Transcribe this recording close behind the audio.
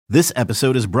This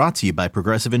episode is brought to you by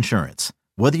Progressive Insurance.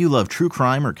 Whether you love true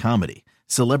crime or comedy,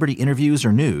 celebrity interviews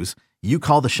or news, you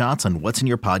call the shots on what's in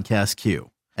your podcast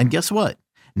queue. And guess what?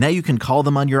 Now you can call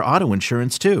them on your auto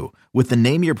insurance too with the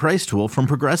Name Your Price tool from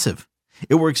Progressive.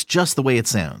 It works just the way it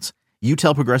sounds. You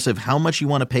tell Progressive how much you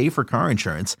want to pay for car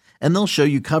insurance, and they'll show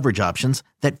you coverage options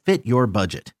that fit your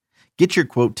budget. Get your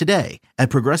quote today at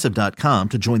Progressive.com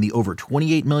to join the over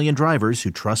 28 million drivers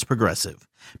who trust Progressive.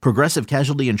 Progressive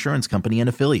Casualty Insurance Company and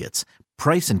Affiliates.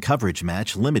 Price and coverage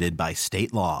match limited by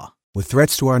state law. With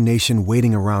threats to our nation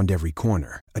waiting around every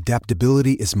corner,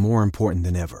 adaptability is more important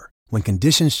than ever. When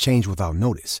conditions change without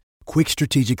notice, quick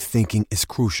strategic thinking is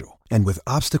crucial. And with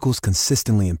obstacles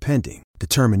consistently impending,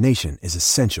 determination is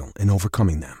essential in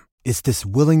overcoming them. It's this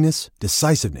willingness,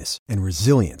 decisiveness, and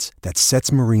resilience that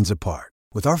sets Marines apart.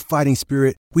 With our fighting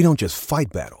spirit, we don't just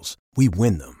fight battles, we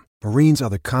win them. Marines are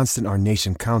the constant our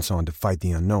nation counts on to fight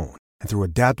the unknown. And through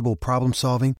adaptable problem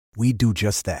solving, we do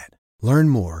just that. Learn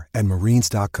more at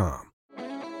Marines.com.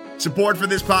 Support for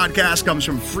this podcast comes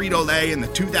from Frito-Lay and the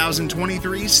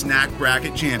 2023 Snack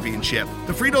Bracket Championship.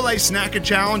 The Frito-Lay Snack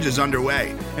Challenge is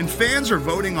underway, and fans are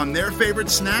voting on their favorite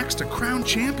snacks to crown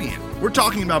champion. We're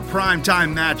talking about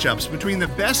prime-time matchups between the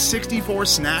best 64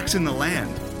 snacks in the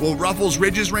land. Will Ruffles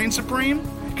Ridges reign supreme?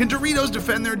 Can Doritos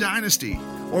defend their dynasty?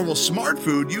 Or will Smart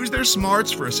Food use their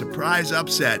smarts for a surprise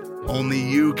upset? Only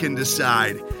you can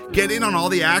decide. Get in on all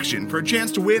the action for a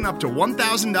chance to win up to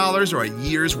 $1,000 or a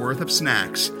year's worth of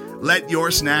snacks. Let your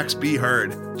snacks be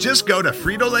heard. Just go to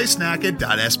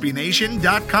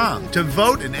fritolaysnacket.sbnation.com to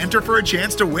vote and enter for a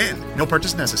chance to win. No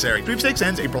purchase necessary. Sweepstakes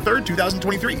ends April 3rd,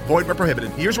 2023. Void where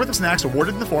prohibited. Year's worth of snacks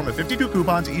awarded in the form of 52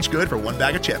 coupons, each good for one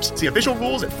bag of chips. See official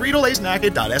rules at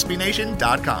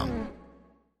fritolaysnacket.sbnation.com.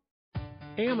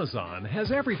 Amazon has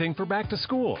everything for back to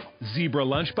school. Zebra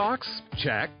lunchbox?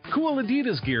 Check. Cool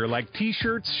Adidas gear like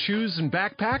t-shirts, shoes, and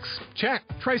backpacks? Check.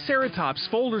 Triceratops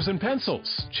folders and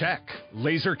pencils? Check.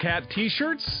 Laser Cat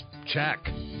t-shirts? Check.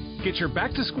 Get your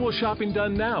back to school shopping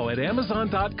done now at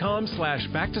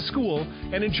Amazon.com/back-to-school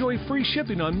and enjoy free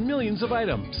shipping on millions of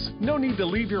items. No need to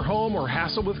leave your home or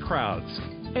hassle with crowds.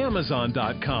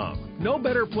 Amazon.com. No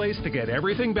better place to get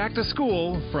everything back to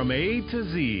school from A to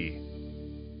Z.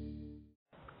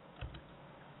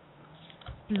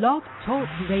 Blog Talk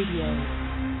Radio.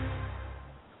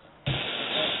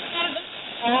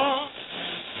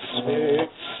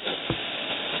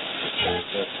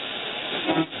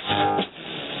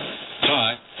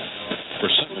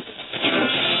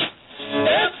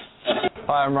 Hi,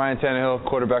 I'm Ryan Tannehill,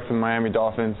 quarterback for the Miami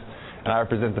Dolphins, and I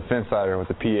represent the Phinsider with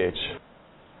the PH.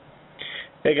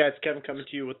 Hey guys, Kevin coming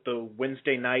to you with the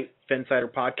Wednesday night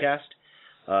Phinsider podcast.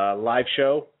 Live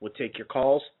show. We'll take your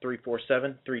calls,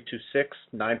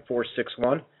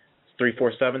 347-326-9461.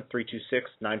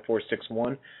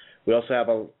 347-326-9461. We also have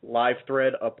a live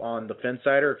thread up on the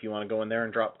Phinsider if you want to go in there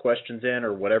and drop questions in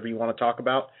or whatever you want to talk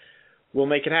about. We'll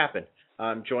make it happen.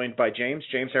 I'm joined by James.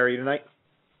 James, how are you tonight?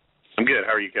 I'm good.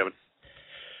 How are you, Kevin?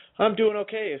 I'm doing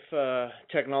okay if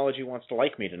technology wants to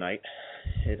like me tonight.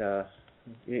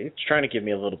 It's trying to give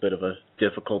me a little bit of a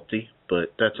difficulty,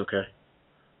 but that's okay.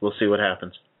 We'll see what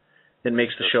happens. It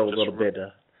makes the show a little bit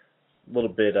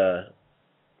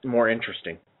more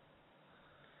interesting.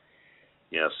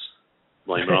 Yes.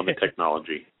 Blame it on the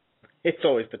technology. It's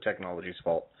always the technology's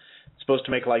fault. It's supposed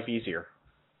to make life easier.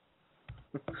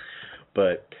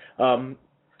 But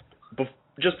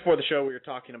just before the show, we were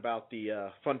talking about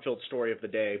the fun-filled story of the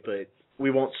day, but we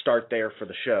won't start there for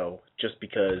the show just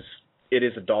because it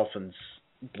is a Dolphins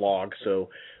blog,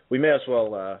 so we may as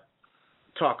well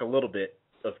talk a little bit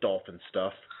of Dolphin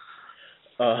stuff.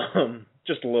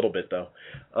 Just a little bit, though.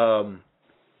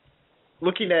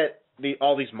 Looking at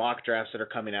all these mock drafts that are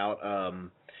coming out,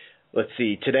 let's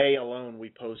see. Today alone, we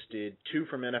posted 2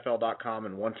 from NFL.com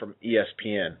and 1 from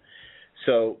ESPN.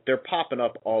 So they're popping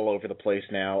up all over the place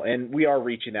now, and we are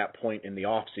reaching that point in the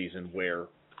offseason where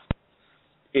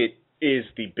it is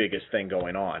the biggest thing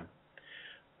going on.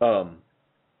 And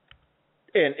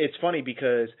it's funny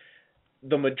because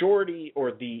the majority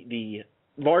or the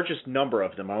largest number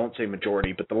of them, I won't say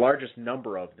majority, but the largest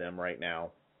number of them right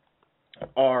now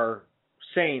are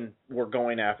saying we're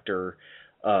going after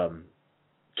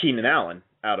Keenan Allen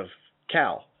out of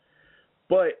Cal.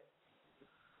 But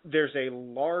there's a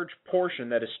large portion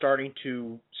that is starting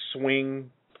to swing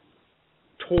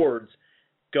towards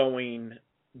going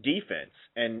defense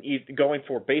and going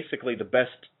for basically the best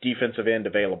defensive end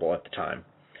available at the time.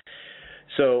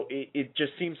 So it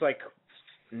just seems like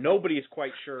nobody is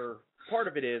quite sure part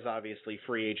of it is obviously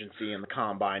free agency and the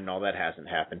combine and all that hasn't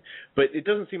happened. But it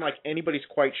doesn't seem like anybody's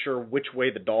quite sure which way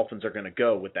the Dolphins are going to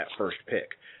go with that first pick.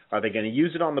 Are they going to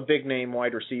use it on the big-name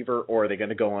wide receiver, or are they going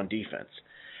to go on defense?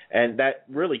 And that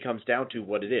really comes down to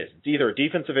what it is. It's either a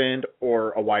defensive end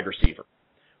or a wide receiver.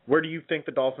 Where do you think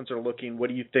the Dolphins are looking? What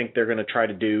do you think they're going to try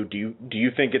to do? Do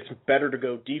you think it's better to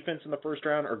go defense in the first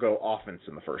round or go offense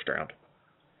in the first round?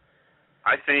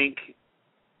 I think,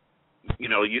 you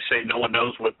say no one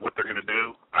knows what they're going to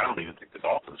do. I don't even think the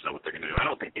Dolphins know what they're going to do. I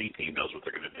don't think any team knows what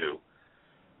they're going to do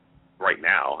right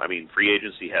now. I mean, free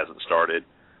agency hasn't started.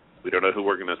 We don't know who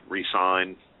we're going to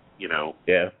re-sign.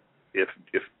 Yeah.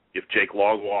 If Jake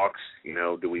Long walks,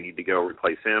 do we need to go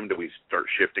replace him? Do we start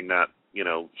shifting that,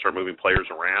 start moving players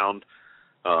around?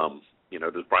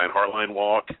 Does Brian Hartline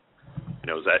walk?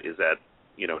 Is that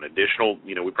an additional,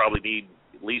 we probably need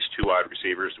at least 2 wide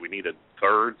receivers. Do we need a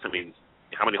third? I mean,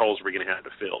 how many holes are we going to have to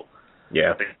fill?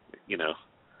 Yeah. I think,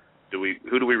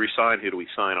 who do we resign? Who do we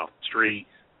sign off the street?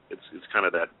 It's kind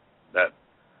of that,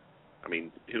 I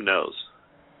mean, who knows?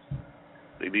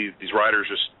 These writers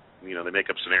just, they make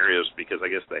up scenarios because I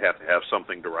guess they have to have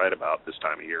something to write about this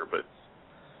time of year, but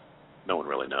no one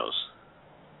really knows.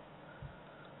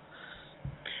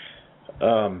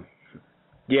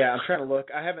 Yeah, I'm trying to look.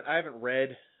 I haven't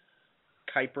read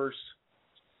Kuiper's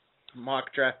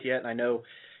mock draft yet, and I know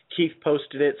Keith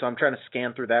posted it, so I'm trying to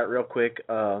scan through that real quick.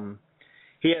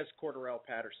 He has Cordarrelle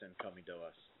Patterson coming to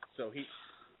us. So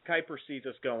Kuiper sees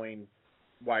us going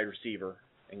wide receiver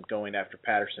and going after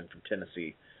Patterson from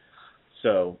Tennessee.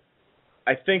 So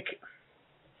I think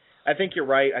you're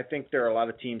right. I think there are a lot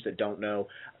of teams that don't know.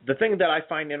 The thing that I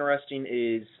find interesting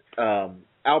is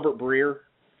Albert Breer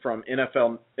from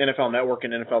NFL Network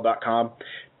and NFL.com.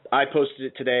 I posted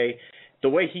it today. The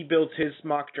way he builds his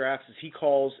mock drafts is he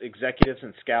calls executives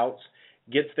and scouts,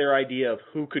 gets their idea of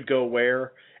who could go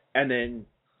where, and then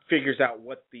figures out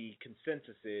what the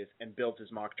consensus is and builds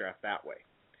his mock draft that way.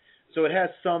 So it has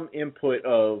some input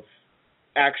of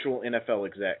actual NFL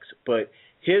execs, but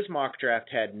his mock draft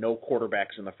had no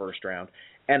quarterbacks in the first round,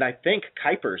 and I think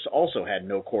Kuiper's also had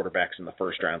no quarterbacks in the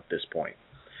first round at this point.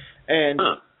 And,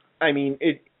 I mean,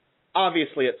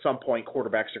 obviously at some point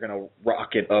quarterbacks are going to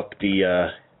rocket up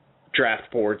the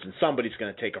draft boards, and somebody's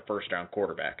going to take a first-round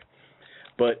quarterback.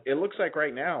 But it looks like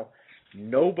right now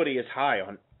nobody is high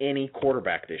on any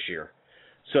quarterback this year.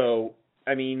 So,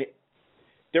 I mean,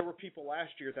 there were people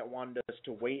last year that wanted us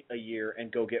to wait a year and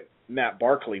go get Matt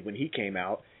Barkley when he came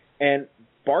out, and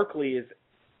Barkley is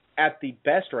at the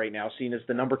best right now seen as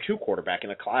the number 2 quarterback in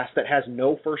a class that has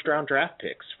no first-round draft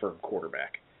picks for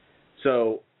quarterback.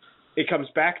 So it comes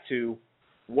back to,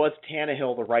 was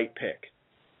Tannehill the right pick?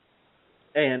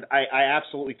 And I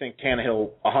absolutely think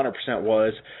Tannehill 100%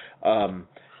 was.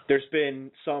 There's been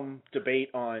some debate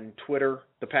on Twitter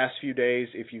the past few days.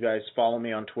 If you guys follow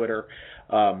me on Twitter,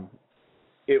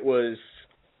 it was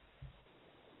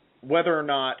whether or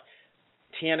not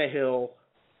Tannehill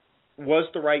was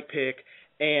the right pick,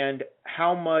 and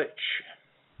how much.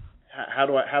 How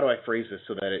do I phrase this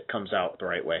so that it comes out the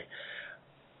right way?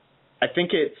 I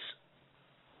think it's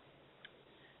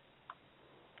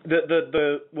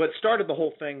the what started the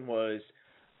whole thing was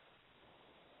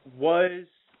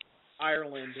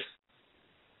Ireland's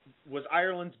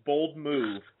bold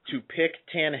move to pick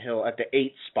Tannehill at the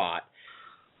 8th spot,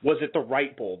 was it the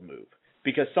right bold move?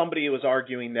 Because somebody was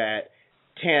arguing that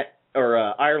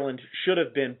Ireland should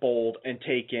have been bold and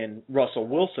taken Russell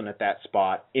Wilson at that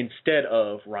spot instead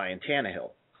of Ryan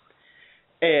Tannehill.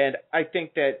 And I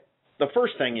think that the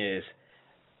first thing is,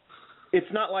 it's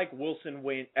not like Wilson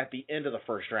went at the end of the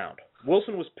first round.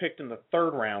 Wilson was picked in the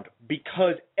 3rd round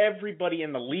because everybody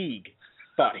in the league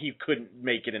thought he couldn't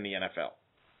make it in the NFL.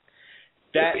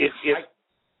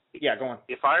 Go on.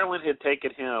 If Ireland had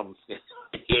taken him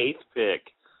the 8th pick,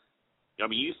 I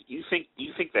mean, you think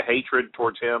the hatred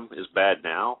towards him is bad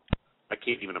now? I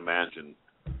can't even imagine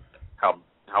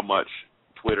how much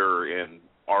Twitter and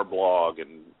our blog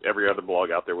and every other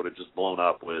blog out there would have just blown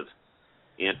up with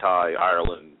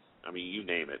anti-Ireland. I mean, you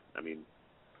name it. I mean,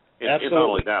 and not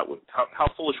only that, how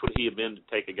foolish would he have been to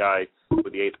take a guy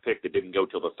with the 8th pick that didn't go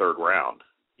till the 3rd round?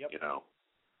 Yep.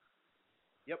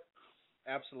 Yep,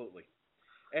 absolutely.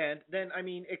 And then, I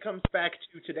mean, it comes back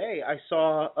to today. I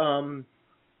saw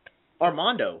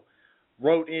Armando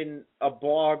wrote in a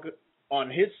blog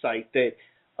on his site that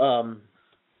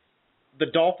the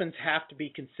Dolphins have to be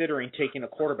considering taking a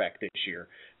quarterback this year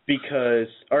because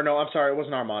 – or no, I'm sorry, it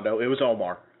wasn't Armando. It was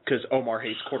Omar, because Omar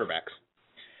hates quarterbacks.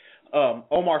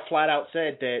 Omar flat out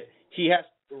said that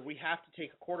we have to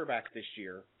take a quarterback this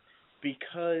year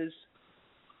because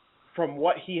from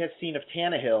what he has seen of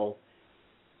Tannehill,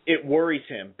 it worries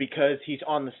him because he's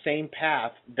on the same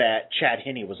path that Chad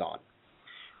Henne was on.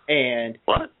 And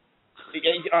what?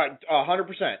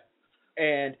 100%.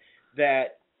 And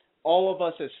that all of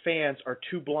us as fans are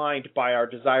too blind by our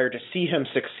desire to see him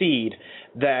succeed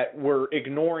that we're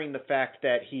ignoring the fact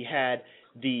that he had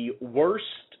the worst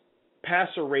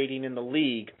passer rating in the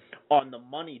league on the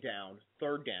money down,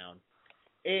 third down,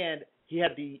 and he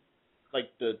had the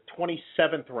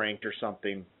 27th ranked or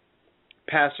something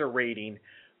passer rating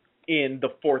in the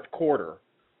fourth quarter,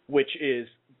 which is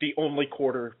the only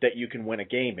quarter that you can win a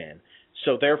game in.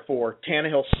 So therefore,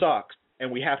 Tannehill sucks,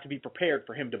 and we have to be prepared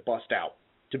for him to bust out,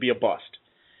 to be a bust.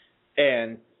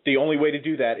 And the only way to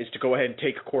do that is to go ahead and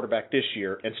take a quarterback this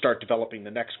year and start developing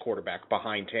the next quarterback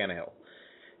behind Tannehill.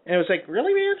 And it was like,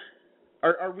 really, man?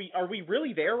 Are we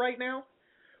really there right now?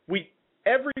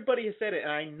 Everybody has said it,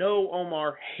 and I know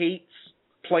Omar hates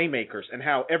playmakers and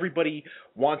how everybody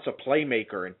wants a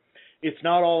playmaker, and it's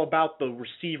not all about the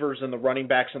receivers and the running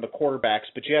backs and the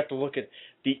quarterbacks, but you have to look at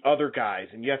the other guys,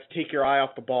 and you have to take your eye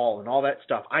off the ball and all that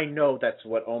stuff. I know that's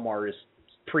what Omar is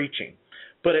preaching.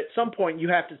 But at some point, you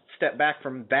have to step back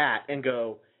from that and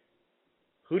go,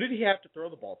 who did he have to throw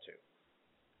the ball to?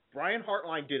 Brian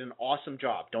Hartline did an awesome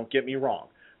job, don't get me wrong.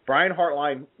 Brian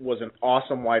Hartline was an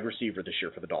awesome wide receiver this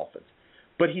year for the Dolphins.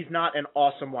 But he's not an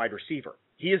awesome wide receiver.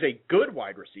 He is a good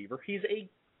wide receiver. He's a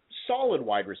solid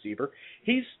wide receiver.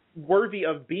 He's worthy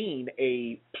of being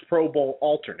a Pro Bowl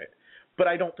alternate. But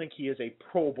I don't think he is a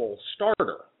Pro Bowl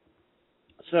starter.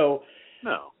 So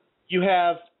no. You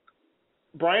have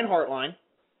Brian Hartline.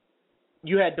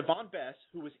 You had Devon Bess,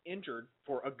 who was injured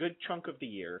for a good chunk of the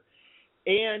year,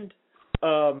 and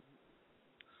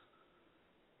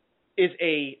is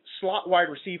a slot wide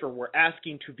receiver. We're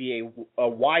asking to be a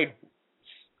wide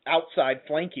outside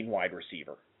flanking wide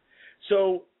receiver.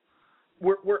 So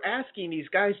we're asking these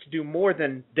guys to do more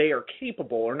than they are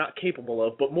capable, or not capable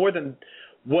of, but more than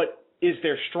what is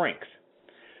their strength.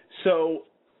 So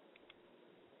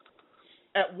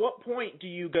at what point do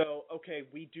you go, okay,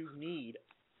 we do need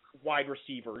wide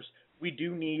receivers, we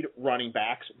do need running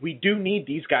backs, we do need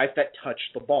these guys that touch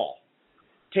the ball.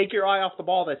 Take your eye off the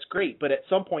ball, that's great, but at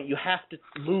some point you have to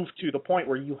move to the point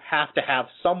where you have to have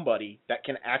somebody that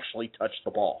can actually touch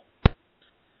the ball.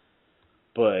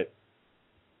 But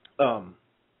I'm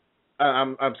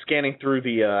scanning through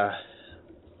the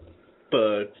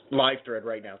live thread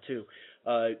right now too.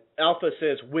 Alpha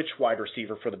says which wide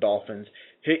receiver for the Dolphins.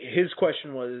 His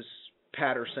question was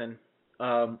Patterson.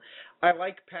 I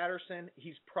like Patterson.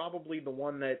 He's probably the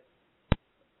one that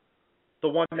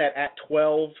at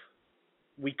 12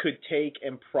 we could take,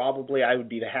 and probably I would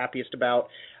be the happiest about.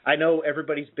 I know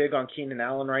everybody's big on Keenan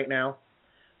Allen right now.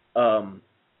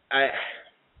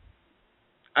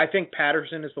 I think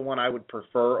Patterson is the one I would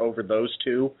prefer over those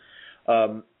two.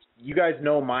 You guys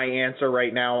know my answer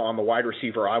right now on the wide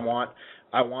receiver I want.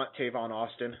 I want Tavon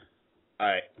Austin.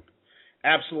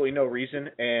 Absolutely no reason,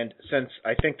 and since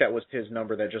I think that was his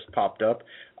number that just popped up,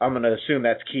 I'm going to assume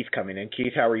that's Keith coming in.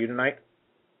 Keith, how are you tonight?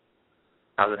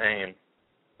 How's it hanging?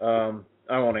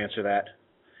 I won't answer that.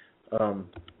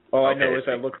 All I know is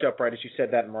I looked up right as you said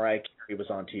that, and Mariah Carey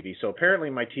was on TV. So apparently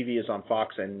my TV is on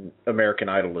Fox and American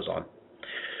Idol is on.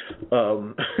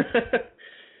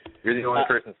 You're the only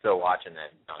person still watching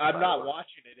it. I'm not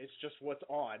watching it. It's just what's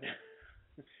on.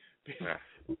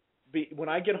 When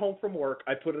I get home from work,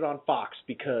 I put it on Fox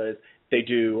because they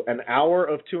do an hour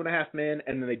of 2.5 Men,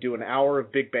 and then they do an hour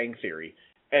of Big Bang Theory.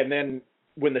 And then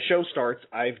when the show starts,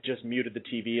 I've just muted the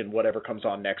TV, and whatever comes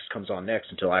on next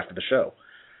until after the show.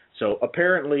 So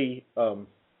apparently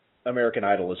American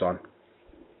Idol is on.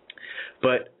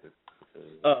 But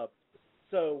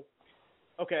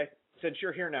okay, since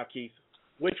you're here now, Keith,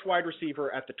 which wide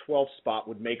receiver at the 12th spot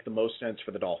would make the most sense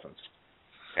for the Dolphins?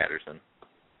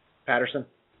 Patterson?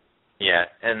 Yeah,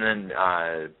 and then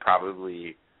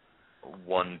probably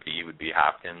 1B would be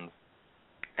Hopkins.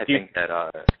 Do you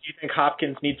think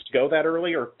Hopkins needs to go that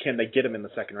early, or can they get him in the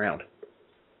second round?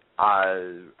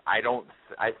 I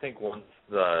think once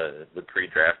the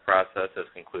pre-draft process is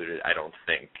concluded, I don't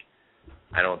think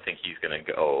he's going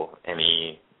to go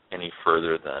any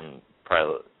further than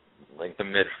probably like the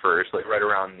mid-first, like right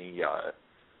around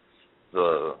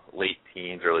the late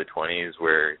teens, early 20s,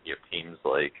 where you have teams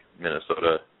like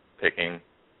Minnesota picking.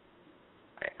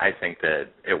 I think that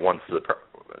once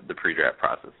the pre-draft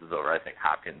process is over, I think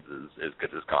Hopkins is as good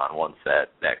as gone once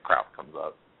that crop comes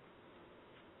up.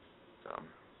 So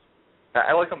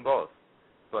I like them both,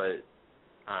 but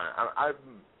I'm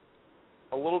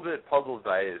a little bit puzzled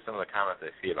by some of the comments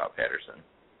I see about Patterson.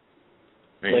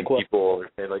 I mean, like people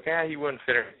say like, he wouldn't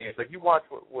fit anything. It's like, you watch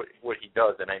what he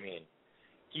does, and I mean,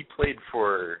 he played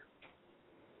for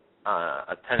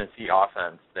a Tennessee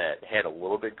offense that had a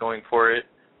little bit going for it,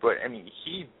 but I mean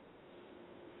he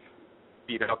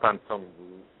beat up on some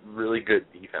really good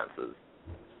defenses.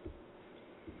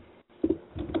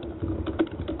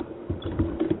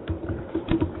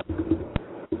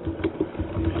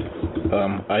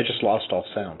 I just lost all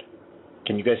sound.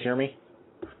 Can you guys hear me?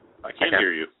 I can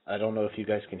hear you. I don't know if you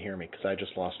guys can hear me because I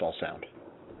just lost all sound.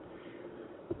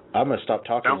 I'm going to stop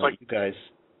talking and let you guys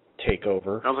take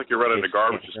over. Sounds like you're running the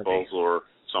garbage disposal or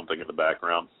something in the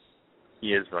background.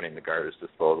 He is running the garbage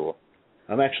disposal.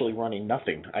 I'm actually running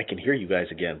nothing. I can hear you guys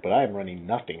again, but I'm running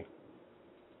nothing.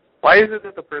 Why is it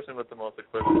that the person with the most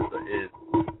equipment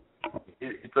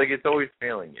it's like it's always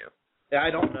failing you? I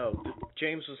don't know.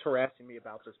 James was harassing me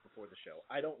about this before the show.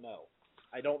 I don't know.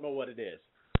 I don't know what it is.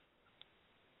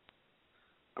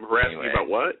 I'm harassing you about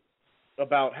what?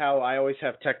 About how I always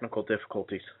have technical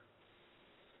difficulties.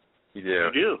 You do.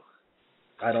 You do.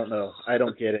 I don't know. I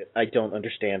don't get it. I don't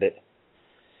understand it.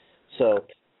 So,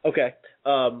 okay.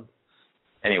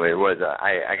 Anyway,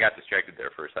 I got distracted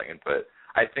there for a second, but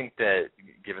I think that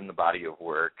given the body of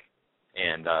work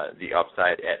and the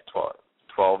upside at 12,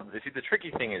 the tricky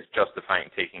thing is justifying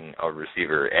taking a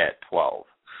receiver at 12,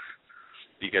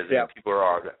 because people are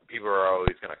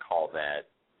always going to call that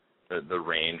the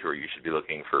range where you should be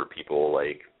looking for people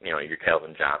like your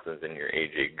Calvin Johnsons and your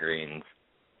AJ Greens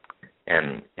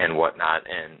and whatnot.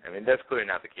 And I mean that's clearly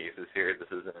not the case this year.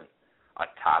 This isn't a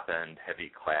top end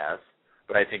heavy class,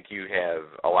 but I think you have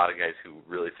a lot of guys who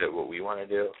really fit what we want to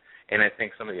do, and I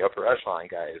think some of the upper echelon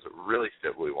guys really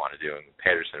fit what we want to do, and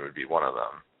Patterson would be one of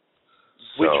them.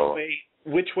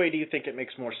 Which way do you think it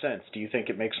makes more sense? Do you think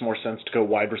it makes more sense to go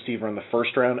wide receiver in the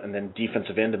first round and then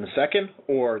defensive end in the second,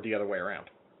 or the other way around?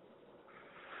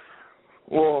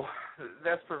 Well,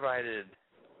 that's provided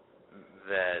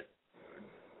that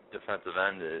defensive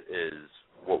end is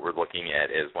what we're looking at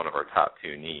as one of our top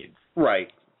two needs. Right.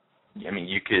 I mean,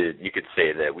 you could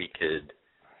say that we could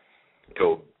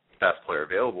go best player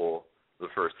available the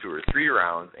first 2 or 3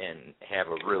 rounds and have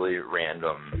a really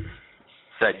random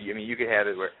set. I mean, you could have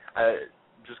it where,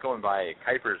 just going by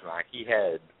Kuiper's mock, he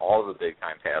had all the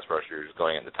big-time pass rushers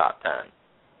going in the top 10.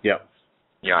 Yep.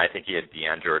 I think he had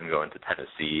Deion Jordan going to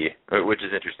Tennessee, which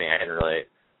is interesting. I hadn't really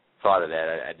thought of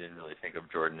that. I didn't really think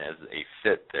of Jordan as a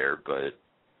fit there, but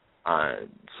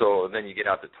so then you get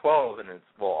out to 12, and it's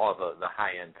all the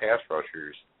high-end pass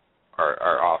rushers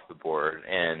are off the board,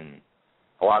 and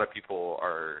a lot of people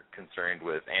are concerned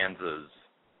with Anza's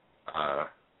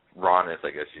rawness, I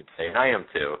guess you'd say, and I am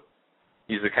too.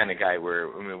 He's the kind of guy where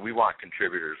we want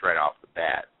contributors right off the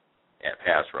bat at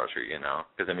pass rusher,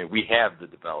 because we have the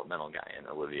developmental guy in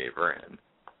Olivier Vernon.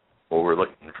 What we're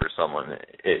looking for someone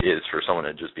is for someone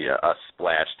to just be a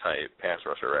splash type pass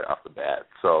rusher right off the bat.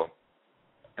 So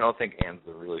I don't think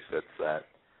Anza really fits that.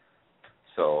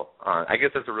 So I guess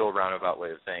that's a real roundabout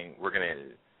way of saying we're going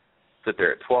to sit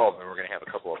there at 12 and we're going to have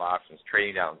a couple of options.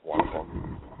 Trading down is one of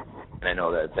them, and I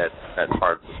know that's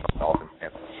hard for some Dolphins to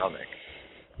have in the stomach.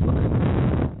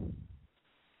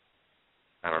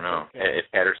 I don't know if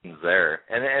Patterson's there,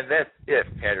 and that's if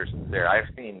Patterson's there. I've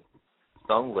seen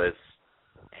some lists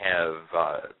have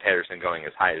Patterson going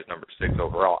as high as number 6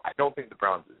 overall. I don't think the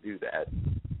Browns would do that,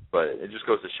 but it just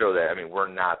goes to show that we're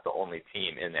not the only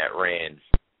team in that range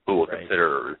who will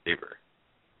consider a receiver.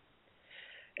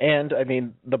 And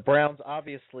the Browns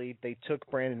obviously they took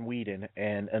Brandon Weeden,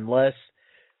 and unless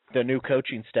the new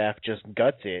coaching staff just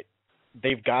guts it,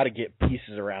 they've got to get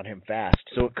pieces around him fast.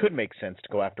 So it could make sense to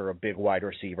go after a big wide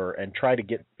receiver and try to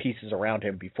get pieces around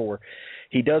him before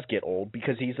he does get old,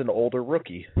 because he's an older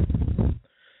rookie.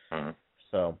 Mm-hmm.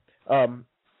 So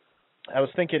I was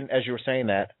thinking, as you were saying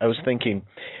that,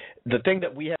 the thing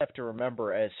that we have to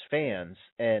remember as fans,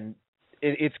 and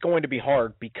it's going to be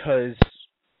hard because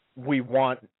we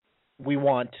want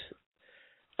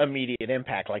immediate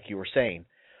impact, like you were saying.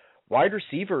 Wide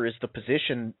receiver is the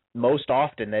position most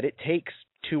often that it takes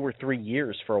 2 or 3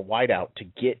 years for a wideout to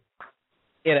get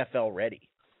NFL ready.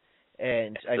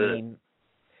 And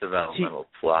developmental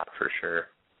slot for sure.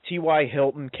 T.Y.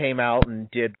 Hilton came out and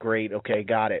did great. Okay,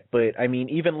 got it. But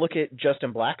even look at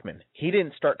Justin Blackmon. He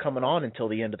didn't start coming on until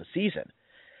the end of the season.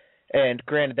 And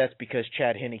granted, that's because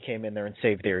Chad Henne came in there and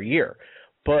saved their year.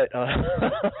 But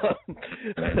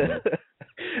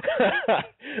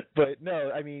but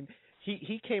no,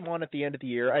 he came on at the end of the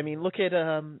year. Look at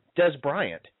Des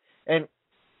Bryant. And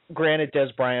granted,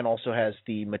 Des Bryant also has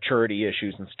the maturity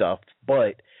issues and stuff,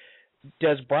 but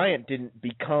Des Bryant didn't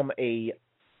become a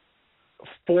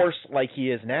force like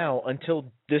he is now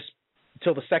until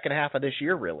the second half of this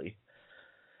year, really.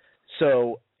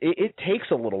 So it takes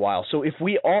a little while. So if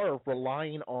we are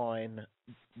relying on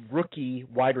rookie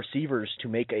wide receivers to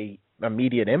make a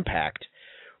immediate impact,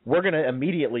 we're going to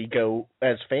immediately go,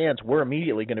 as fans, we're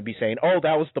immediately going to be saying, oh,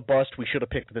 that was the bust, we should have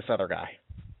picked this other guy.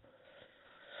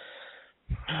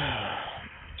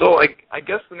 So I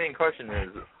guess the main question is,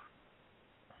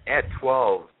 at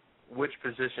 12, which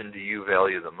position do you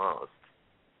value the most?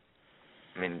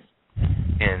 I mean,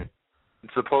 and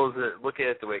suppose that, look at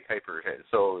it the way Kuiper had.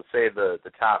 So say the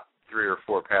top 3 or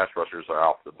 4 pass rushers are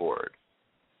off the board.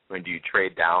 I mean, do you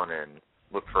trade down and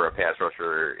look for a pass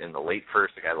rusher in the late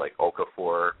first, a guy like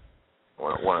Okafor,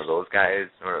 one of those guys,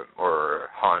 or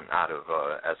Hunt out of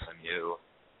SMU?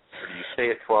 Or do you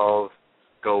stay at 12,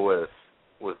 go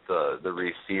with the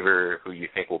receiver who you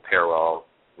think will pair well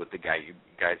with the guys you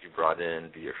brought in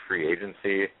via free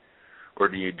agency, or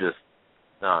do you just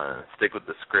stick with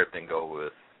the script and go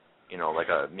with, like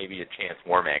maybe a Chance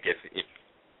Warmack if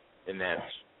and that's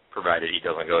provided he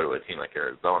doesn't go to a team like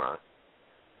Arizona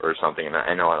or something? And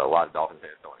I know a lot of Dolphins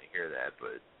fans don't want to hear that,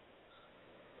 but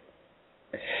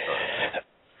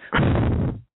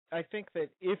I think that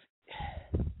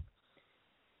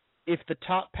if the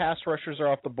top pass rushers are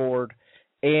off the board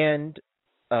and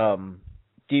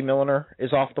D. Milliner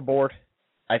is off the board,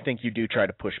 I think you do try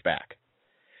to push back.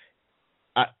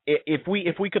 If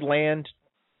we could land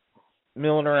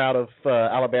Milliner out of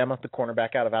Alabama, the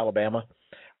cornerback out of Alabama,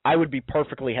 I would be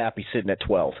perfectly happy sitting at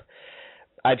 12.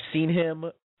 I've seen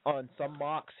him on some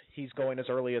mocks. He's going as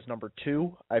early as number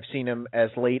 2. I've seen him as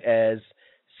late as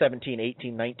 17,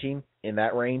 18, 19, in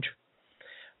that range.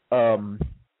 Again,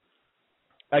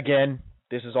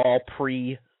 this is all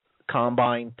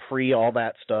pre-combine, pre-all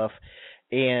that stuff.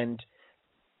 And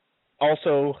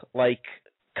also, like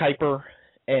Kuiper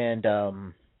and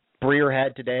Breer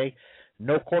had today,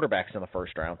 no quarterbacks in the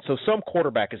first round. So some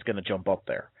quarterback is going to jump up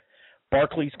there.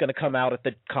 Barkley's going to come out at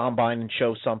the combine and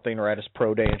show something, or at his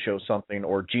pro day and show something,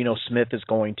 or Geno Smith is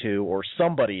going to, or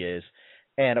somebody is,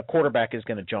 and a quarterback is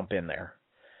going to jump in there.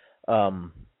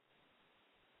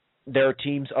 There are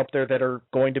teams up there that are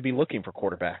going to be looking for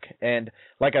quarterback. And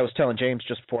like I was telling James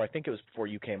just before, I think it was before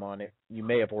you came on, you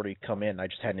may have already come in, I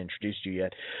just hadn't introduced you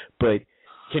yet, but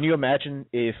can you imagine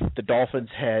if the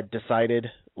Dolphins had decided,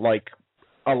 like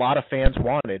a lot of fans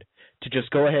wanted, to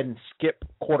just go ahead and skip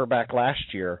quarterback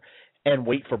last year and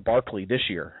wait for Barkley this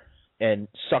year and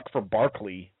suck for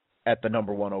Barkley at the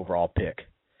number 1 overall pick?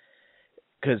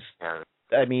 Because,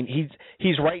 I mean,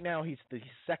 he's right now, he's the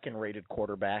second-rated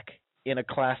quarterback in a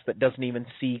class that doesn't even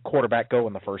see quarterback go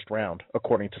in the first round,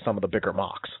 according to some of the bigger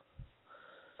mocks.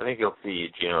 I think you'll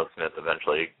see Geno Smith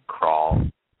eventually crawl.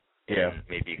 Yeah.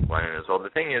 Maybe Glennon as well.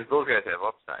 The thing is, those guys have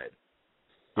upside.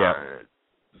 Yeah.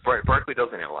 Barkley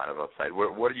doesn't have a lot of upside.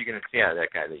 What are you going to see out of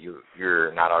that guy that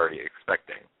you're not already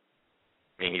expecting?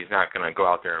 I mean, he's not going to go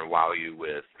out there and wow you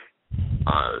with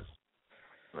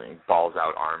balls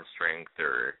out arm strength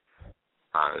or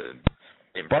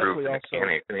improved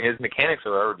mechanics. I mean, his mechanics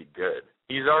are already good.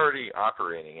 He's already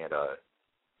operating at a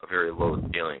very low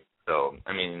ceiling. So,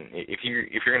 I mean, if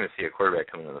you're going to see a quarterback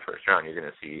coming in the first round, you're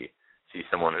going to see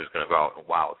someone who's going to go out and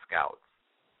wow scouts.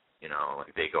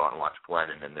 Like they go out and watch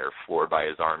Glennon and they're floored by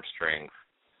his arm strength.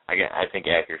 I think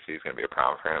accuracy is going to be a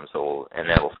problem for him, and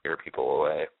that will scare people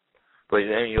away. But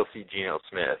then you'll see Geno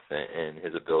Smith and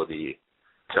his ability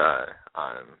to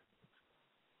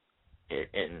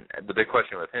and the big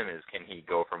question with him is, can he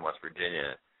go from West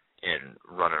Virginia and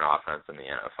run an offense in the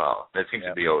NFL? That seems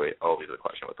to be always the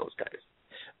question with those guys.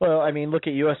 Well, I mean, look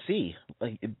at USC.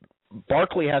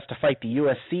 Barkley has to fight the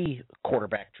USC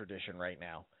quarterback tradition right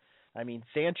now. I mean,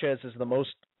 Sanchez is the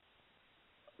most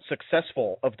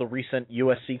successful of the recent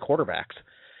USC quarterbacks.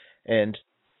 And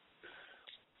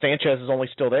Sanchez is only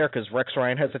still there because Rex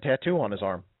Ryan has a tattoo on his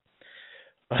arm.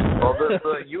 Well,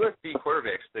 the USC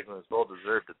quarterback stigma is well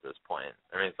deserved at this point.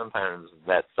 I mean, sometimes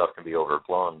that stuff can be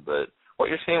overblown, but what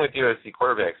you're seeing with USC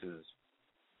quarterbacks is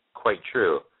quite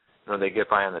true. They get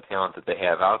by on the talent that they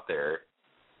have out there.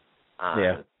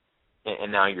 Yeah.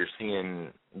 And now you're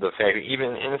seeing the fact that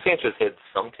and Sanchez had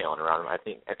some talent around him. I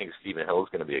think Stephen Hill is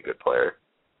going to be a good player.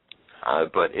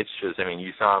 But it's just, I mean,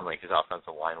 you saw him, his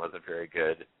offensive line wasn't very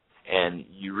good, and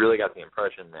you really got the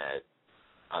impression that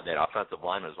that offensive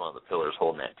line was one of the pillars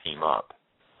holding that team up,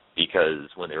 because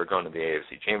when they were going to the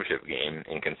AFC Championship game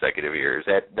in consecutive years,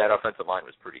 that offensive line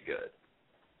was pretty good.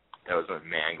 That was when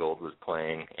Mangold was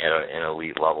playing at an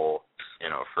elite level.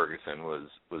 Ferguson was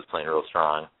playing real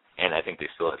strong, and I think they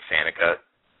still had Faneca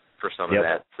for some of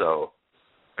that. So,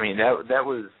 I mean, that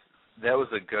was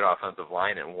a good offensive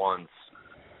line, and once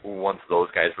those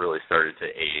guys really started to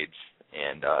age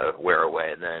and wear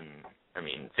away, then, I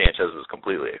mean, Sanchez was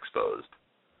completely exposed.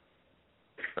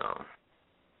 So,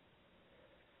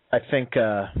 I think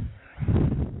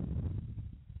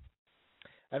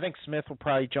I think Smith will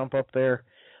probably jump up there.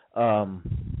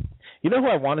 You know who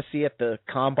I want to see at the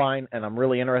Combine, and I'm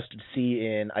really interested to see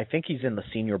in, I think he's in the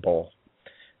Senior Bowl,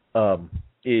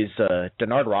 is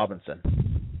Denard Robinson.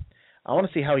 I want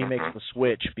to see how he makes the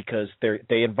switch because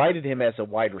they invited him as a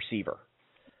wide receiver.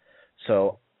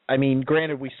 So, I mean,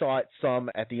 granted, we saw it some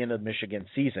at the end of the Michigan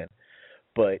season,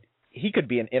 but he could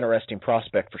be an interesting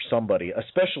prospect for somebody,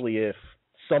 especially if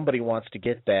somebody wants to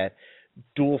get that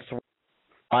dual threat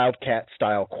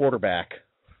Wildcat-style quarterback.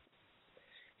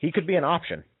 He could be an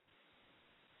option.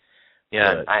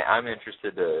 Yeah, I'm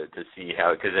interested to see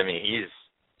how, because, I mean, he's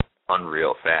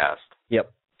unreal fast.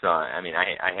 Yep. So, I mean,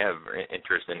 I have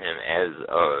interest in him as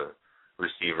a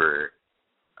receiver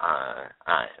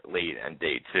late on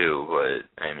day two,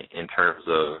 but, I mean, in terms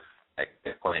of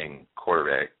playing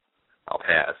quarterback, I'll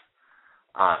pass.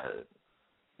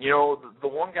 You know, the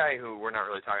one guy who we're not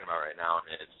really talking about right now,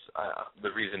 and it's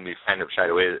the reason we've kind of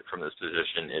shied away from this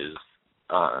position is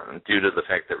due to the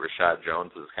fact that Rashad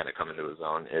Jones has kind of come into his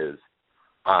own, is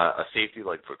a safety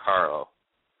like Vaccaro,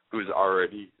 who's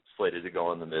already slated to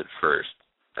go in the mid-first.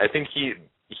 I think he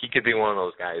could be one of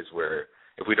those guys where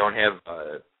if we don't have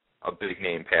a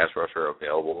big-name pass rusher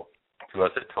available to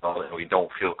us at 12 and we don't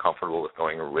feel comfortable with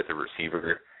going with a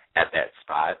receiver at that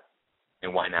spot,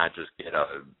 and why not just get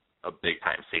a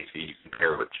big-time safety you can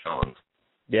pair with Jones?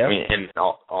 Yeah. I mean, and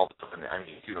all of a sudden, I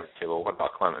mean, you don't say, well, what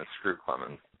about Clemens? Screw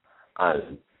Clemens. I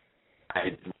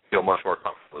feel much more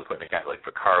comfortable with putting a guy like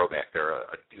Vaccaro back there,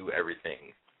 a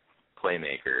do-everything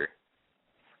playmaker,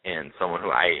 and someone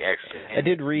who I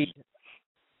actually...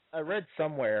 I read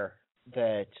somewhere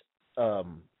that,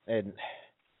 and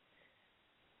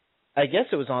I guess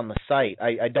it was on the site.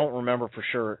 I don't remember for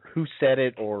sure who said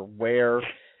it or where.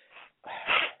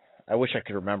 I wish I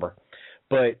could remember.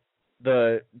 But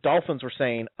the Dolphins were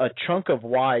saying a chunk of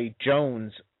why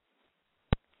Jones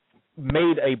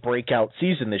made a breakout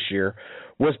season this year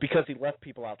was because he left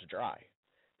people out to dry.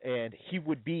 And he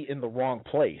would be in the wrong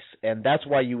place. And that's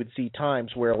why you would see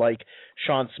times where, like,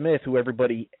 Sean Smith, who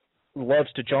everybody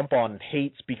loves to jump on and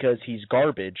hates because he's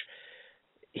garbage,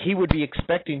 he would be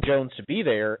expecting Jones to be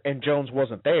there, and Jones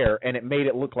wasn't there, and it made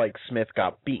it look like Smith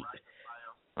got beat.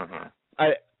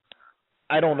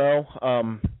 I don't know.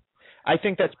 I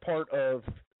think that's part of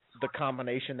the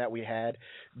combination that we had.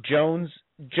 Jones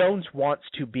wants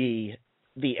to be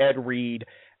the Ed Reed,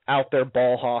 out there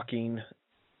ball hawking,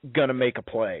 gonna make a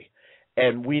play,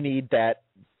 and we need that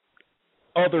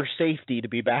other safety to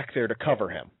be back there to cover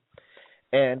him.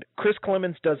 And Chris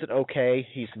Clemens does it okay.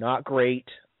 He's not great,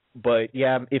 but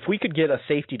yeah, if we could get a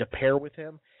safety to pair with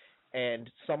him and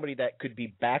somebody that could be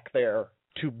back there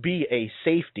to be a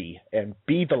safety and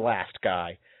be the last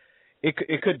guy,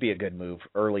 it could be a good move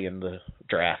early in the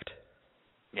draft.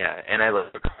 Yeah, and I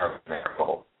love Vaccaro in that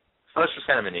role. So that's just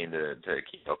kind of a name to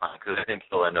keep up on, because I think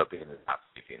he'll end up being the top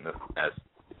safety in this test.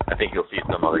 I think you'll see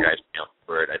some other guys jump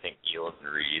for it. I think Elam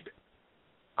and Reed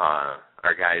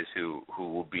are guys who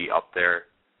will be up there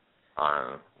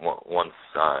once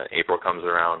April comes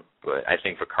around. But I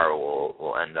think Vaccaro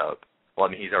will end up, well, I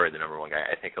mean, he's already the number one guy.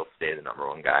 I think he'll stay the number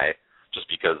one guy just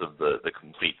because of the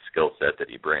complete skill set that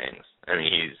he brings. I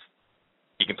mean,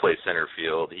 he can play center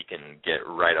field. He can get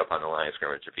right up on the line of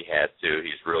scrimmage if he has to.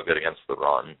 He's real good against the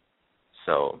run.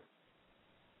 So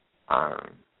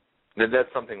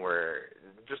that's something where,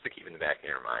 just to keep in the back of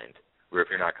your mind, where if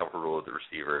you're not comfortable with the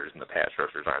receivers and the pass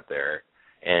rushers aren't there,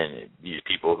 and these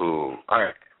people who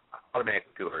are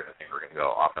automatically people are going to think we're going to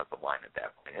go offensive line at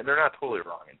that point. And they're not totally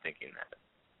wrong in thinking that.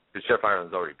 Because Jeff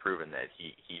Ireland's already proven that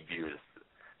he views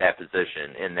that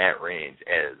position in that range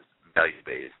as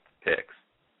value-based picks.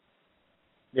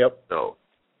 Yep. So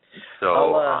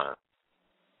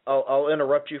I'll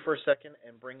interrupt you for a second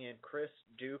and bring in Chris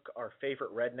Duke, our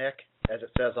favorite redneck, as it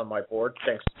says on my board.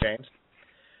 Thanks, James.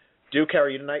 Duke, how are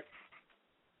you tonight?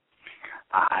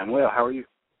 I'm well. How are you?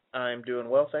 I'm doing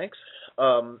well, thanks.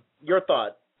 Your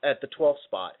thought at the 12th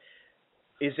spot,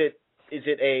 is it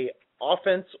a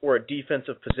offense or a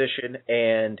defensive position?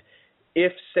 And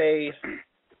if, say,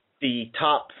 the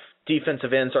top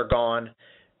defensive ends are gone,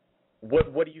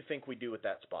 what do you think we do with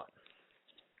that spot?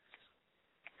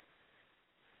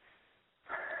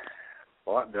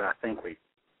 What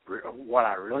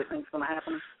I really think is going to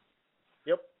happen?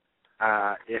 Yep.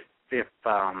 If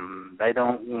they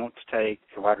don't want to take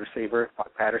a wide receiver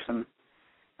like Patterson,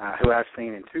 who I've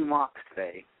seen in 2 mocks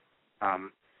today,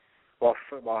 Walsh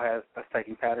Football has us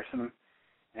taking Patterson,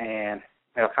 and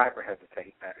Mel Kiper has us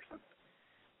taking Patterson.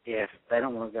 If they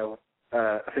don't want to go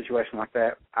a situation like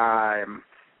that, I'm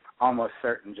almost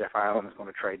certain Jeff Ireland is going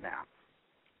to trade now.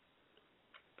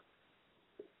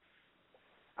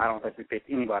 I don't think we picked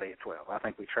anybody at 12. I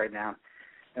think we trade down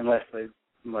unless there's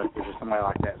just somebody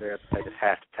like that there that they just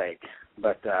have to take.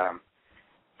 But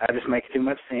that just makes too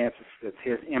much sense. It's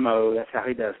his MO. That's how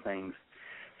he does things.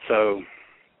 So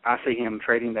I see him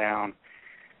trading down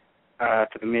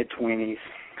to the mid-20s,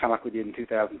 kind of like we did in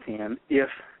 2010, if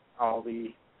all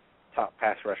the top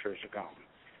pass rushers are gone,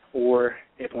 or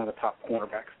if one of the top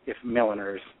cornerbacks, if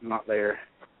Milliner's not there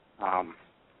at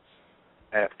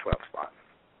the 12th spot.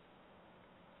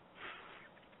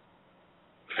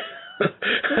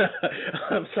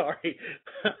 I'm sorry.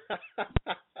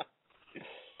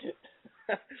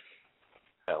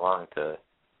 That long to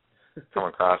come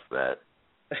across that.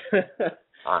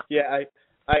 Yeah,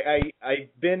 I've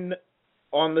been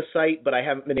on the site, but I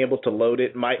haven't been able to load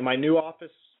it. My new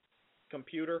office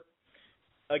computer,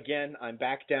 again, I'm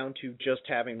back down to just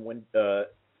having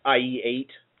IE8,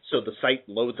 so the site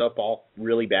loads up all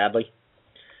really badly.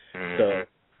 So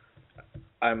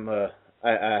I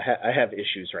have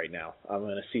issues right now. I'm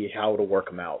going to see how to work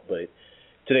them out, but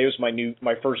today was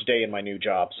my first day in my new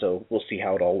job, so we'll see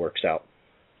how it all works out.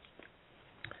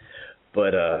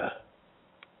 But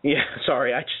yeah,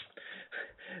 sorry, I just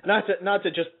not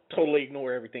to just totally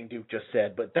ignore everything Duke just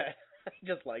said, but that I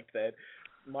just like that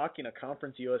mocking a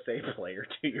Conference USA player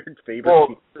to your favorite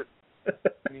team.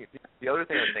 The other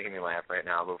thing that's making me laugh right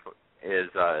now is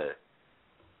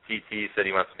CT said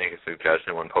he wants to make a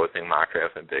suggestion when posting mock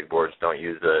drafts and big boards, don't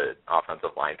use the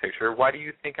offensive line picture. Why do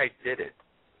you think I did it?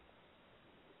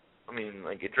 I mean,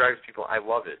 like, it drives people. I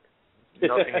love it.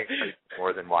 Nothing excites me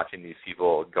more than watching these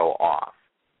people go off.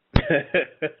 It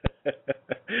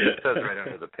says right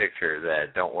under the picture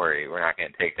that, don't worry, we're not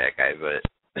going to take that guy. But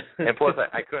and plus,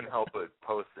 I couldn't help but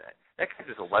post that. That guy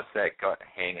just lets that gut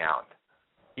hang out.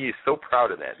 He is so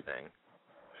proud of that thing.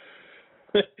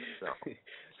 So.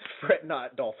 Fret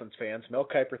not, Dolphins fans. Mel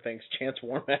Kiper thinks Chance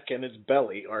Warmack and his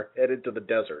belly are headed to the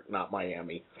desert, not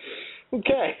Miami.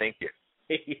 Okay. Thank you.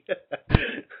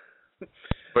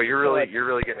 But you're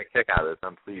really getting a kick out of this.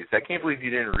 I'm pleased. I can't believe you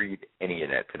didn't read any of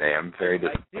that today. I'm very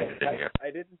disappointed in you.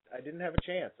 I didn't have a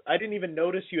chance. I didn't even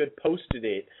notice you had posted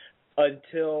it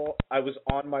until I was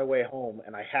on my way home,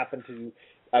 and I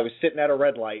was sitting at a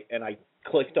red light, and I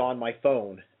clicked on my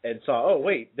phone and saw, oh,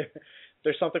 wait,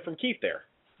 there's something from Keith there.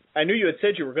 I knew you had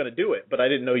said you were going to do it, but I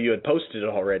didn't know you had posted it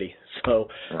already. So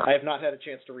I have not had a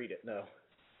chance to read it, no.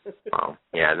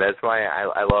 Yeah, that's why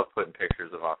I love putting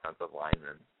pictures of offensive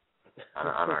linemen on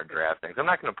our draft things. I'm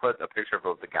not going to put a picture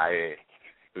of the guy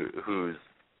who's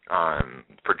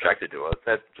projected to us.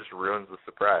 That just ruins the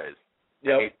surprise.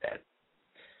 Yep. I hate that.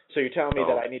 So you're telling me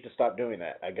that I need to stop doing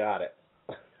that. I got it.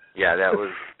 Yeah, that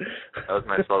was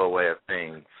my subtle way of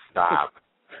saying stop.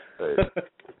 But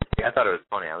yeah, I thought it was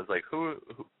funny. I was like,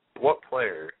 what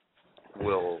player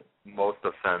will most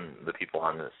offend the people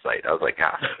on this site? I was like,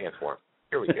 Chance Warmack.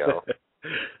 Here we go.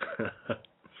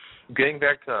 Getting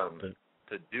back to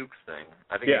Duke's thing,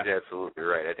 I think he's absolutely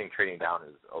right. I think trading down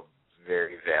is a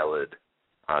very valid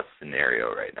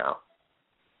scenario right now.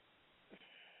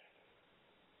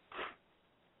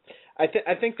 I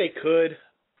think they could.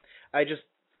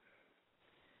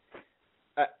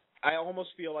 I almost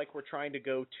feel like we're trying to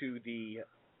go to the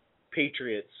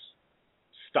Patriots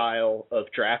style of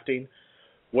drafting,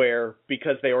 where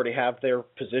because they already have their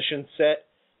position set,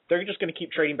 they're just going to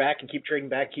keep trading back and keep trading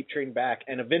back,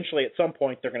 and eventually at some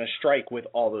point they're going to strike with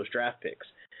all those draft picks.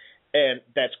 And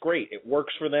that's great. It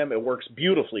works for them. It works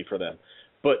beautifully for them.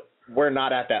 But we're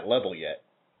not at that level yet.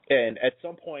 And at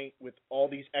some point with all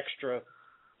these extra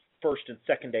first and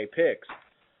second day picks,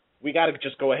 we got to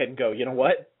just go ahead and go, you know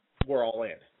what? We're all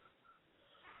in.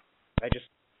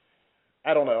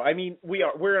 I don't know. I mean,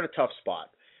 we're in a tough spot.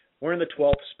 We're in the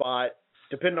 12th spot.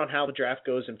 Depending on how the draft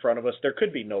goes in front of us, there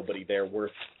could be nobody there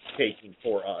worth taking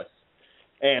for us.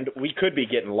 And we could be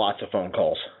getting lots of phone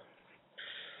calls.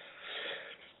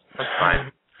 That's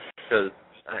fine. Because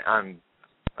I'm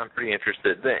pretty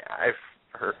interested. I've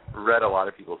read a lot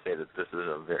of people say that this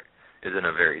isn't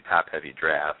a very top-heavy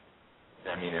draft.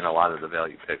 I mean, and a lot of the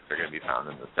value picks are going to be found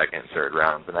in the second and third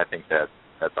rounds, and I think that's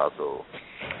also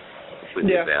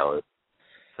completely valid.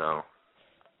 So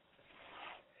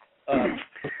the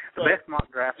best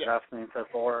mock draft that I've seen so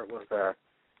far was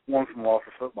one from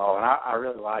Walter Football, and I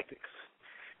really liked it.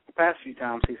 The past few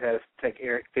times he's had us take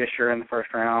Eric Fisher in the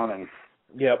first round, and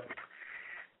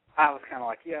I was kind of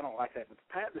like, I don't like that. But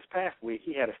this past week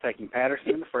he had us taking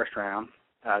Patterson in the first round.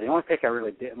 The only pick I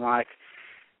really didn't like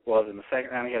was in the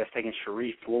second round he had us taking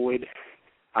Sharif Floyd,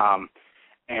 and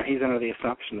he's under the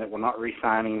assumption that we're not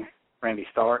re-signing Randy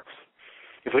Starks.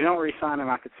 If we don't re-sign him,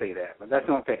 I could see that. But that's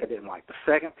the only pick I didn't like. The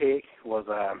second pick was,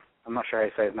 I'm not sure how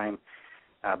you say his name,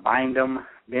 Bindum,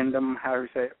 however you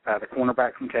say it, the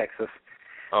cornerback from Texas.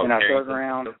 And our third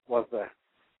round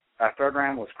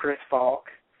was Chris Falk,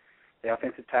 the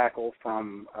offensive tackle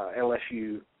from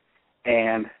LSU,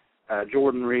 and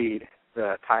Jordan Reed,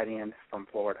 the tight end from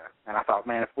Florida. And I thought,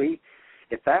 man,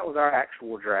 if that was our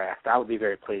actual draft, I would be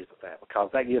very pleased with that, because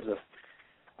that gives us,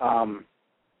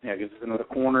 gives us another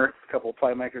corner, a couple of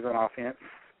playmakers on offense,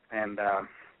 and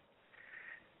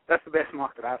that's the best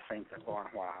mock that I've seen so far in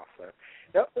a while. So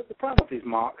the problem with these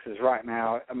mocks is right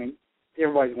now, I mean,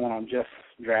 everybody's going on just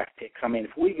draft picks. I mean,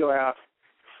 if we go out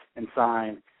and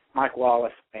sign Mike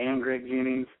Wallace and Greg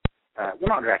Jennings, we're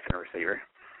not drafting a receiver.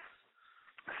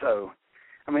 So,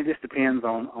 I mean, it just depends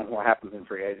on what happens in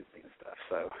free agency and stuff.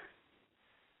 So,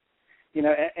 and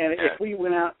if we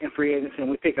went out in free agency and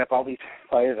we picked up all these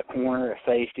players, a corner, a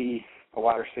safety, a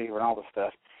wide receiver, and all this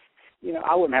stuff,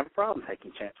 I wouldn't have a problem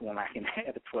taking Chance Warmack in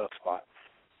at the 12th spot.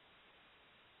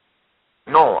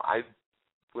 No, I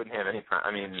wouldn't have any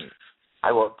problem. I mean,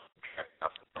 I love checking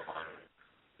up the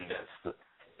line.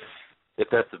 If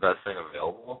that's the best thing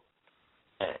available,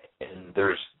 and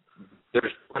there's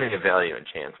plenty of value in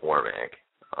Chance Warmack.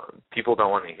 People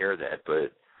don't want to hear that,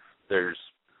 but there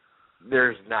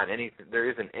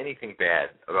isn't anything bad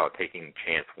about taking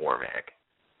Chance Warmack.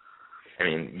 I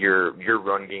mean, your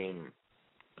run game,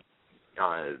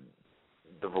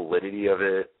 the validity of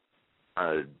it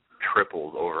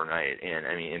tripled overnight. And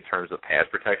I mean, in terms of pass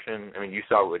protection, I mean, you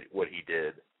saw what he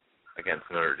did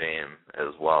against Notre Dame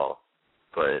as well.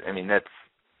 But I mean,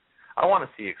 I want to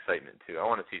see excitement too. I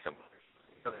want to see something.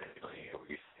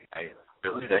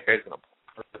 Really, that guy's gonna.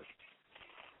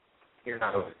 You're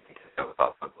not always thinking about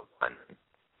offensive linemen.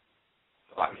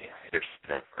 So I mean, I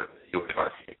understand that you would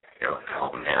want to see. You're like,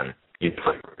 oh man, you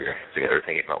play with your hands together,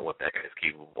 thinking about what that guy's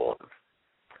capable of.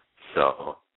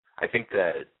 So I think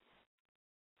that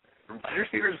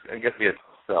receivers, I guess, be a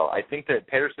sell. I think that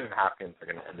Patterson and Hopkins are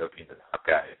going to end up being the top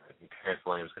guys. I think Terrence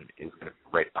Williams is going to be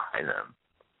right behind them.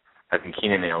 I think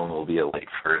Keenan Allen will be a late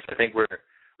first. I think where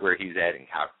he's adding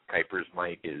Kuiper's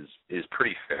Mike is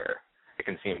pretty fair. I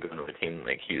can see him going to a team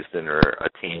like Houston or a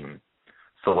team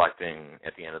selecting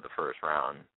at the end of the first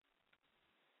round.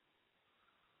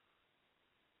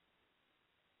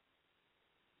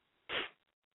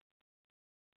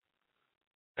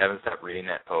 I haven't stopped reading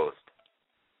that post.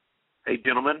 Hey,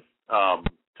 gentlemen,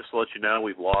 just to let you know,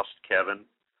 we've lost Kevin.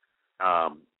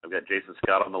 I've got Jason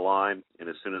Scott on the line, and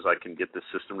as soon as I can get this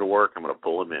system to work, I'm going to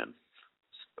pull him in.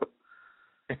 So,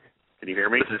 can you hear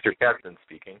me? This is your captain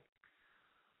speaking.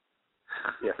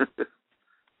 Yes.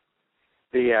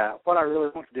 What I really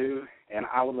want to do, and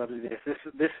I would love to do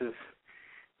this is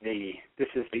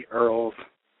the Earls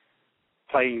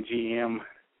playing GM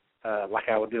like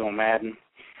I would do on Madden.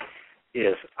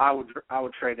 Is I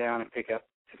would trade down and pick up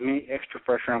as many extra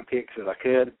first round picks as I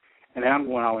could, and then I'm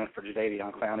going all in for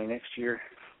Jadeveon Clowney next year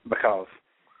because,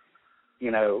 we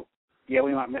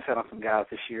might miss out on some guys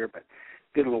this year, but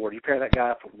good Lord, you pair that guy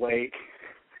up with Wake,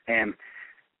 and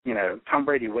Tom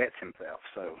Brady wets himself.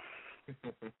 So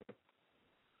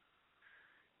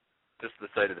just the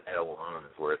sight of that alone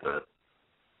is worth it.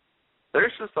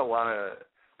 There's just a lot of.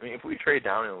 I mean, if we trade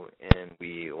down and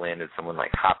we landed someone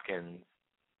like Hopkins,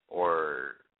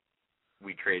 or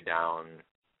we trade down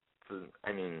to,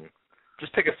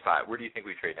 just pick a spot. Where do you think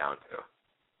we trade down to?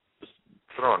 Just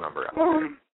throw a number out there.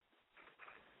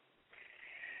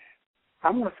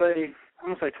 I'm gonna say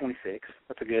 26.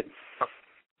 That's a good.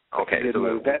 Okay, a good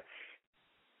move.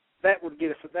 That would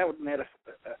get us. That would net us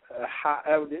a high.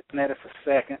 That would net us a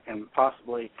second and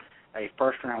possibly a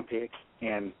first round pick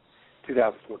in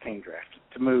 2014 draft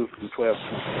to move from 12 to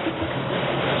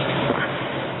 26.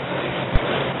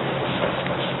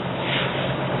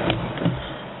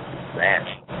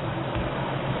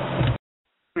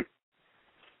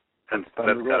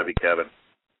 That's got to be Kevin.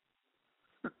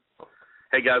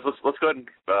 Hey guys, let's go ahead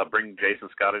and bring Jason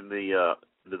Scott into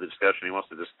the discussion. He wants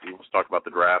to talk about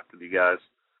the draft with you guys.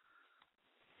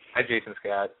 Hi, Jason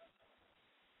Scott.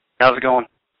 How's it going?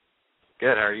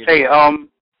 Good. How are you? Hey,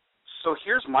 so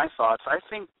here's my thoughts. I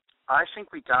think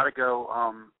we got to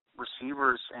go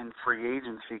receivers and free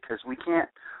agency because we can't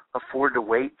afford to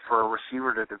wait for a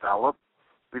receiver to develop.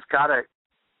 We've got to,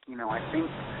 I think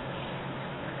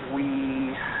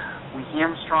we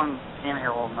hamstrung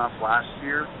Tannehill enough last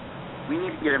year. We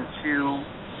need to get him two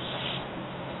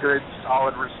good,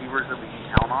 solid receivers that we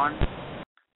can count on.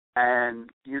 And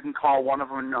you can call one of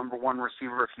them number one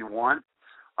receiver if you want.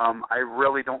 I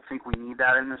really don't think we need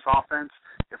that in this offense.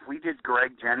 If we did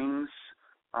Greg Jennings,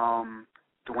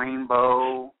 Dwayne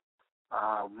Bowe,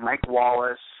 Mike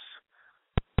Wallace,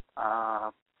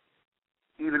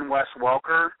 even Wes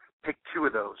Welker, pick two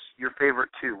of those, your favorite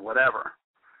two, whatever.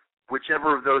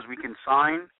 Whichever of those we can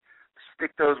sign,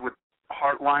 stick those with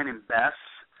Hartline and Bess,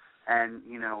 and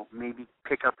maybe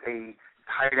pick up a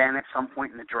tight end at some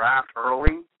point in the draft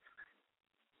early,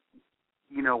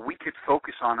 we could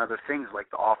focus on other things like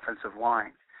the offensive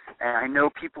line. And I know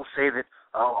people say that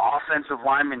offensive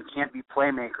linemen can't be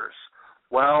playmakers.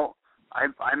 Well, I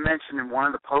mentioned in one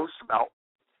of the posts about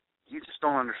you just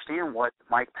don't understand what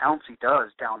Mike Pouncey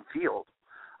does downfield.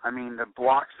 I mean, the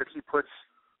blocks that he puts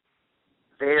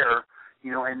there,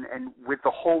 and with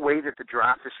the whole way that the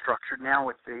draft is structured now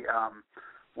with the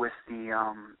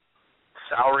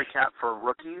salary cap for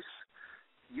rookies,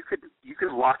 you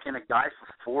could lock in a guy for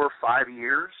 4 or 5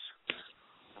 years,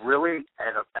 really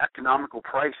at an economical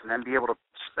price, and then be able to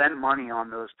spend money on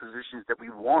those positions that we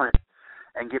want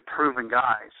and get proven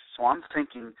guys. So I'm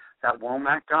thinking that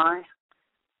Womack guy,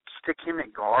 stick him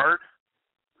at guard.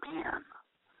 Man,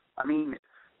 I mean,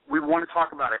 we want to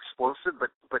talk about explosive,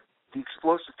 but the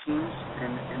explosive teams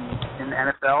in the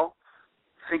NFL,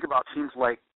 think about teams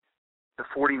like the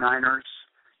 49ers,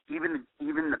 even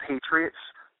the Patriots.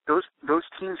 Those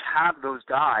teams have those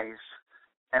guys,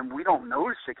 and we don't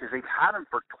notice it because they've had them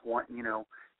for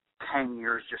 10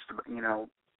 years, just about, and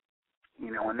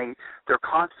they're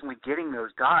constantly getting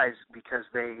those guys because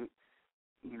they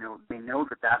know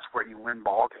that that's where you win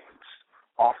ball games,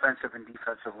 offensive and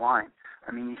defensive line.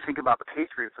 I mean, you think about the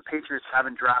Patriots. The Patriots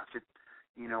haven't drafted,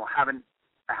 haven't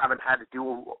had to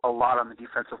do a lot on the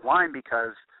defensive line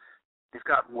because they've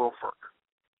got Wilfork,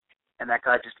 and that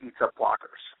guy just eats up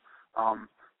blockers.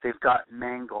 They've got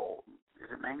Mangold. Is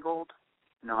it Mangold?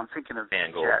 No, I'm thinking of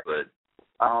Mangold, Jet. But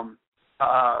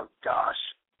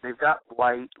they've got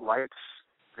Lights.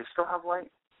 They still have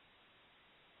Light?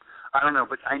 I don't know,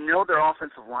 but I know their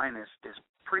offensive line is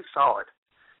pretty solid.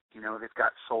 They've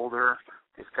got Solder.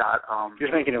 They've got. You're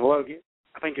thinking of Logan.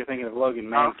 I think you're thinking of Logan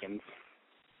Mankins.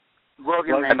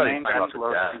 Logan Mankins, that's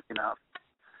what I was thinking of.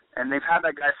 And they've had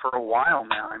that guy for a while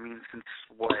now. I mean, since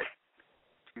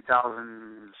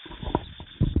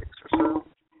 2006 or so.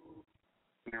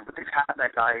 But they've had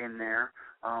that guy in there.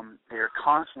 They're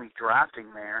constantly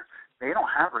drafting there. They don't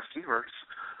have receivers.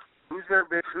 Who's their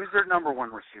number one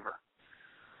receiver?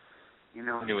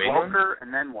 New England? Walker,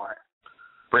 and then what?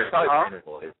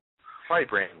 Probably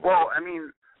Brandon. Well, I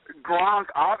mean, Gronk,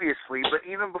 obviously, but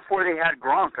even before they had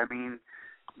Gronk, I mean,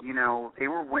 they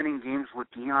were winning games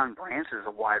with Deion Branch as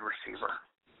a wide receiver.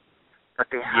 But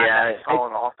they had a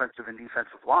solid offensive and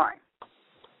defensive line.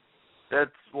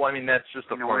 That's just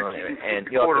the formula. And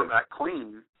the quarterback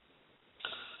clean.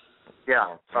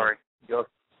 Yeah, sorry. You'll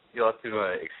have to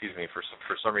excuse me for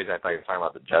some reason. I thought you were talking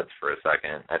about the Jets for a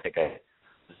second. I think I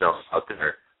zoned out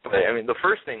there. But the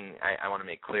first thing I want to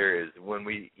make clear is when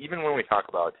we talk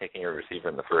about taking a receiver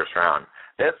in the first round,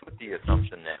 that's with the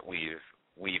assumption that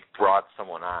we've brought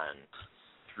someone on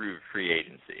through free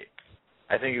agency.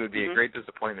 I think it would be a great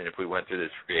disappointment if we went through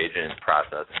this free agent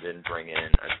process and didn't bring in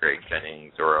a Greg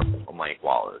Jennings or a Mike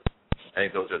Wallace. I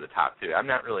think those are the top two. I'm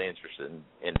not really interested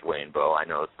in Dwayne Bowe. I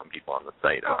know some people on the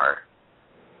site are.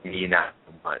 Me, not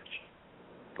so much.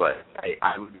 But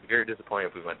I would be very disappointed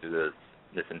if we went through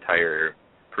this entire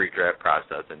pre-draft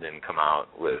process and didn't come out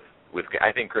with.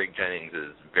 I think Greg Jennings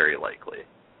is very likely.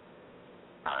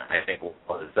 I think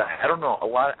Wallace. I don't know a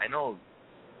lot. I know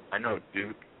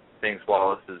Duke thinks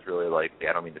Wallace is really likely.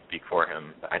 I don't mean to speak for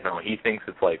him, but I know he thinks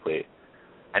it's likely.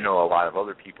 I know a lot of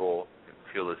other people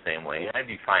feel the same way. I'd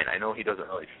be fine. I know he doesn't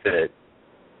really fit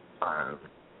a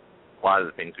lot of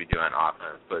the things we do on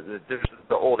offense, but there's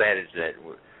the old adage that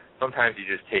sometimes you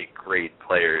just take great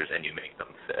players and you make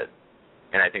them fit.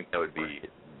 And I think that would be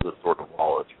the sort of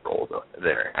Wallace role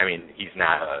there. I mean, he's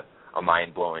not a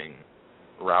mind-blowing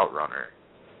route runner,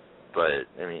 but,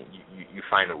 I mean, you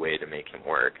find a way to make him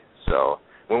work. So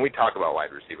when we talk about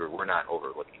wide receiver, we're not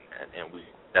overlooking that, and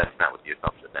that's not with the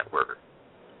assumption that we're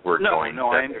going. No,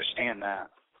 I understand that.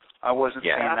 I wasn't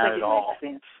saying that at all.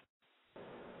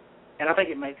 And I think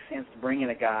it makes sense to bring in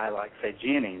a guy like, say,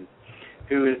 Jennings,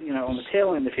 who is, on the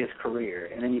tail end of his career,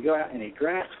 and then you go out and you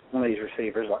draft one of these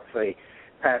receivers, like, say,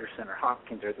 Patterson or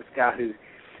Hopkins, or this guy who,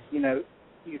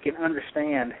 you can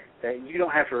understand that you don't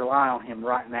have to rely on him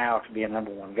right now to be a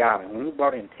number one guy. I mean, when we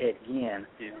brought in Ted Ginn,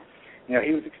 he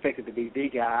was expected to be the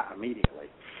guy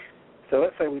immediately. So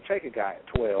let's say we take a guy at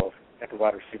 12 at the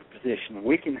wide receiver position.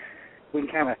 We can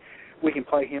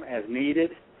play him as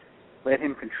needed, let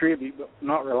him contribute, but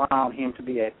not rely on him to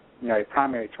be a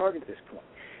primary target at this point.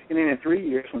 And then in 3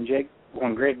 years, when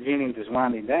Greg Jennings is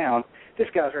winding down, this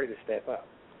guy's ready to step up.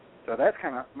 So that's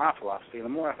kind of my philosophy. The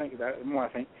more I think about it, the more I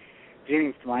think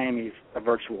Jennings to Miami is a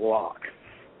virtual lock.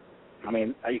 I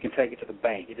mean, you can take it to the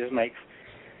bank. It just makes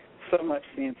so much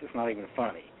sense. It's not even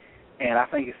funny. And I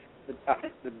think the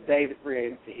day that free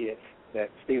agency hits, that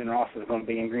Stephen Ross is going to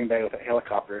be in Green Bay with a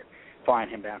helicopter flying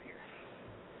him down here.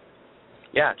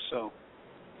 Yeah. So,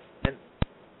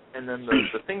 and then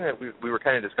the thing that we were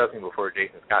kind of discussing before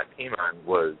Jason Scott came on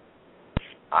was,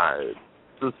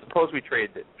 so suppose we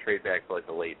trade back to like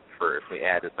the late first, we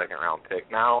add a second round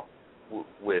pick. Now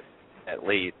with that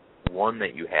late one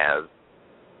that you have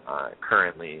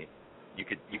currently, you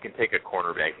can take a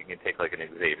cornerback, you can take like an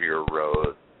Xavier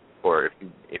Rhodes, or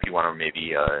if you want to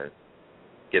maybe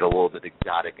get a little bit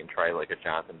exotic and try like a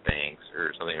Jonathan Banks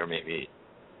or something, or maybe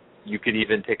you could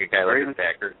even take a guy like a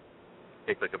Thacker,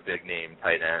 take like a big name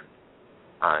tight end.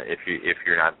 If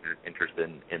you're not interested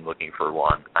in looking for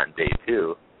one on day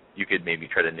two, you could maybe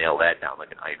try to nail that down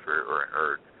like an Eifert or an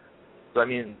Ertz. So I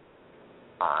mean,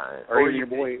 or even your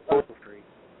boy Ogletree.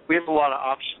 We have a lot of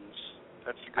options.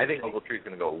 I think Ogletree's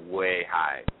going to go way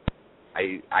high.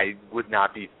 I would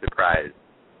not be surprised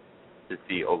to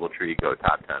see Ogletree go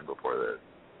top 10 before this.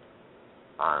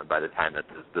 By the time that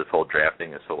this whole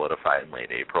drafting is solidified in late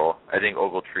April, I think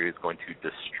Ogletree is going to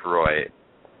destroy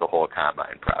the whole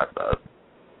combine process.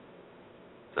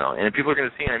 So, and people are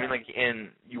going to see him. I mean, like, and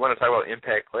you want to talk about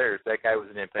impact players? That guy was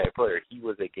an impact player. He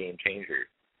was a game changer.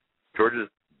 Georgia's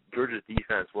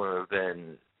defense wouldn't have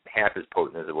been half as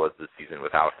potent as it was this season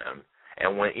without him.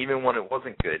 And even when it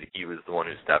wasn't good, he was the one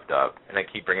who stepped up. And I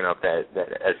keep bringing up that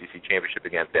SEC championship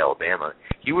against Alabama.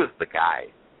 He was the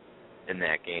guy in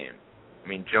that game. I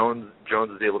mean, Jones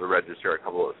was able to register a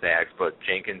couple of sacks, but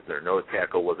Jenkins, their nose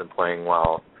tackle, wasn't playing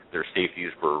well. Their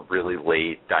safeties were really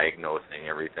late diagnosing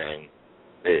everything.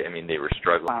 They were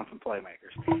struggling. Find some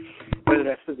playmakers, whether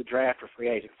that's through the draft or free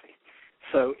agency.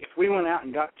 So if we went out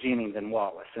and got Jennings and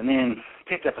Wallace and then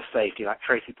picked up a safety like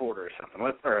Tracy Porter or something,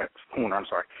 or a corner, I'm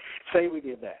sorry, say we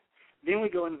did that. Then we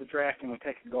go into the draft and we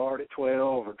take a guard at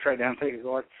 12 or trade down and take a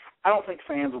guard. I don't think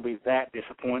fans will be that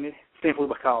disappointed simply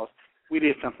because we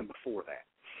did something before that.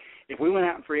 If we went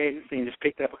out in free agency and just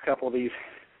picked up a couple of these,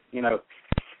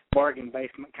 bargain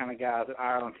basement kind of guys that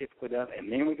Ireland typically does, and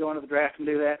then we go into the draft and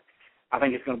do that, I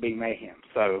think it's going to be mayhem.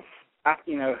 So,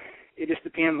 it just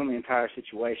depends on the entire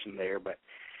situation there. But,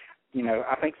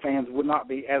 I think fans would not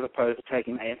be as opposed to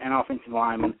taking an offensive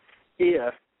lineman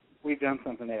if we've done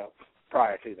something else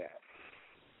prior to that.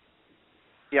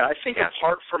 Yeah, I think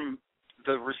apart from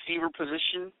the receiver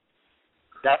position,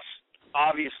 that's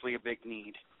obviously a big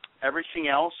need. Everything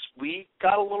else, we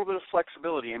got a little bit of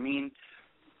flexibility. I mean,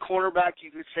 cornerback,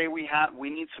 you could say we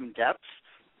need some depth,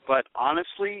 but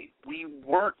honestly, we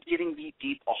weren't getting beat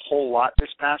deep a whole lot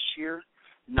this past year,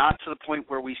 not to the point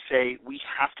where we say we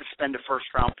have to spend a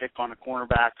first-round pick on a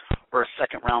cornerback or a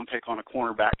second-round pick on a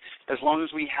cornerback. As long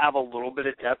as we have a little bit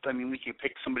of depth, we could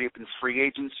pick somebody up in free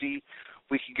agency.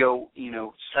 We could go,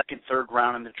 second, third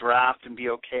round in the draft and be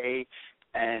okay.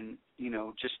 And,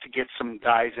 just to get some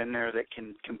guys in there that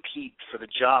can compete for the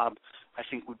job, I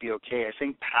think would be okay. I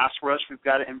think pass rush, we've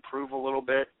got to improve a little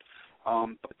bit,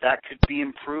 but that could be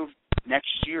improved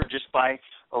next year just by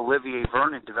Olivier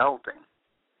Vernon developing,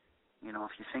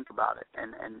 if you think about it.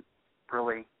 And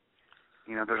really,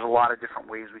 there's a lot of different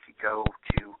ways we could go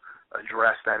to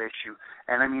address that issue.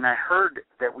 And, I heard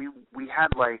that we had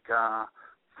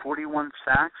 41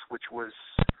 sacks, which was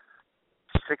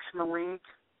 6th in the league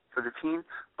for the team,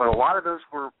 but a lot of those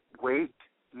were weight,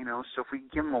 so if we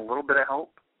give them a little bit of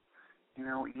help, I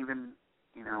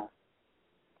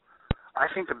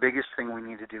think the biggest thing we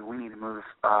need to do, we need to move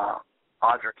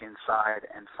Audric inside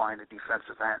and find a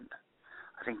defensive end.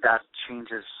 I think that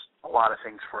changes a lot of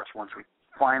things for us once we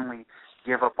finally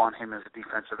give up on him as a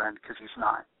defensive end, because he's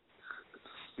not.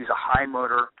 He's a high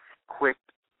motor, quick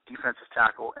defensive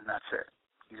tackle, and that's it.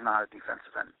 He's not a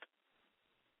defensive end.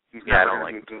 He's never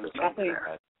going to be a game changer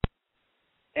there.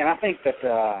 And I think that,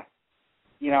 I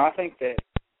think that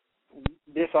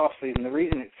this offseason, the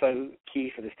reason it's so key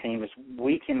for this team is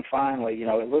we can finally,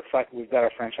 it looks like we've got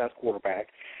our franchise quarterback.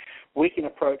 We can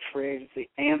approach free agency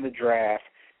and the draft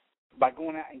by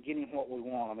going out and getting what we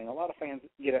want. A lot of fans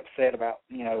get upset about,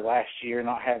 last year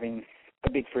not having a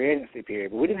big free agency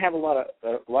period, but we didn't have a lot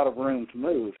of room to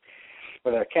move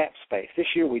with our cap space.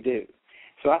 This year we do.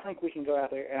 So I think we can go out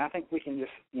there, and I think we can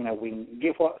just, we can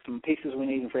give some pieces we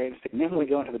need in free agency, and then we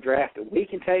go into the draft that we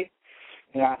can take.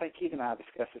 I think Keith and I have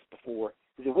discussed this before,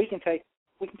 is that we can take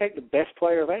the best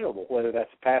player available, whether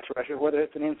that's a pass rusher, whether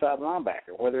it's an inside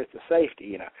linebacker, whether it's a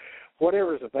safety,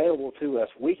 whatever is available to us,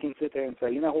 we can sit there and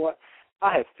say, you know what,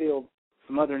 I have filled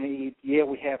some other needs. Yeah,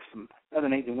 we have some other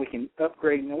needs, and we can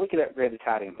upgrade. We could upgrade the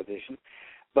tight end position,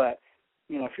 but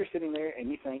if you're sitting there and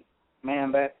you think,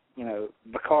 man, that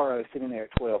Vaccaro is sitting there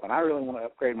at 12, and I really want to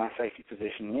upgrade my safety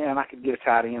position. Yeah, and I could get a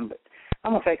tight end, but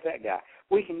I'm going to take that guy.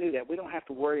 We can do that. We don't have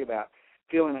to worry about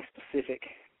filling a specific,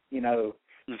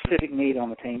 specific need on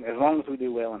the team, as long as we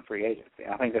do well in free agency.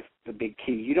 I think that's the big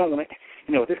key. You don't want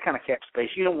to, with this kind of cap space,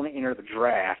 you don't want to enter the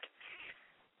draft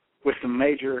with some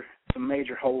major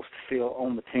holes to fill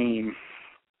on the team.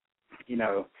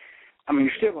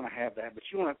 You're still going to have that, but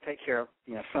you want to take care of,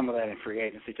 some of that in free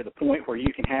agency to the point where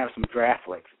you can have some draft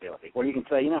flexibility, where you can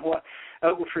say, you know what,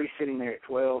 Ogletree's sitting there at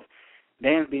 12,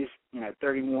 Dansby's,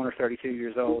 31 or 32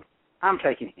 years old. I'm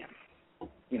taking him.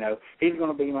 He's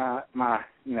going to be my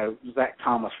Zach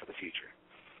Thomas for the future.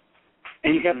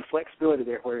 And you got the flexibility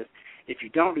there, whereas if you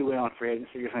don't do well in free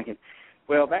agency, you're thinking,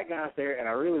 well, that guy's there, and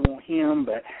I really want him,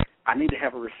 but I need to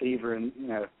have a receiver, and,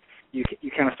 you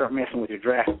kind of start messing with your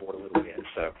draft board a little bit.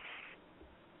 So,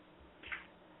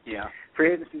 yeah,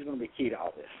 free agency is going to be key to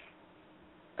all this.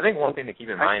 I think one thing to keep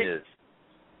in mind is,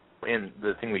 and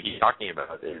the thing we keep talking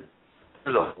about is,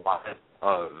 there's a lot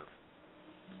of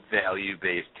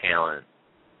value-based talent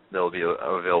that will be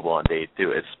available on day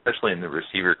two, especially in the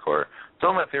receiver core. Some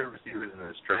of my favorite receivers in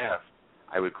this draft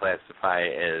I would classify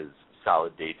as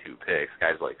solid day two picks,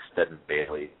 guys like Stedman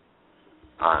Bailey,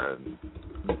 and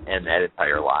that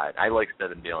entire lot. I like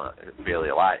Stedman Bailey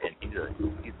a lot, and he's a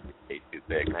day two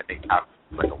pick, and I think Top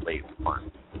is like a late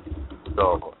one.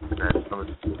 So, and then some of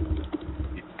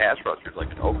these pass rushers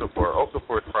like an Okafor is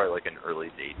probably like an early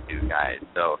day two guy.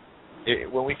 So,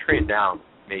 when we trade down,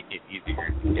 make it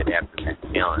easier to get after that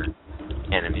talent,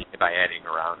 and by adding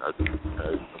around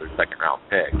another second-round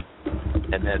pick.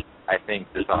 And then I think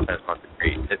this offense wants to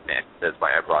create mismatch. That's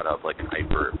why I brought up like an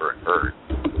Iper or an Bird.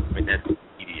 That's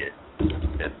immediate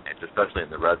mismatch, especially in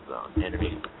the red zone. And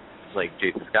like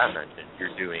Jason Scott mentioned,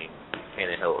 you're doing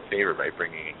Tannehill a favor by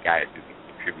bringing in guys who can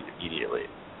contribute immediately,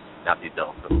 not these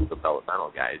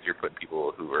developmental guys. You're putting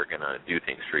people who are going to do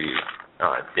things for you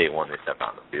day one they step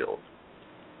on the field.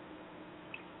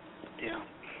 Yeah.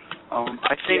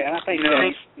 I think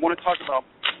want to talk about.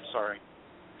 Sorry.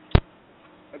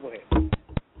 Go ahead.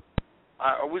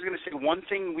 I was going to say one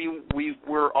thing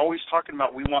we're always talking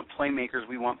about. We want playmakers.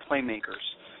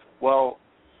 Well,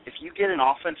 if you get an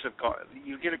offensive guard,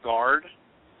 you get a guard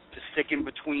to stick in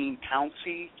between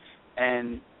Pouncey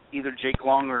and either Jake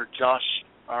Long or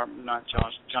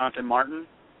Jonathan Martin,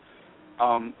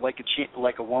 like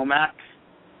a Womack,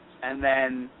 and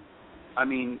then,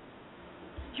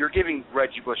 you're giving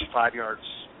Reggie Bush 5 yards,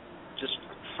 just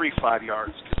free 5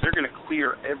 yards, because they're going to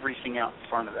clear everything out in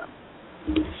front of them.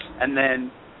 And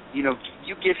then, you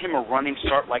give him a running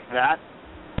start like that,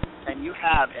 and you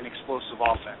have an explosive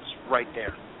offense right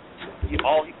there.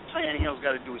 All Tannehill's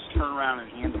got to do is turn around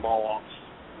and hand the ball off.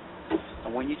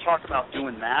 And when you talk about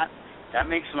doing that, that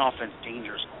makes an offense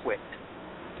dangerous quick,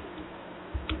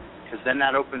 because then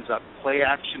that opens up play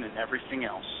action and everything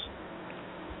else.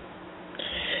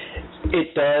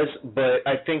 It does, but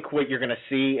I think what you're going to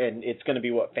see, and it's going to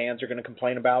be what fans are going to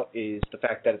complain about, is the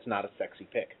fact that it's not a sexy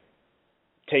pick.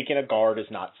 Taking a guard is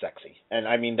not sexy. And,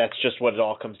 that's just what it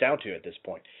all comes down to at this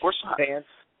point. Of course not.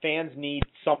 Fans need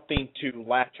something to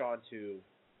latch onto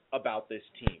about this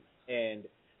team. And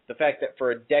the fact that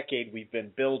for a decade we've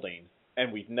been building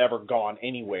and we've never gone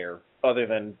anywhere other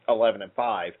than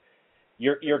 11-5,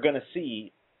 you're going to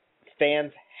see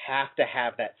fans have to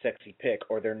have that sexy pick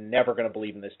or they're never going to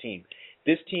believe in this team.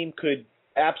 This team could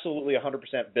absolutely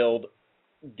 100% build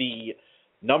the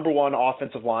number one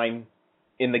offensive line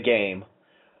in the game,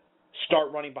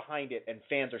 start running behind it, and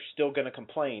fans are still going to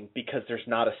complain because there's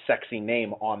not a sexy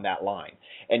name on that line.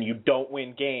 And you don't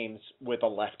win games with a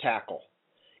left tackle.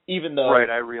 Even though... Right,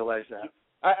 I realize that.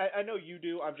 I know you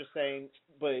do, I'm just saying,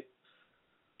 but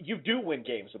you do win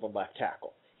games with a left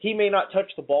tackle. He may not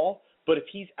touch the ball, but if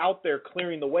he's out there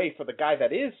clearing the way for the guy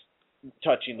that is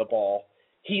touching the ball,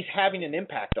 he's having an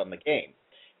impact on the game.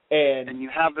 And you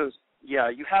have those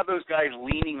guys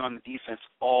leaning on the defense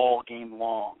all game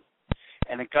long.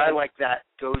 And a guy like that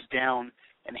goes down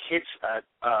and hits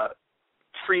a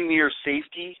premier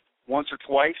safety once or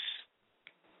twice,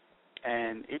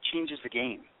 and it changes the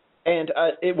game. And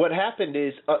what happened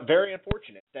is very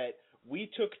unfortunate that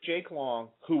we took Jake Long,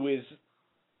 who is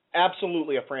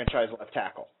absolutely a franchise left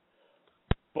tackle,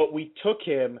 but we took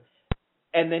him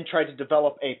and then tried to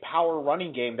develop a power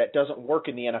running game that doesn't work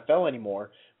in the NFL anymore.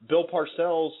 Bill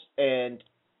Parcells and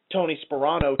Tony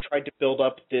Sperano tried to build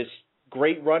up this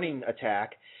great running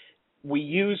attack. We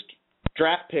used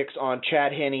draft picks on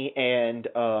Chad Henne and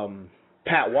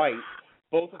Pat White,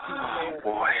 both of whom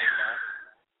failed.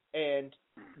 And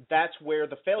that's where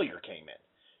the failure came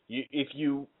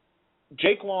in.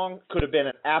 Jake Long could have been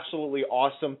an absolutely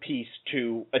awesome piece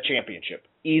to a championship,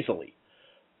 easily.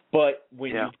 But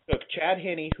when you took Chad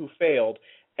Henne, who failed,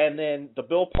 and then the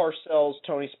Bill Parcells,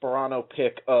 Tony Sperano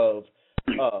pick of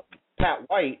Pat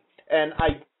White, and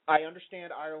I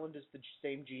understand Ireland is the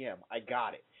same GM. I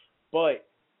got it. But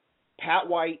Pat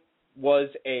White was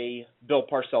a Bill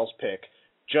Parcells pick,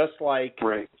 just like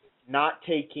not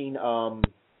taking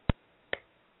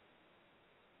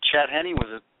Chad Henne was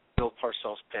a Bill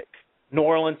Parcells pick. New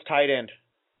Orleans tight end.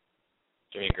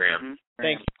 Jimmy Graham. Mm-hmm.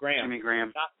 Thank you, Graham. Jimmy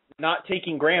Graham. Not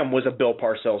taking Graham was a Bill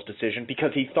Parcells decision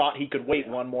because he thought he could wait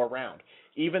one more round.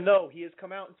 Even though he has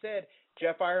come out and said,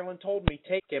 Jeff Ireland told me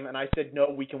take him, and I said, no,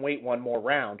 we can wait one more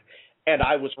round. And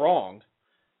I was wrong.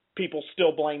 People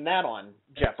still blame that on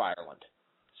Jeff Ireland.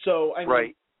 So, I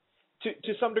mean,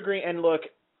 to some degree, and look,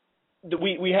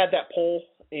 we had that poll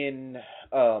in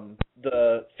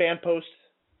the fan post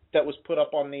that was put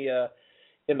up on the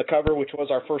in the cover, which was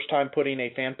our first time putting a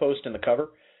fan post in the cover,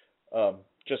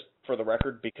 just for the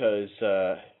record, because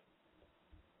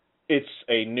it's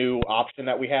a new option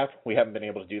that we have. We haven't been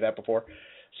able to do that before.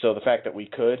 So the fact that we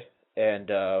could, and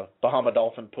Bahama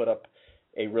Dolphin put up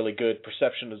a really good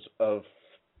perception of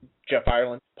Jeff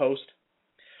Ireland's post.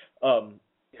 I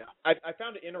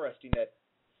found it interesting that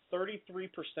 33%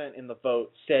 in the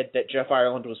vote said that Jeff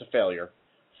Ireland was a failure,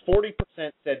 40%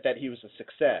 said that he was a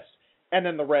success, and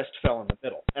then the rest fell in the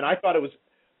middle. And I thought it was,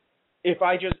 if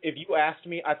you asked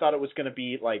me, I thought it was going to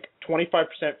be like 25%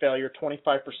 failure,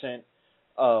 25%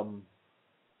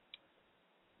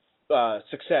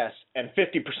 success, and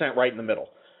 50% right in the middle.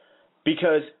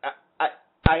 Because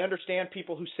I understand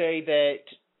people who say that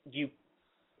you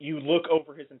look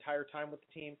over his entire time with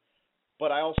the team,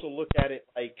 but I also look at it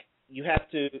like you have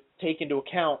to take into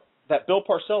account that Bill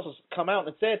Parcells has come out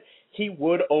and said he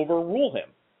would overrule him.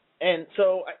 And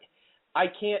so I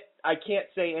can't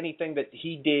say anything that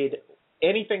he did,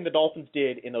 anything the Dolphins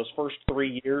did in those first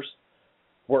 3 years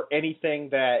were anything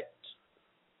that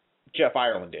Jeff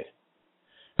Ireland did.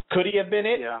 Could he have been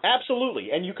it? Yeah.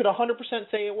 Absolutely. And you could 100%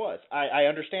 say it was. I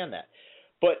understand that.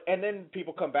 And then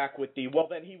people come back with well,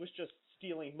 then he was just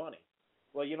stealing money.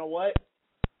 Well, you know what?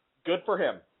 Good for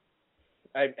him.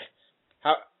 Take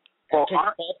fault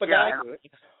the guy?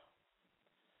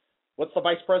 What's the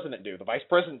vice president do? The vice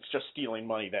president's just stealing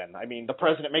money then. I mean, the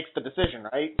president makes the decision,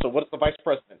 right? So what does the vice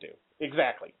president do?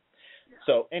 Exactly. Yeah.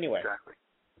 So anyway. Exactly.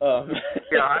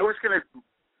 I was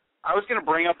gonna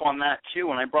bring up on that too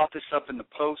when I brought this up in the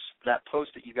post that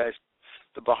you guys,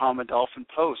 the Bahama Dolphin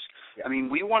post. Yeah. I mean,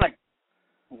 we want to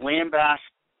lambaste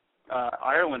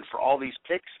Ireland for all these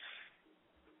picks.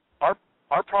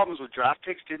 Our problems with draft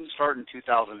picks didn't start in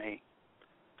 2008.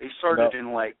 They started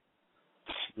in late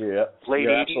you're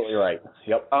 80s. Absolutely right.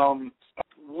 Yep.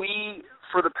 We,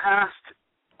 for the past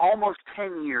almost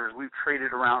 10 years, we've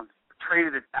traded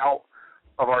it out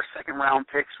of our second round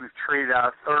picks. We've traded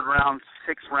out third round,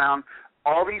 sixth round,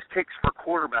 all these picks for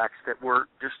quarterbacks that were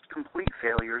just complete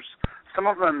failures. Some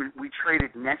of them we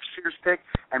traded next year's pick,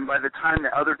 and by the time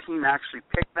the other team actually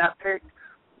picked that pick,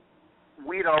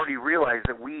 we'd already realized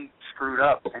that we screwed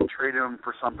up and traded him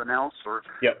for something else or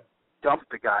dumped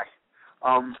the guy.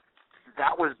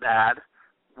 That was bad.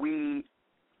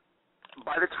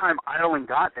 By the time Ireland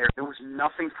got there was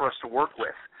nothing for us to work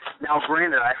with. Now,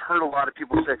 granted, I heard a lot of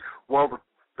people say, well,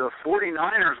 the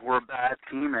 49ers were a bad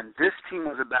team, and this team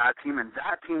was a bad team, and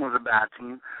that team was a bad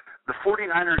team. The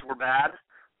 49ers were bad,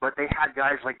 but they had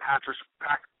guys like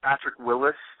Patrick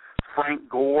Willis, Frank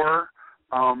Gore,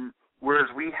 whereas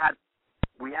we had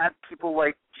people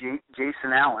like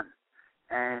Jason Allen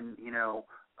and,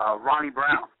 Ronnie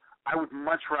Brown. I would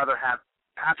much rather have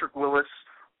Patrick Willis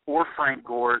or Frank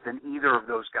Gore than either of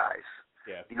those guys.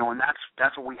 Yeah. And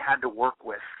that's what we had to work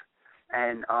with.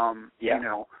 And,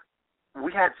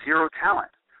 we had zero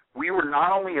talent. We were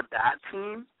not only a bad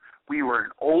team, we were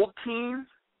an old team,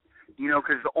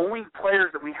 because the only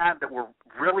players that we had that were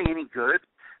really any good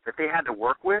that they had to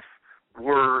work with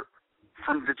were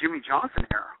from the Jimmy Johnson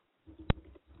era.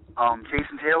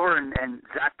 Jason Taylor and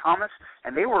Zach Thomas,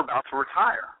 and they were about to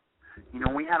retire.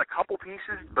 We had a couple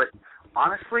pieces, but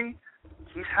honestly,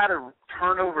 he's had to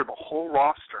turn over the whole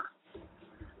roster.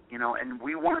 And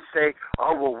we want to say,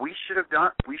 oh, well, we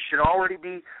should already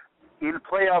be in the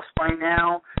playoffs by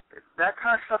now. That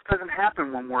kind of stuff doesn't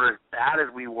happen when we're as bad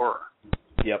as we were.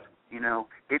 Yep.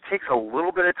 It takes a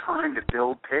little bit of time to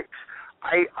build picks.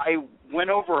 I went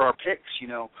over our picks,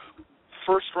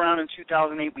 First round in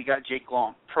 2008, we got Jake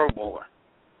Long, Pro Bowler.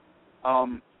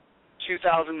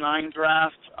 2009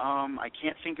 draft, I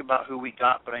can't think about who we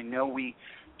got, but I know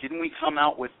didn't we come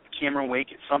out with Cameron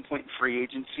Wake at some point in free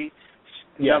agency?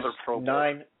 Yes, Another Pro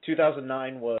Bowler.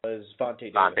 2009 was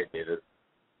Vontae Davis.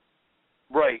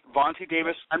 Right, Vontae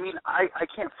Davis. I mean, I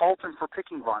can't fault him for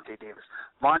picking Vontae Davis.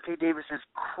 Vontae Davis is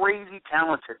crazy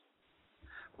talented.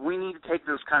 We need to take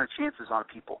those kind of chances on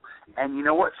people. And you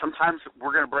know what? Sometimes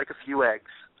we're going to break a few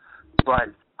eggs. But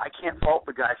I can't fault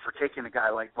the guy for taking a guy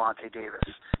like Vontae Davis,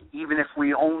 even if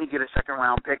we only get a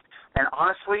second-round pick. And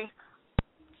honestly,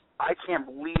 I can't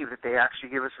believe that they actually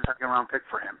give us a second-round pick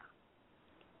for him.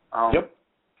 Yep.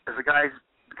 Because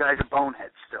the guy's a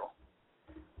bonehead still.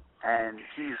 And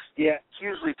he's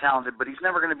hugely talented, but he's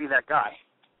never going to be that guy.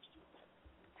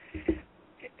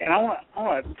 And I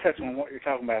want to touch on what you're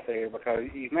talking about there, because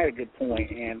you've made a good point,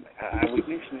 and we've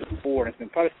mentioned this before, and it's been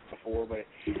posted before, but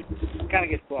it kind of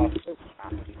gets lost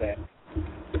sometimes, that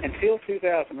until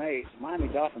 2008, Miami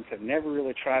Dolphins have never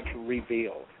really tried to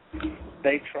rebuild.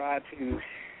 They tried to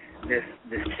this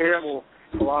terrible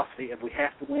philosophy of we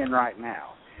have to win right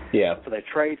now. Yeah. So they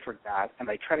trade for guys, and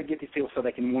they try to get these people so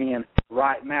they can win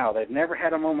right now. They've never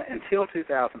had a moment until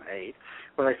 2008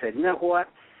 where they said, you know what,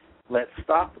 let's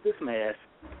stop with this mess,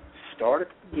 start at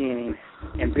the beginning,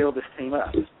 and build this team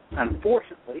up.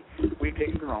 Unfortunately, we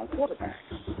picked the wrong quarterback.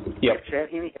 Yep. If Chad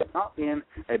Henne had not been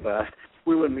a bust,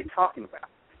 we wouldn't be talking about it.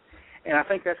 And I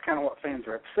think that's kind of what fans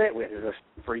are upset with, is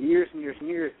for years and years and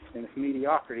years, it's been this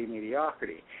mediocrity.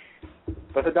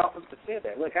 But the Dolphins have said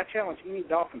that. Look, I challenge any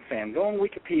Dolphin fan, go on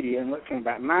Wikipedia and look from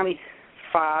about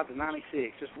 95 to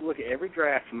 96, just look at every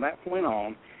draft from that point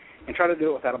on and try to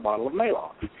do it without a bottle of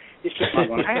Maalox. It's just not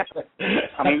going to happen.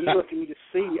 I mean, you look and you just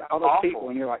see all those people,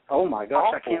 and you're like, oh, my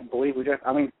gosh, I can't believe we just –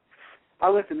 I mean, I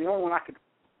looked, and the only one I could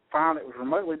find that was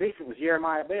remotely decent was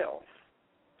Jeremiah Bell.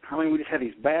 I mean, we just had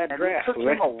these bad drafts. It took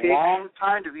him a long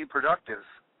time to be productive.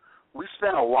 We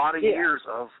spent a lot of years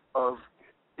of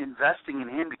investing in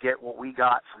him to get what we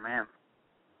got from him.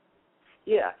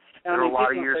 Yeah. There were a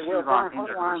lot of years he was on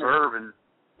injured reserve, and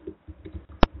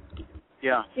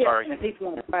sorry. And people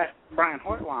want to pass Brian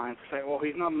Hartline to say, well,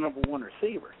 he's not a number one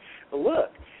receiver. But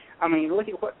look, I mean, look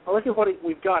at what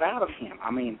we've got out of him.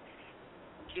 I mean,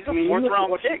 he's a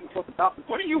fourth-round pick.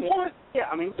 What do you want? Yeah,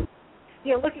 I mean,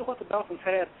 look at what the Dolphins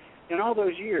had in all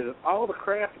those years, all the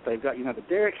crap that they've got, you know, the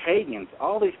Derek Hagans,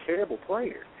 all these terrible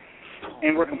players.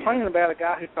 And we're complaining about a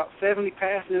guy who's got 70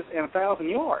 passes and 1,000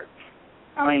 yards.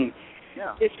 I mean,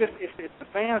 it's the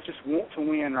fans just want to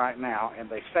win right now, and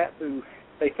they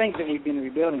think that we've been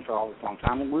rebuilding for all this long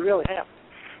time, and we really haven't.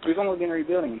 We've only been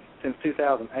rebuilding since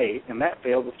 2008, and that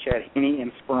failed with Chad Henne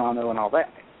and Sperano and all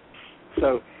that.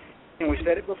 So, and we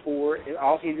said it before, it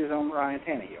all hinges on Ryan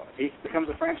Tannehill. If he becomes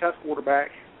a franchise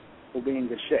quarterback, we'll be in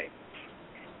good shape.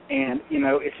 And, you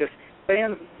know, it's just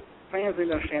fans need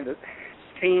to understand that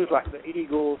teams like the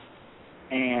Eagles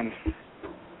and,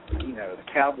 you know, the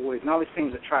Cowboys and all these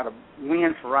teams that try to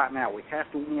win for right now, we have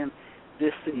to win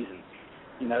this season.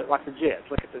 You know, like the Jets.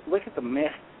 Look at the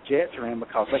mess Jets are in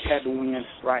because they had to win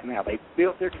right now. They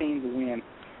built their team to win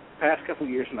the past couple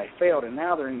of years, and they failed, and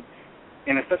now they're in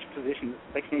such a position that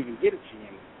they can't even get a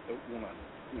GM that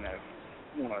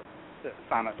want to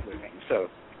sign up for their team. So,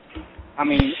 I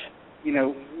mean, you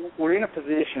know, we're in a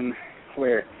position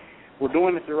where we're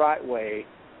doing it the right way,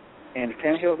 and if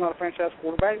Tannehill's not a franchise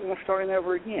quarterback, we're going to start him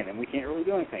over again, and we can't really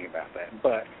do anything about that.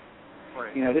 But,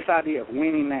 you know, this idea of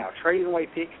winning now, trading away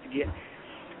picks to get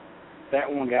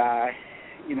that one guy,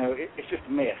 you know, it's just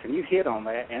a mess. And you hit on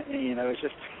that, and you know, it's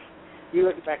just, you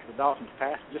look back at the Dolphins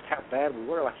past, just how bad we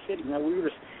were. Like I said, you know, we were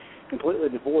just completely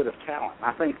devoid of talent.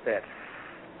 I think that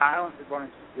Island has brought in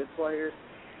some good players,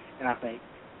 and I think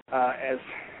as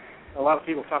a lot of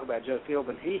people talk about Joe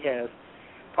Philbin, he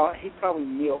probably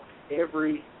milked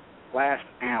every last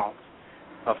ounce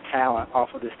of talent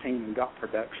off of this team and got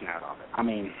production out of it. I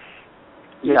mean,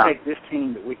 you take this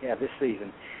team that we have this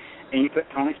season, and you put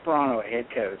Tony Sperano at head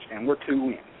coach, and we're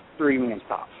 3 wins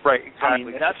tops. Right, exactly. I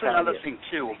mean, that's another thing,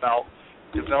 too, about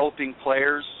developing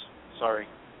players. Sorry.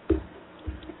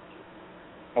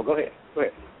 Oh, go ahead.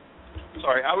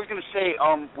 Sorry, I was going to say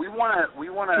we want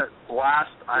to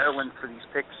blast Ireland for these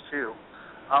picks too,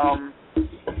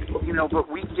 you know. But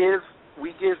we give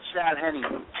Chad Henne.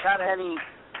 Chad Henne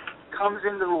comes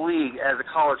into the league as a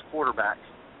college quarterback,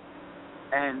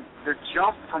 and the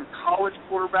jump from college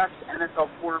quarterback to NFL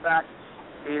quarterback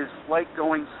is like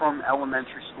going from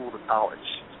elementary school to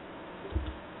college.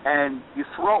 And you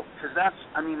throw, because that's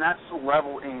the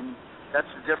level that's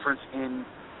the difference in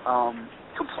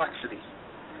complexity.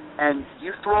 And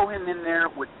you throw him in there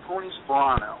with Tony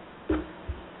Sperano,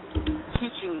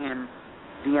 teaching him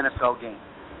the NFL game.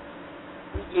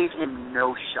 He gave him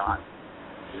no shot.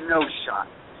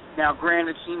 Now,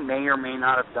 granted, he may or may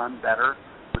not have done better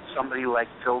with somebody like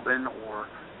Philbin or,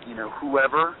 you know,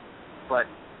 whoever, but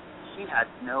he had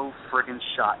no friggin'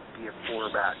 shot to be a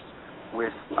quarterback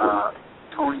with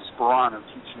Tony Sperano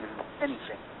teaching him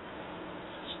anything.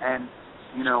 And,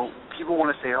 you know, people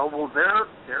want to say, oh, well, they're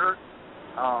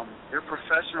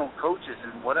professional coaches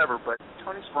and whatever, but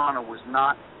Tony Sperano was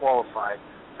not qualified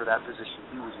for that position.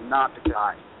 He was not the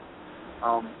guy.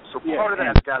 So part of and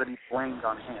that's got to be blamed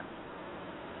on him.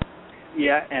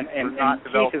 Yeah, and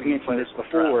Keith has mentioned this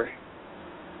before.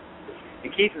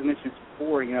 And Keith has mentioned this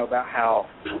before, about how,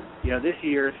 this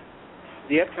year's,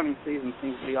 the upcoming season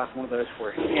seems to be like one of those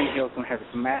where Tannehill's going to have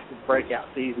this massive breakout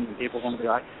season, and people are going to be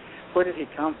like, where did he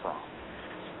come from?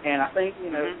 And I think,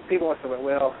 people will say,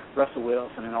 well, Russell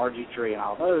Wilson and RG3 and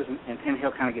all those, and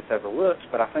Tannehill kind of gets overlooked.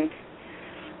 But I think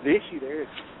the issue there is,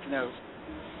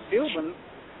 Philbin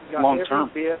got every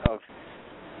bit of,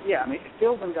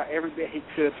 Philbin got every bit he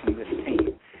could from this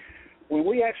team. When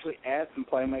we actually add some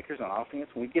playmakers on offense,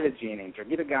 when we get a Jennings or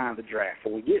get a guy in the draft,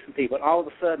 or we get some people, and all of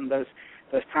a sudden those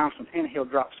times when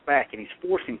Tannehill drops back and he's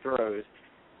forcing throws,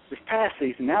 this past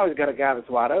season, now he's got a guy that's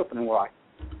wide open, and we're like,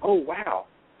 oh, wow,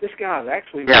 this guy's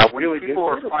actually really good. People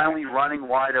are finally running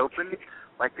wide open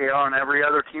like they are on every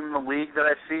other team in the league that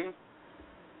I see.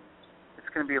 It's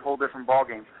going to be a whole different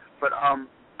ballgame. But, on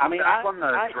the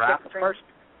draft thing.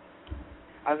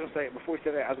 I was going to say, before you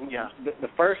said that, the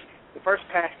first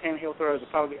pass Tannehill throws will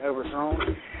probably be overthrown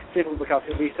simply because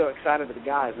he'll be so excited that the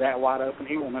guy is that wide open,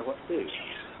 he won't know what to do.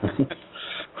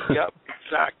 Yep,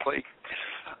 exactly.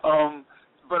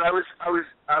 But I was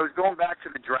going back to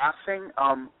the draft thing.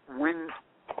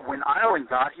 When Ireland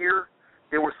got here,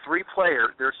 there were three players.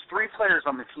 There's three players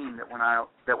on the team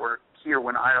that were here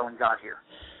when Ireland got here.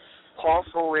 Paul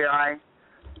Soliai,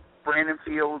 Brandon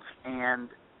Fields, and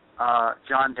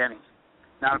John Denny.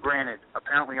 Now, granted,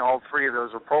 apparently all three of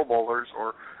those are Pro Bowlers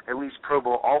or at least Pro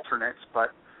Bowl alternates, but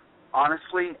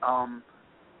honestly, not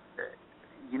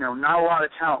a lot of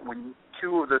talent when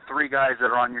two of the three guys that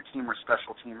are on your team are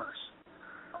special teamers.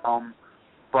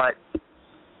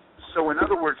 So in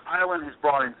other words, Ireland has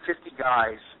brought in 50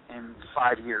 guys in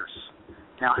 5 years.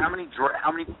 Now, how many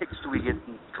picks do we get in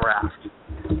the draft?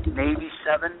 Maybe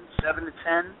 7 to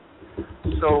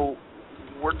 10. So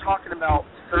we're talking about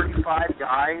 35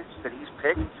 guys that he's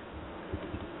picked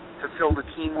to fill the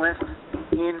team with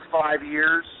in 5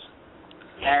 years,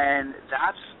 and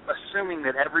that's assuming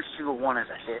that every single one is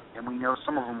a hit, and we know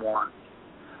some of them weren't.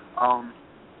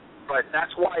 But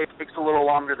that's why it takes a little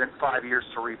longer than 5 years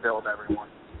to rebuild everyone.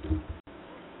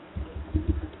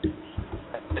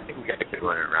 I think we got a good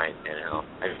one at Ryan Tannehill.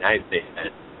 I mean, I'd say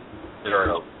that there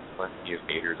are plenty of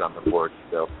haters on the board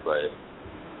still, but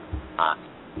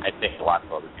I think a lot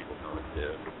of other people know it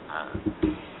too.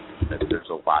 That there's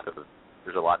a lot to be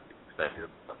excited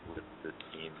about with this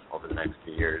team over the next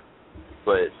few years.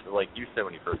 But like you said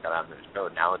when you first got on the show,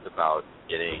 now it's about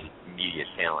getting immediate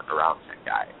talent around that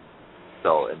guy.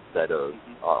 So instead of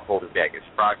holding back his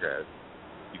progress,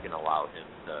 you can allow him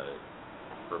to,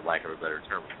 for lack of a better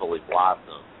term, fully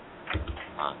blossom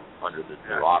under this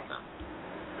new offense.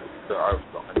 So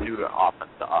a new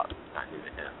offense to us, not new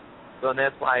to him. So and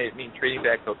that's why, trading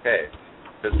back's okay.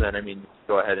 Because then,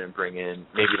 go ahead and bring in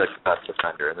maybe like the best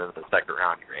defender, and then in the second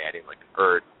round you're adding like an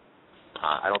Ertz.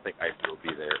 I don't think Ice will be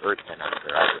there. Ertz may not be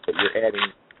there either. But you're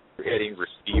adding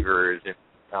receivers,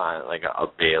 like a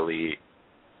Bailey.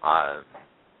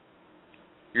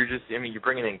 You're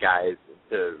bringing in guys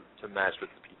to match with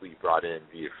the people you brought in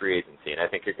via free agency, and I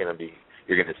think you're going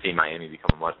to see Miami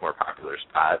become a much more popular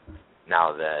spot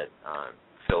now that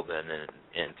Philbin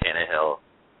and Tannehill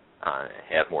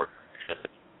have more traction.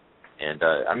 And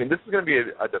this is going to be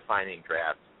a defining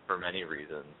draft for many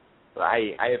reasons. But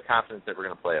I have confidence that we're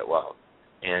going to play it well.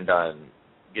 And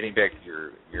getting back to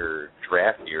your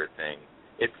draft year thing,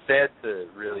 it's sad to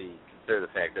really consider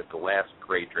the fact that the last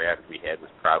great draft we had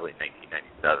was probably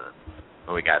 1997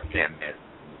 when we got Sam Madden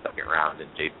in the second round and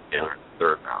Jason Taylor in the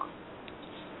third round.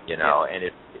 And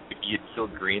if Gil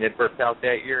Green had worked out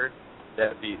that year,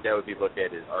 that would be looked at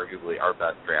as arguably our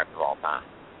best draft of all time.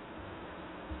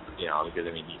 Because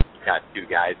you got two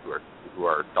guys who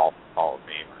are Dolphins Hall of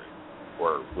Famers,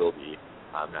 or will be.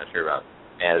 I'm not sure about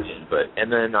Madison,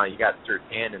 and then you got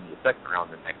Surtain in the second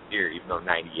round the next year. Even though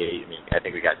 98, I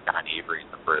think we got Don Avery in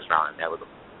the first round, and that was a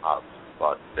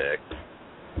bust pick.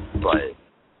 But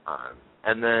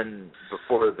and then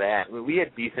before that, we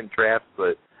had decent drafts,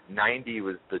 but 90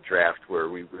 was the draft where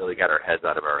we really got our heads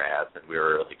out of our ass, and we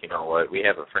were like, you know what, we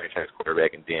have a franchise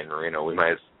quarterback in Dan Marino. We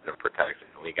might as well protect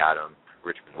him. We got him.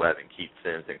 Richmond Webb and Keith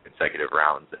Sims in consecutive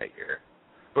rounds that year.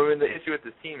 But the issue with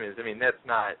this team is, that's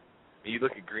not. You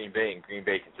look at Green Bay, and Green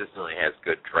Bay consistently has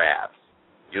good drafts.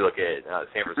 You look at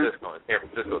San Francisco, and San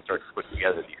Francisco starts to put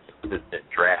together these consistent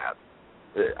drafts.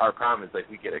 Our problem is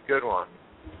we get a good one,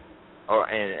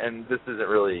 and this isn't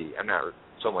really. I'm not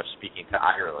so much speaking to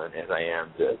Ireland as I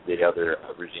am to the other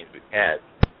regimes we've had.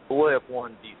 But we'll have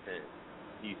one decent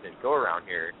go around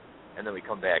here, and then we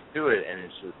come back to it, and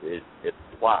it's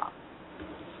flop.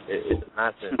 it's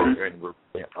not and we're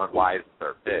unwise with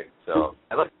our picks. So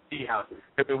I'd like to see how.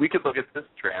 I mean, we could look at this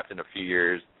draft in a few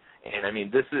years, and I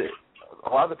mean, this is a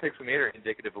lot of the picks we made are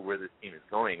indicative of where this team is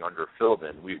going under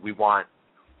Philbin. We want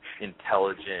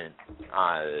intelligent,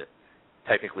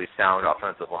 technically sound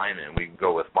offensive linemen. We can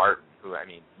go with Martin, who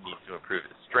needs to improve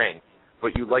his strength,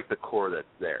 but you like the core that's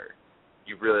there.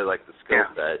 You really like the skill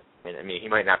set, and he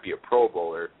might not be a Pro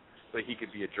Bowler, but he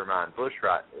could be a Jermon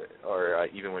Bushrod, or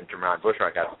even when Jermon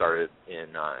Bushrod got started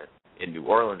in New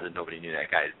Orleans and nobody knew that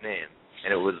guy's name,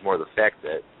 and it was more the fact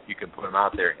that you can put him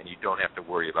out there and you don't have to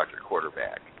worry about your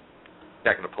quarterback. He's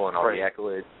not going to pull in all the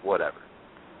accolades, whatever.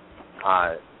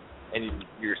 And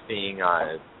you're seeing,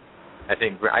 I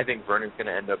think Vernon's going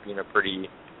to end up being a pretty,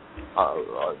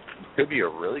 could be a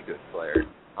really good player.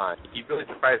 He really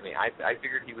surprised me. I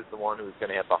figured he was the one who was going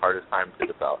to have the hardest time to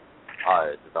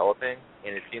developing,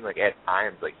 and it seemed like at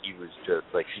times he was just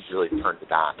he really turned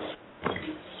it on.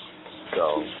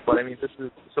 So, but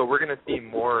so we're going to see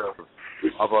more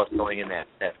of us going in that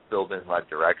Philbin-led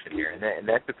direction here, and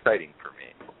that's exciting for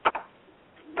me.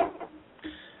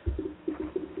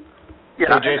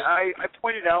 Yeah, and I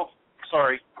pointed out.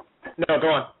 Sorry. No, go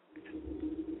on.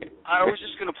 I was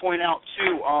just going to point out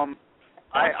too.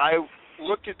 I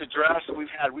looked at the drafts that we've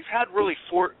had. We've had really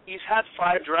he's had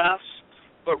 5 drafts,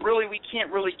 but really we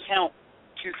can't really count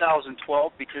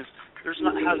 2012 because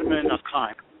hasn't been enough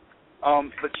time.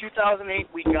 But 2008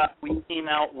 we came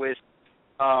out with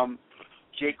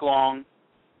Jake Long.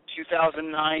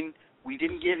 2009 we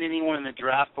didn't get anyone in the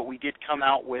draft, but we did come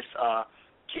out with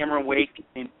Cameron Wake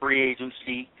in free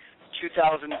agency.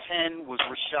 2010 was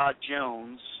Rashad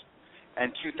Jones,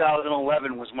 and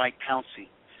 2011 was Mike Pouncey.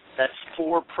 That's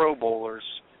 4 Pro Bowlers.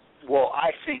 Well,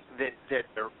 I think that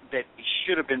they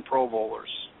should have been Pro Bowlers.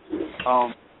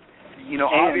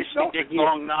 Obviously Dick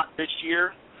Long not this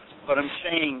year, but I'm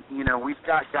saying, we've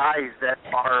got guys that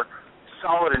are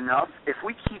solid enough. If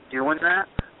we keep doing that,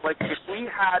 if we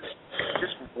had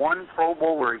just 1 Pro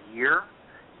Bowler a year,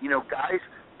 guys,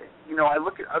 I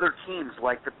look at other teams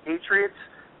like the Patriots,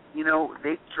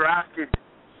 they drafted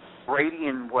Brady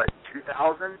in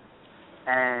 2000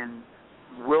 and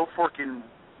Wilfork in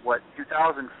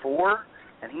 2004,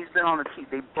 and he's been on the team.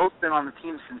 They've both been on the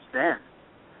team since then.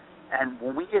 And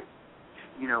when we get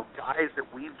guys that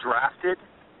we've drafted,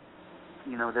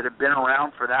 that have been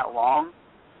around for that long,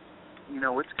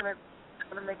 it's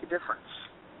gonna make a difference.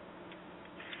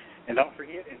 And don't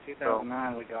forget, in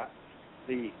 2009 we got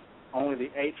only the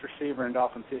 8th receiver in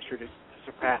Dolphins history to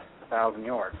surpass 1,000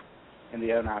 yards in the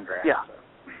 2009 draft. Yeah. So.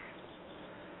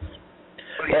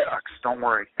 But he sucks. Don't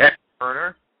worry.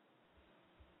 Turner?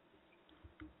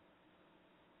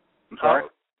 I'm sorry?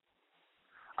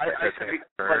 I said,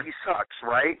 but he sucks,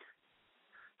 right?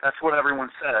 That's what everyone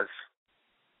says.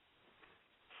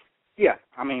 Yeah,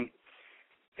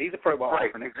 he's a Pro Bowler.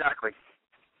 Right, exactly.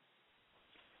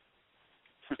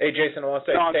 Hey, Jason, I want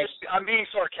to say thanks. I'm being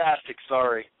sarcastic,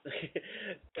 sorry.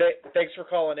 Thanks for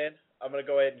calling in. I'm going to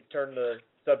go ahead and turn the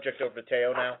subject over to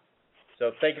Teo now.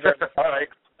 So thank you very much. All right.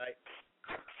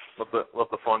 Let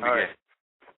the fun begin. Right.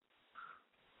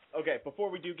 Okay, before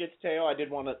we do get to Teo, I did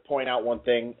want to point out one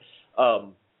thing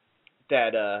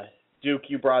that Duke,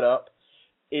 you brought up.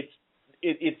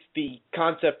 It's the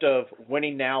concept of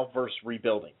winning now versus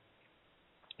rebuilding.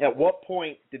 At what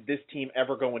point did this team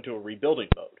ever go into a rebuilding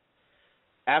mode?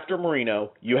 After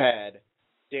Marino, you had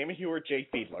Damon Heward, Jay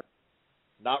Fiedler,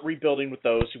 not rebuilding with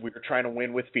those. We were trying to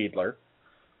win with Fiedler.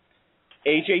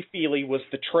 A.J. Feely was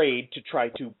the trade to try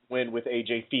to win with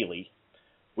A.J. Feely.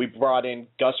 We brought in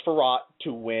Gus Frerotte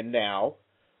to win now.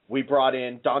 We brought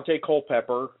in Dante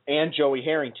Culpepper and Joey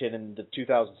Harrington in the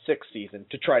 2006 season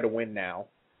to try to win now.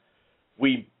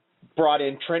 We brought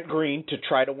in Trent Green to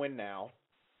try to win now.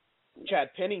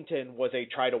 Chad Pennington was a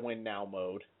try-to-win-now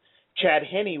mode. Chad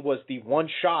Henne was the one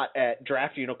shot at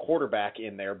drafting a quarterback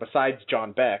in there, besides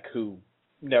John Beck, who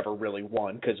never really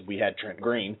won because we had Trent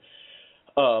Green,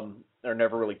 or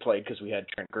never really played because we had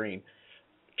Trent Green.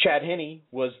 Chad Henne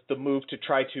was the move to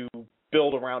try to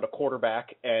build around a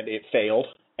quarterback, and it failed,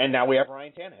 and now we have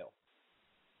Ryan Tannehill.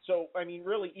 So,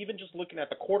 really, even just looking at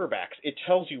the quarterbacks, it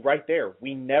tells you right there,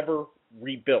 we never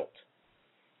rebuilt.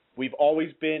 We've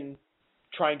always been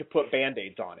trying to put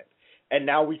Band-Aids on it. And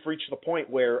now we've reached the point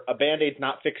where a Band-Aid's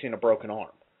not fixing a broken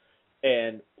arm.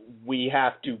 And we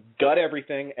have to gut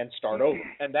everything and start over.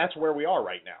 And that's where we are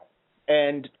right now.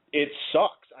 And it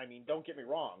sucks. Don't get me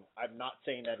wrong. I'm not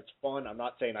saying that it's fun. I'm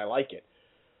not saying I like it.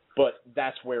 But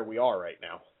that's where we are right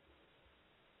now.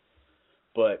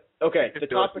 But, okay, the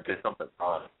topic is something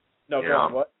wrong. No, go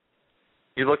on, what?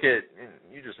 You look at,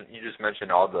 you just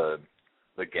mentioned all the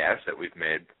gaps that we've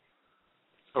made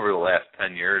over the last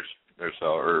 10 years or so,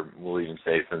 or we'll even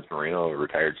say since Marino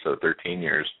retired, so 13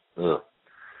 years. Ugh.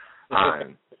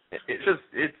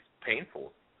 It's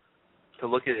painful to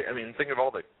look at it. I mean, think of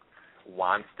all the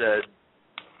Wanstead.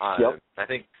 Yep. I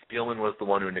think Spielman was the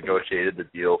one who negotiated the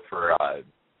deal for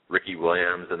Ricky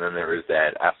Williams, and then there was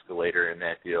that escalator in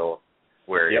that deal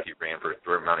where if you ran for a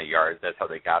certain amount of yards, that's how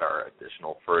they got our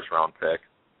additional first-round pick.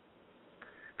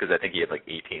 Because I think he had like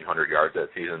 1,800 yards that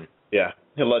season. Yeah,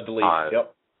 he led the league.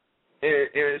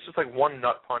 It's just like one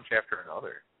nut punch after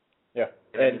another. Yeah,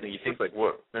 and you think like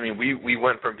what? I mean, we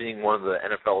went from being one of the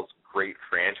NFL's great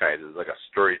franchises, like a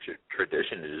storied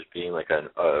tradition, to just being like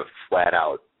a flat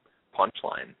out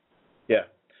punchline. Yeah,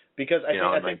 because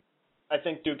I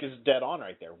think Duke is dead on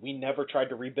right there. We never tried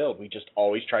to rebuild; we just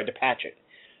always tried to patch it.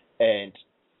 And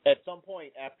at some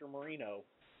point after Marino,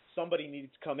 somebody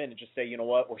needs to come in and just say, you know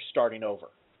what, we're starting over.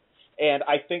 And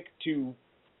I think to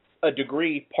a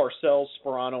degree, Parcells,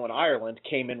 Sperano, and Ireland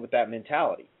came in with that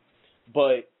mentality,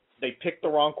 but they picked the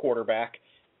wrong quarterback,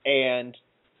 and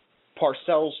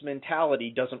Parcells' mentality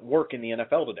doesn't work in the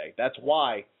NFL today. That's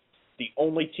why the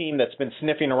only team that's been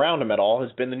sniffing around him at all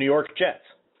has been the New York Jets.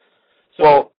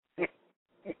 So,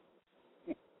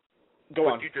 go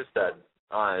on. What you just said,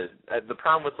 the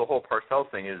problem with the whole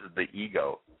Parcells thing is the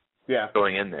ego. Yeah.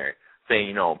 Going in there, saying,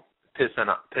 you know, piss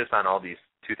on all these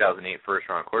 2008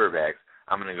 first-round quarterbacks.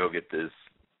 I'm going to go get this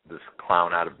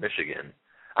clown out of Michigan.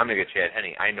 I'm going to get Chad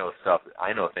Henne. I know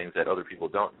things that other people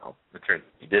don't know. It turns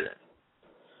out he didn't.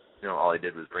 You know, all he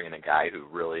did was bring in a guy who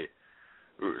really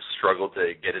struggled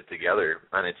to get it together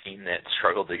on a team that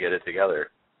struggled to get it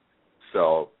together.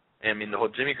 So, I mean, the whole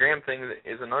Jimmy Graham thing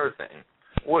is another thing.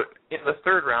 What in the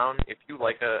third round, if you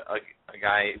like a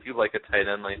guy, if you like a tight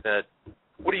end like that,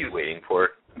 what are you waiting for?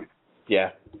 Yeah.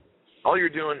 All you're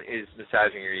doing is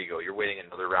massaging your ego. You're waiting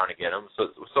another round to get him.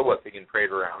 So what? They can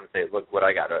parade around and say, look what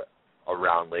I got a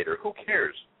round later. Who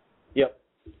cares? Yep.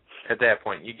 At that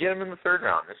point, you get him in the third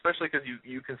round, especially because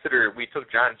you consider we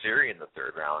took John Jerry in the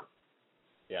third round.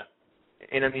 Yeah.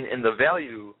 And I mean, and the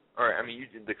value,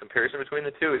 the comparison between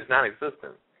the two is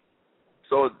non-existent.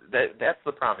 So that's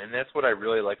the problem, and that's what I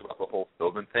really like about the whole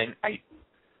Philbin thing.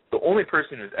 The only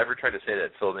person who's ever tried to say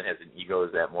that Philbin has an ego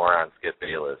is that moron Skip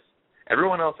Bayless.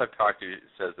 Everyone else I've talked to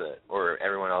says that, or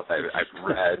everyone else I've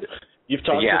read. You've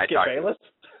talked to Skip Bayless?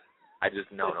 I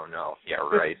just no. Yeah,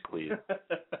 right. Please.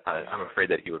 I'm afraid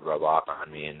that he would rub off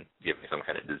on me and give me some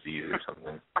kind of disease or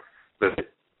something.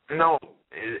 But no,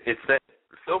 it's that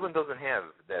Philbin doesn't have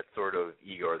that sort of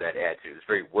ego or that attitude. It's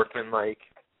very workmanlike.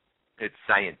 It's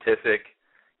scientific.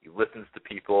 He listens to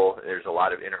people. There's a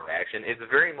lot of interaction. It's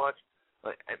very much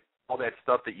like all that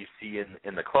stuff that you see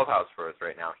in the clubhouse for us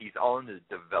right now. He's all into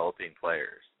developing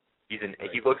players. He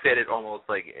looks at it almost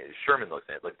like Sherman looks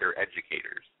at it, like they're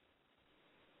educators.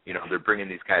 You know, they're bringing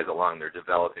these guys along. They're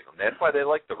developing them. That's why they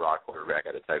like the raw quarterback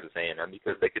at a Texas A&M,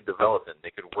 because they could develop him. They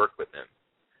could work with him.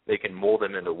 They can mold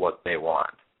him into what they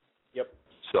want. Yep.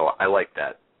 So I like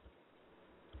that.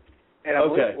 And I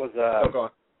believe it was, go on.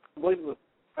 I believe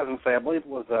it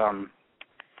was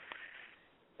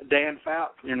Dan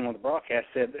Fouts in one of the broadcasts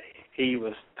said that he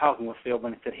was talking with Philbin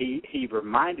and said he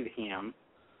reminded him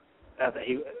that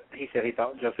he said he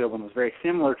thought Joe Philbin was very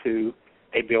similar to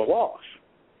a Bill Walsh.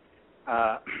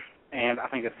 And I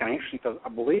think that's kind of interesting because I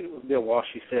believe it was Bill Walsh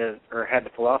who said, or had the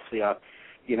philosophy of,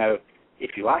 you know,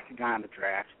 if you like a guy in the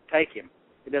draft, take him.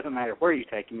 It doesn't matter where you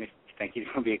take him if you think he's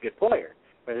going to be a good player,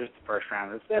 whether it's the first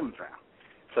round or the seventh round.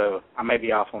 So I may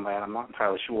be off on that. I'm not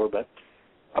entirely sure, but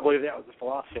I believe that was the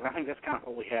philosophy. And I think that's kind of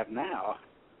what we have now.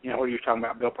 You know, where you're talking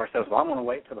about Bill Parcells, well, I'm going to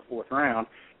wait till the fourth round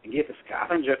and get this guy. I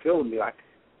think Joe Philbin would be like,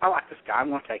 I like this guy. I'm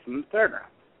going to take him in the third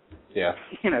round. Yeah.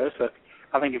 You know, so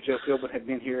I think if Joe Philbin had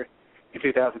been here in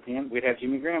 2010, we'd have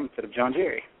Jimmy Graham instead of John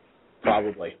Jerry.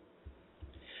 Probably.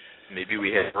 Maybe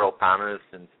we had Earl Thomas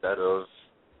instead of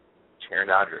Sharon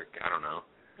Dodrick. I don't know.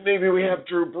 Maybe we have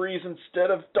Drew Brees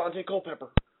instead of Dante Culpepper.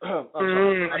 I'm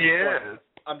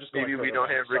just going Maybe we don't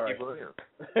have Ricky Williams.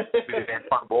 We have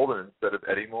Antoine Bolden instead of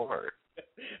Eddie Moore.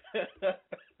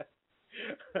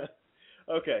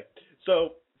 Okay, so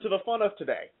to the fun of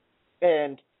today,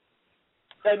 and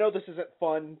I know this isn't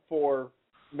fun for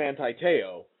Manti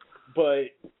Te'o, but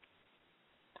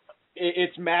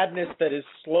it's madness that is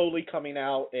slowly coming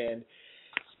out, and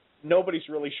nobody's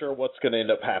really sure what's going to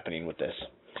end up happening with this.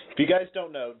 If you guys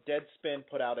don't know, Deadspin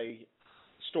put out a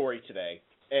story today,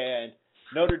 and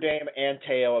Notre Dame and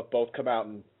Te'o have both come out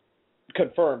and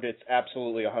confirmed it's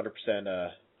absolutely 100%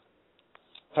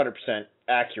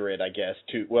 accurate, I guess.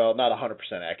 Well, not 100%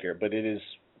 accurate, but it is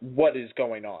what is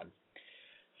going on.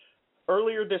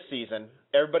 Earlier this season,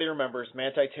 everybody remembers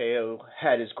Manti Te'o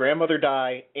had his grandmother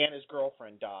die and his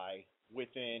girlfriend die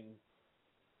within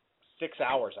 6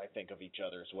 hours, I think, of each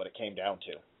other is what it came down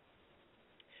to.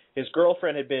 His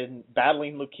girlfriend had been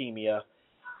battling leukemia.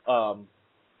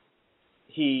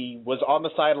 He was on the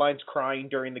sidelines crying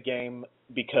during the game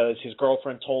because his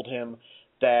girlfriend told him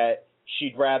that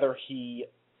she'd rather he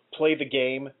play the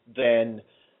game than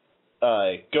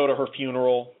go to her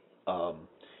funeral.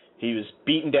 He was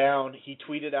beaten down. He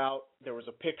tweeted out, there was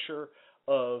a picture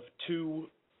of two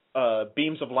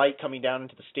beams of light coming down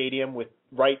into the stadium with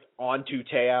right onto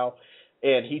Te'o,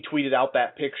 and he tweeted out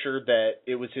that picture that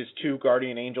it was his two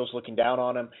guardian angels looking down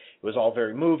on him. It was all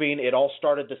very moving. It all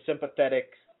started the sympathetic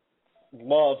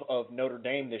love of Notre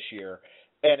Dame this year,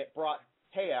 and it brought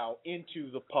Te'o into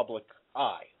the public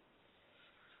eye.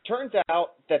 Turns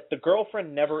out that the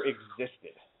girlfriend never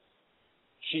existed.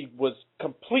 She was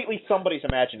completely somebody's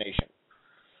imagination.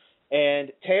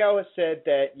 And Te'o has said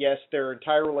that, yes, their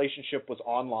entire relationship was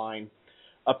online.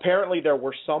 Apparently there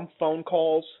were some phone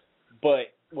calls,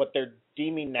 but what they're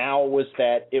deeming now was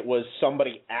that it was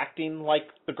somebody acting like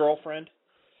the girlfriend.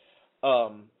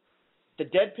 The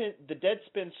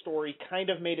Deadspin story kind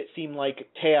of made it seem like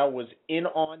Te'o was in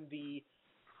on the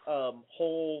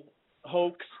whole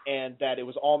hoax and that it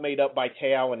was all made up by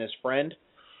Te'o and his friend.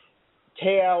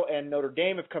 Te'o and Notre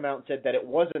Dame have come out and said that it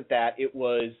wasn't that. It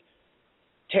was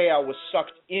Te'o was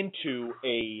sucked into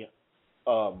a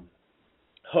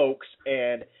hoax,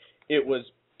 and it was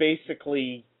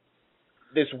basically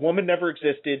this woman never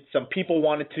existed. Some people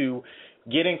wanted to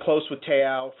get in close with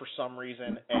Te'o for some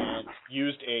reason and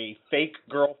used a fake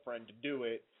girlfriend to do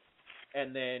it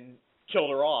and then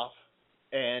killed her off.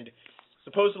 And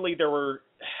supposedly there were,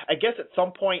 I guess at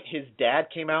some point his dad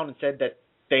came out and said that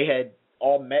they had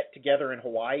all met together in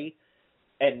Hawaii,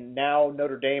 and now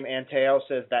Notre Dame and Te'o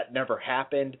says that never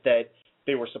happened, that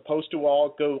they were supposed to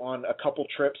all go on a couple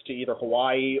trips to either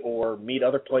Hawaii or meet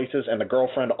other places, and the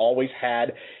girlfriend always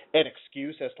had an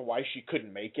excuse as to why she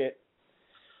couldn't make it.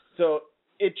 So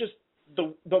it just,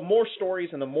 the more stories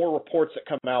and the more reports that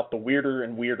come out, the weirder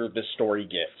and weirder this story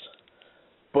gets.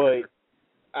 But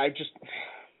I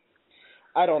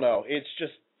don't know. It's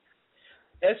just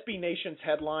SB Nation's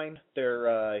headline,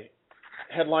 their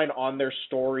headline on their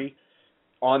story,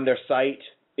 on their site,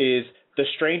 is the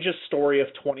strangest story of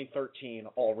 2013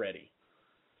 already.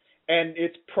 And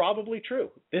it's probably true.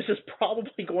 This is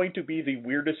probably going to be the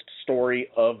weirdest story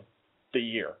of the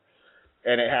year.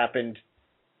 And it happened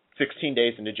 16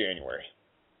 days into January.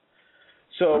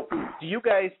 So do you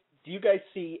guys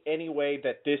see any way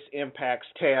that this impacts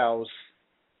Te'o's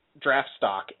draft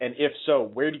stock? And if so,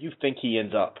 where do you think he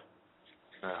ends up?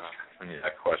 I knew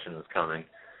that question was coming.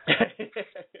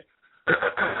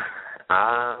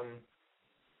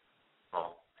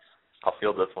 I'll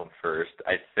field this one first.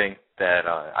 I think that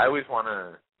I always want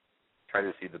to try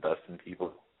to see the best in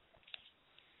people.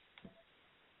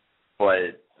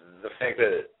 But the fact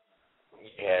that you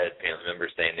had family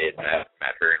members saying they had met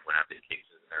her and went on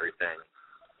vacations and everything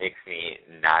makes me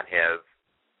not have,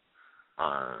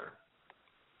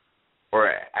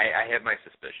 I have my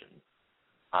suspicions.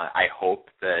 I hope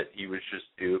that he was just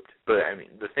duped. But I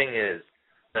mean, the thing is,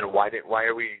 then why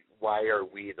are we,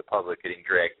 the public, getting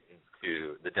dragged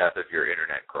into the death of your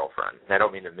internet girlfriend? And I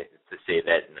don't mean to say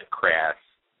that in a crass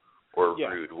or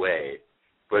rude way,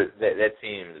 but that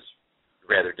seems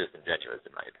rather disingenuous,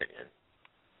 in my opinion,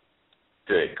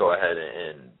 to go ahead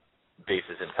and base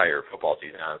his entire football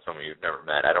season on someone you've never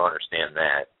met. I don't understand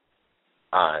that.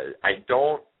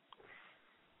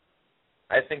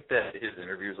 I think that his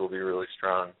interviews will be really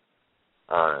strong.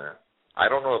 I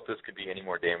don't know if this could be any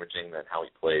more damaging than how he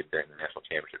played during the national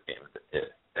championship game.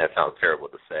 That sounds terrible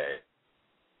to say,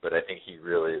 but I think he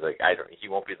really, he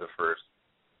won't be the first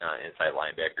inside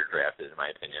linebacker drafted, in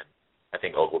my opinion. I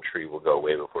think Ogletree will go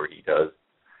way before he does.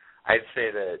 I'd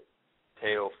say that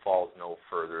Te'o falls no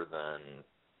further than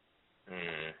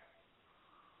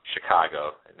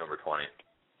Chicago at number 20.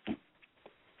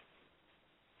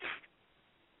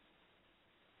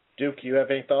 Duke, you have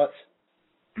any thoughts?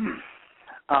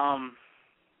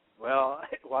 Well,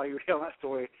 while you were telling that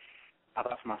story, I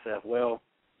thought to myself, well,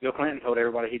 Bill Clinton told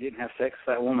everybody he didn't have sex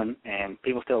with that woman, and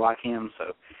people still like him.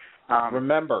 So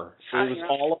remember, it was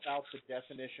all about the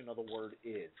definition of the word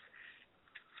 "is."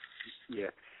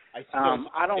 Yeah, I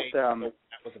don't know what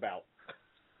that was about.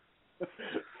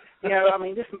 I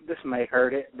mean, this may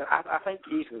hurt it, but I think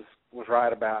Keith was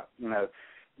right about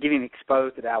getting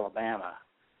exposed at Alabama.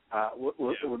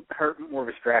 Would hurt more of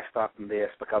his draft stock than this,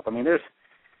 because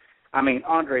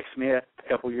Andre Smith a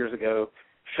couple years ago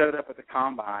showed up at the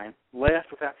combine,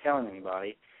 left without telling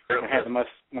anybody, and had one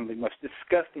of the most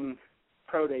disgusting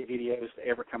pro day videos to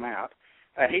ever come out.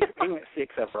 He went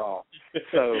 6 overall.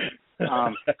 So,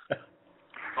 oh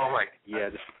my, yeah,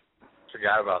 just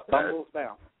forgot about that. Thumbs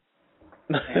down.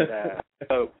 And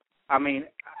so, I mean,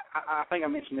 I think I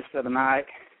mentioned this the other night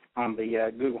on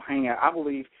the Google Hangout. I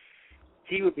believe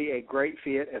he would be a great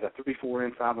fit as a 3-4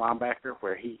 inside linebacker,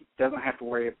 where he doesn't have to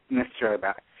worry necessarily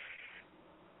about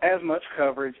as much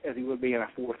coverage as he would be in a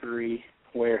 4-3,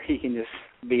 where he can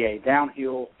just be a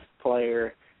downhill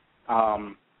player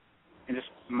and just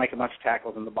make a bunch of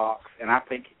tackles in the box. And I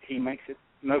think he makes it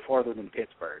no farther than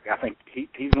Pittsburgh. I think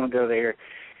he's going to go there.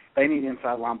 They need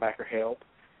inside linebacker help.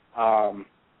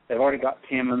 They've already got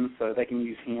Timmons, so they can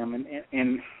use him.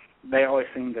 And they always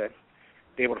seem to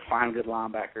be able to find good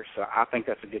linebackers, so I think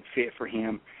that's a good fit for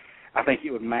him. I think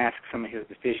it would mask some of his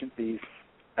deficiencies.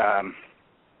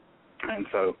 And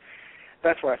so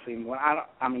that's where I see him.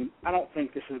 I don't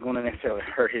think this is going to necessarily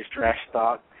hurt his draft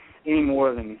stock any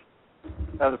more than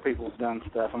other people have done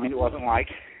stuff. I mean, it wasn't like,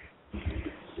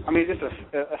 just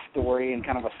a story and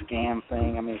kind of a scam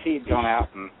thing. I mean, if he had gone out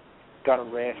and got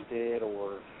arrested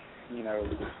or,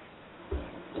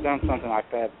 done something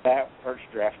like that, that hurts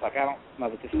draft stock. I don't know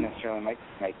that this necessarily make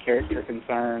character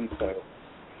concerns. So,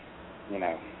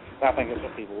 I think that's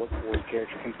what people look for, is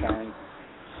character concerns.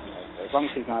 So as long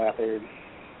as he's not out there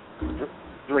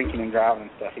drinking and driving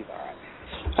and stuff, he's all right.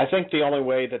 I think the only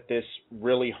way that this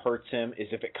really hurts him is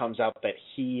if it comes out that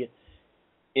he,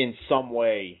 in some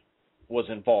way, was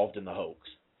involved in the hoax.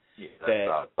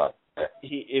 Yeah,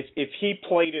 if he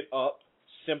played it up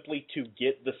simply to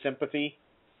get the sympathy,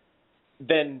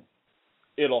 then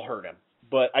it'll hurt him.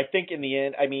 But I think in the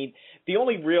end, the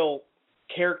only real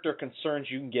character concerns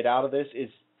you can get out of this is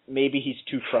maybe he's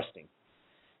too trusting.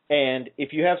 And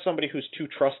if you have somebody who's too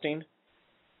trusting,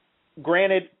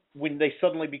 granted, when they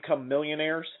suddenly become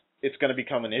millionaires, it's going to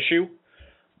become an issue,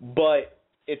 but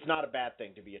it's not a bad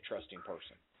thing to be a trusting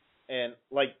person. And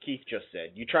like Keith just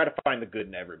said, you try to find the good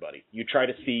in everybody. You try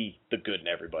to see the good in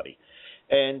everybody.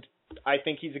 And I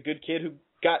think he's a good kid who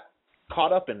got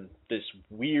caught up in this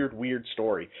weird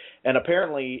story. And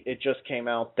apparently it just came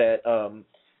out that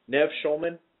Nev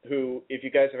Schulman, who, if you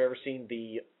guys have ever seen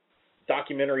the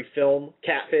documentary film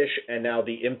Catfish and now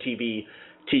the MTV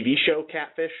TV show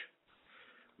Catfish,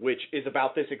 which is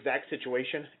about this exact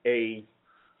situation, a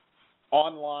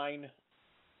online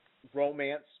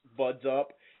romance buds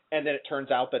up, and then it turns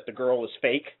out that the girl is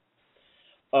fake.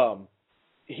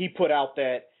 He put out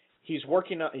that he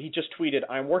just tweeted,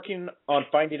 "I'm working on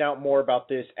finding out more about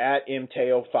this at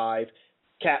MTeo5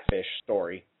 Catfish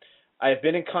story. I have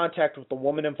been in contact with the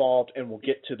woman involved and will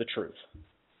get to the truth."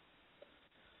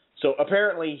 So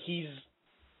apparently he's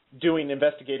doing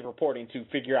investigative reporting to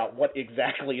figure out what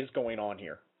exactly is going on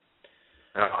here.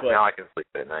 Now I can sleep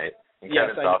at night.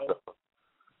 Yes, I know.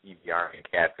 EVR and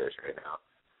Catfish right now.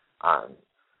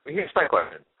 Here's my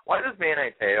question. Why does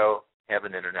Manny Teo have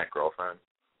an internet girlfriend?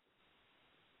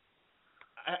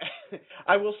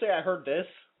 I will say I heard this.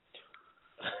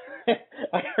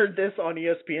 I heard this on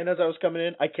ESPN as I was coming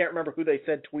in. I can't remember who they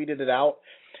said tweeted it out,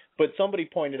 but somebody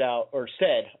pointed out, or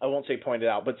said, I won't say pointed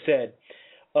out, but said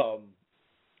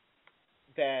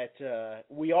that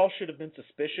we all should have been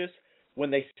suspicious when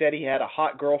they said he had a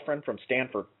hot girlfriend from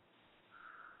Stanford.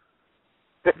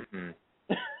 Mm-hmm.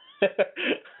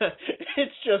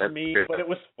 It's just That's me, true. but it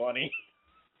was funny.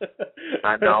 No,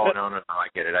 I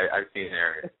get it. I've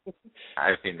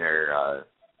seen their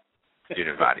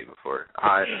student body before.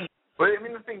 But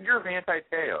the thing, you're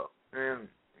anti-Teo.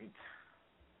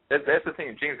 That's the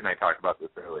thing. James and I talked about this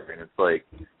earlier, and it's like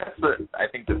I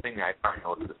think the thing that I find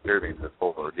most disturbing in this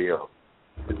whole ordeal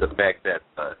is the fact that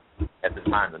at the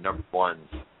time the number one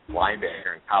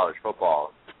linebacker in college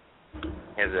football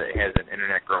has an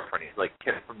internet girlfriend. He's like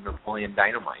kid from Napoleon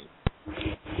Dynamite.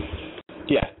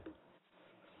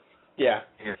 Yeah.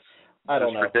 I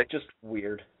don't know. Ridiculous. Just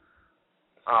weird.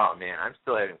 Oh man, I'm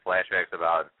still having flashbacks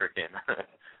about freaking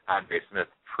Andre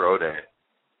Smith's pro day.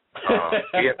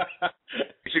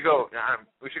 We should go.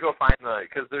 We should go find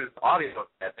because there's audio of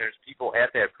that. There's people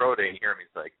at that pro day. And hear him.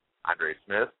 He's like, Andre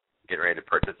Smith getting ready to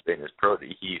participate in his pro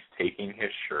day. He's taking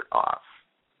his shirt off,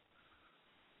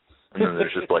 and then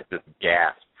there's just like this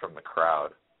gasp from the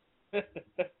crowd.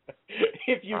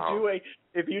 If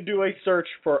you do a search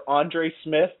for Andre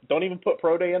Smith, don't even put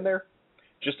pro day in there.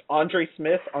 Just Andre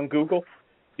Smith on Google.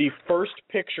 The first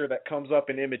picture that comes up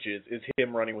in images is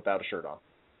him running without a shirt on.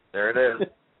 There it is.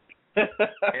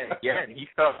 and he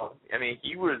felt.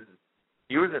 He was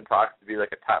in talks to be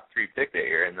like a top 3 pick that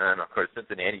year, and then of course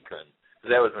Cincinnati couldn't. So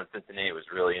that was when Cincinnati was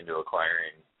really into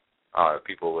acquiring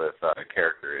people with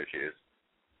character issues.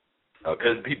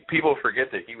 Because people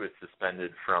forget that he was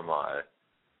suspended from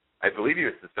I believe he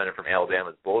was suspended from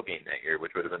Alabama's bowl game that year,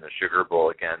 which would have been the Sugar Bowl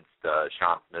against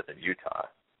Sean Smith in Utah.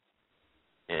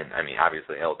 And, I mean,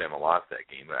 obviously Alabama lost that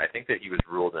game, but I think that he was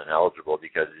ruled ineligible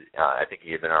because I think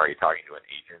he had been already talking to an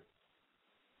agent.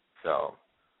 So,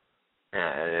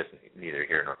 it's neither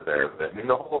here nor there. But, I mean,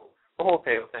 the whole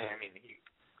Taylor thing, I mean, he's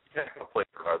not going to play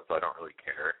for us, so I don't really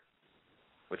care,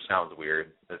 which sounds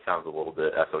weird. It sounds a little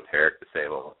bit esoteric to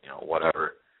say, well,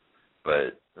 whatever.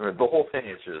 But the whole thing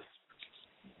is just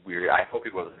weird. I hope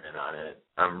he wasn't in on it.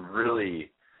 I'm really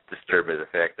disturbed by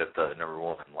the fact that the number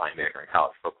one linebacker in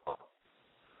college football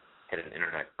had an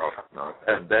internet girlfriend. No,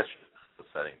 that's just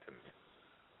upsetting to me.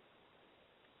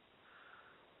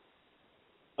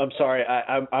 I'm sorry.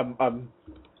 I'm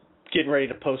getting ready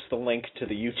to post the link to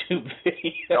the YouTube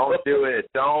video. Don't do it.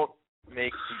 Don't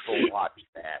make people watch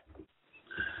that.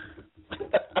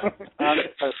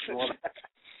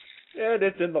 And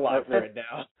it's in the live right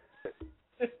now.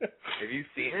 Have you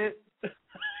seen it?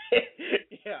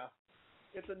 Yeah.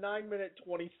 It's a 9-minute,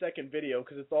 20-second video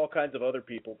because it's all kinds of other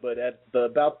people. But at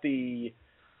about the,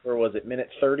 where was it, minute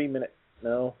 30? No, a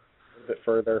little bit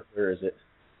further. Where is it?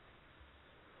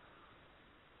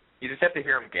 You just have to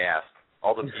hear him gasp.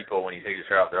 All the people, when he takes his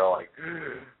shirt off, they're all like,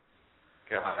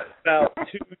 God. About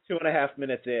 2.5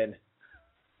 minutes in,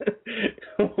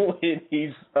 when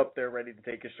he's up there ready to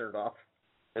take his shirt off.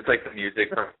 It's like the music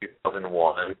from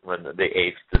 2001 when the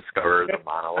apes discover the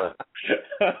monolith.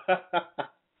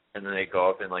 And then they go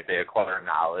up and, like, they acquire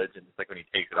knowledge, and it's like when he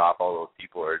takes it off, all those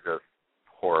people are just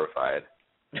horrified.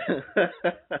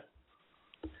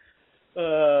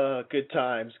 Good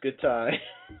times, good times.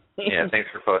 Yeah, thanks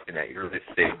for posting that. You really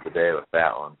saved the day with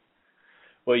that one.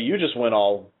 Well, you just went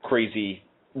all crazy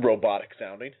robotic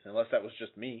sounding, unless that was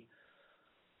just me.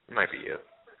 It might be you.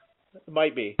 It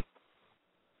might be.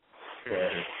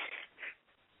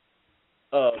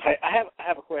 I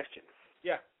have a question.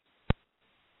 Yeah.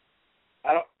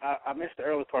 I missed the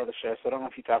early part of the show, so I don't know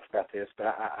if you talked about this, but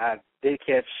I did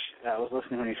catch. I was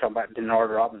listening when you were talking about Denard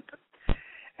Robinson,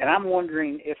 and I'm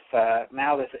wondering if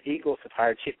now that the Eagles have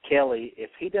hired Chip Kelly,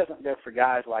 if he doesn't go for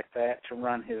guys like that to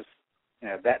run his,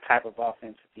 that type of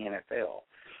offense at the NFL,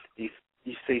 do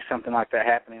you see something like that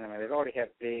happening? I mean, they've already had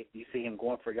Vic. Do you see him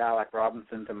going for a guy like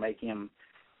Robinson to make him,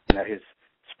 his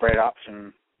spread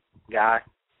option guy?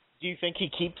 Do you think he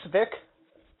keeps Vic?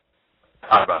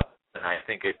 How about? And I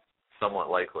think it's somewhat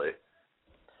likely.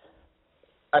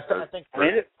 I think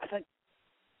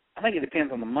it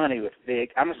depends on the money with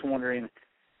Vic. I'm just wondering,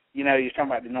 you're talking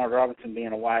about Denard Robinson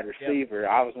being a wide receiver.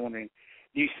 Yep. I was wondering,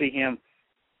 do you see a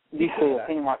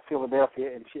team like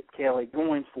Philadelphia and Chip Kelly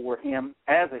going for him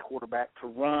as a quarterback to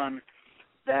run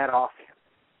that offense?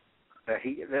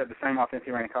 The same offense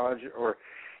he ran in college, or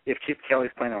if Chip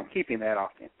Kelly's planning on keeping that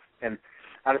offense? And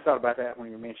I just thought about that when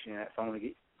you were mentioning that, so I want to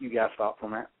get you guys' thoughts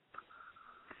on that.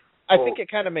 I think it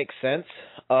kind of makes sense.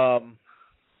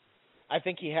 I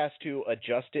think he has to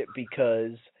adjust it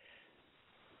because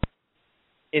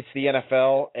it's the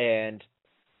NFL, and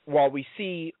while we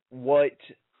see what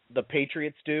the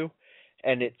Patriots do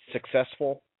and it's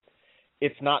successful,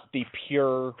 it's not the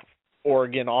pure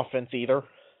Oregon offense either.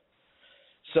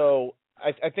 So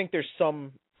I think there's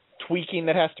some tweaking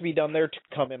that has to be done there to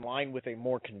come in line with a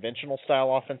more conventional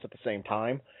style offense at the same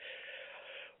time.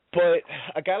 But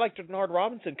a guy like Denard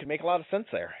Robinson could make a lot of sense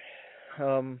there.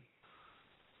 That'll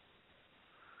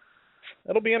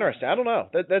be interesting. I don't know.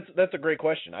 That's a great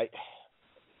question. I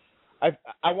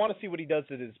want to see what he does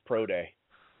at his pro day.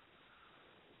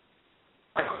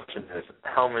 My question is,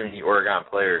 how many Oregon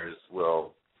players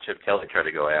will Chip Kelly try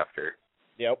to go after?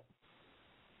 Yep.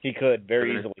 He could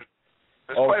very easily.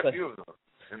 There's quite a few of them.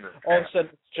 All of a sudden,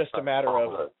 it's just a matter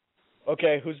of,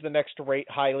 okay, who's the next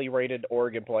highly rated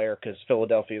Oregon player? Because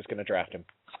Philadelphia is going to draft him.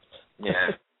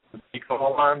 Yeah. Nico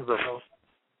Alonzo.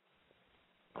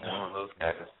 One of those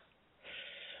guys.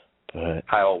 But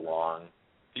Kyle Long.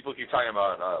 People keep talking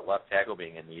about left tackle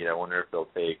being in need. I wonder if they'll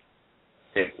take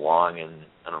Long in,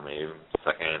 I don't know, maybe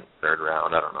second, third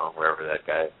round. I don't know, wherever that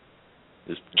guy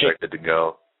is projected to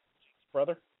go.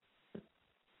 Brother?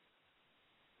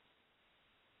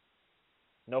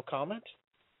 No comment?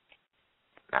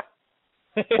 Nah.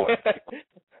 I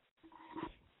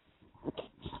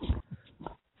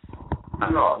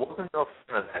don't know. I wasn't a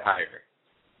fan of that hire.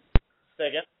 Say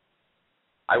again?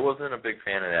 I wasn't a big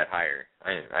fan of that hire.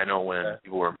 I know when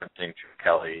people were mentioning Chip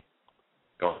Kelly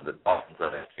going to the Dolphins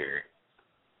last year.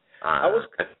 I was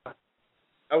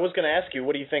going to ask you,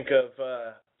 what do you think of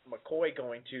McCoy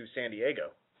going to San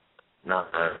Diego? No,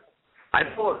 I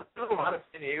know there's a lot of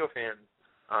San Diego fans.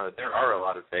 There are a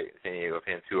lot of San Diego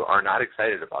fans who are not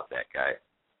excited about that guy.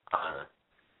 I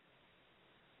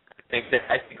think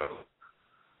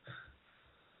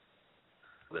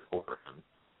bit over him.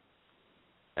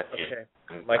 Okay.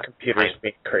 My computer's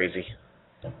being crazy.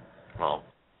 Well,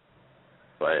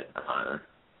 but I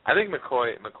think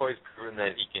McCoy's proven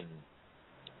that he can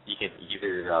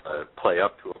either play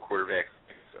up to a quarterback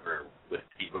or with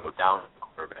Tebow down the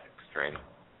quarterback string.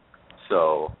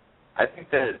 So I think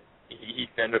that he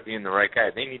can end up being the right guy.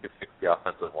 They need to fix the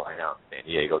offensive line out in San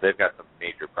Diego. They've got some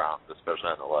major problems, especially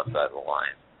on the left side of the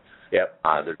line. Yep.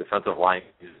 Their defensive line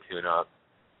needs to tune up.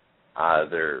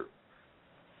 Their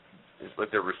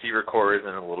receiver core is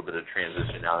in a little bit of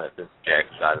transition now that Vince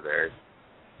Jackson's out of there.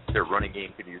 Their running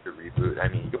game could use a reboot. I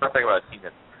mean, you want to talk about a team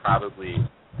that's probably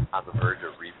on the verge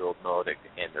of rebuild mode,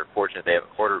 and they're fortunate they have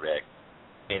a quarterback.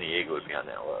 San Diego would be on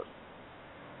that list.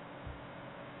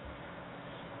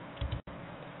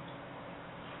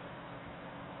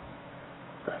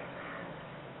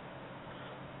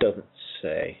 Doesn't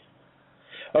say.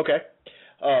 Okay.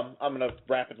 I'm going to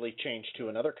rapidly change to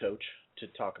another coach to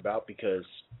talk about because,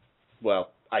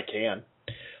 well, I can.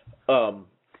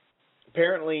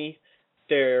 Apparently,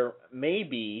 there may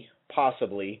be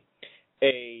possibly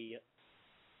a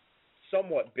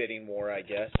somewhat bidding war, I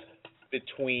guess,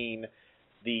 between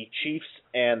the Chiefs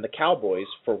and the Cowboys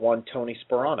for one Tony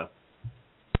Sparano.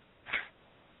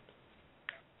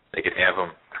 They could have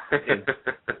him.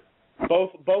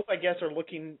 Both, I guess, are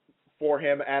looking for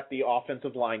him at the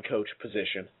offensive line coach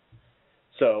position.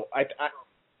 So I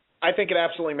think it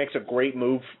absolutely makes a great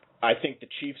move. I think the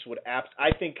Chiefs would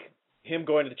I think him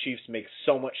going to the Chiefs makes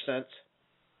so much sense.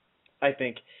 I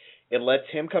think it lets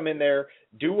him come in there,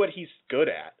 do what he's good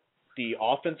at. The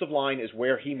offensive line is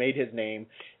where he made his name.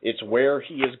 It's where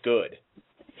he is good.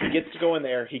 He gets to go in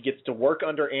there. He gets to work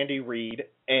under Andy Reid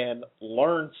and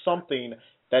learn something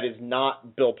that is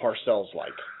not Bill Parcells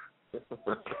like.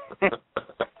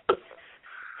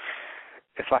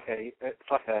 It's like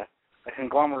a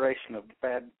conglomeration of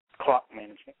bad clock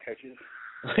management coaches.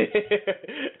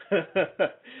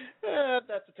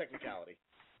 That's a technicality.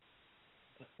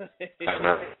 I don't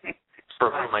know.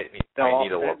 Sparano might need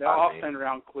a look. They'll all stand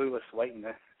around clueless, waiting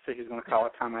to see who's going to call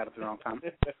a timeout at the wrong time.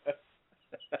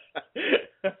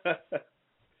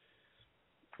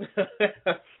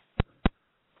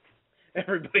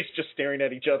 Everybody's just staring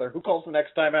at each other. Who calls the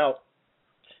next timeout?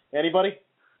 Anybody?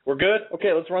 We're good?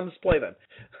 Okay, let's run this play then.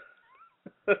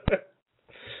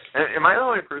 Am I the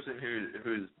only person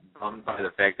who's bummed by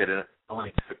the fact that it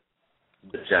only took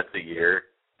the Jets a year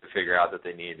to figure out that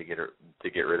they needed to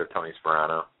get rid of Tony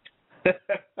Sparano? I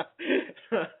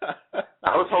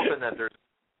was hoping that they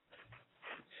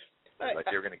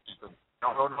were going to keep him.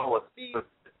 No. Let's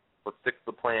stick to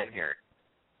the plan here.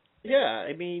 Yeah,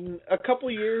 I mean, a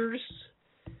couple years,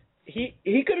 he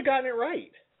could have gotten it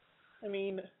right. I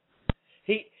mean,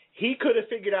 he could have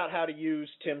figured out how to use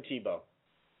Tim Tebow.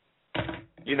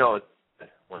 You know,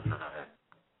 when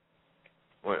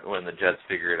the Jets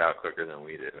figure it out quicker than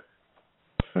we do.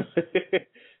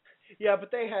 Yeah,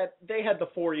 but they had the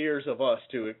 4 years of us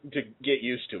to get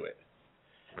used to it.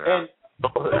 Yeah. And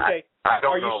okay, I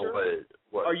don't know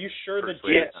what are you sure the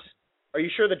Jets? Are you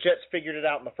sure the Jets figured it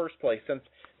out in the first place? Since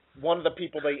one of the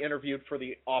people they interviewed for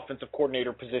the offensive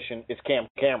coordinator position is Cam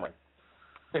Cameron.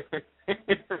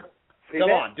 Come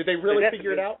on, did they really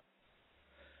figure it out?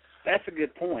 That's a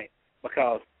good point,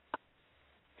 because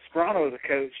Sparano was a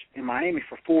coach in Miami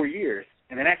for 4 years,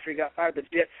 and then after he got fired, the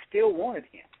Jets still wanted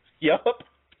him. Yep.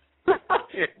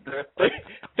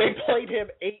 They played him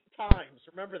 8 times.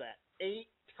 Remember that. 8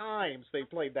 times they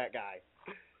played that guy.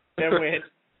 And went,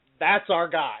 that's our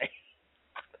guy.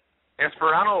 And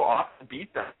Sparano often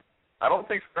beat them. I don't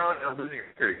think Sparano had a losing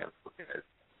record against those guys.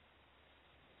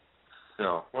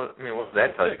 No. What does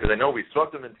that tell you? Because I know we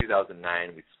swept them in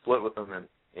 2009. We split with them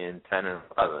in 10 and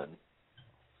 11.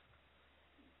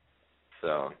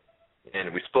 So,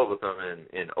 and we split with them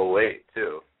in 08,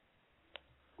 too.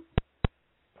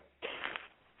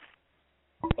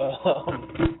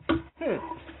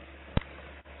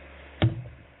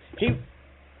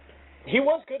 He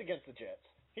was good against the Jets.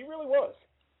 He really was.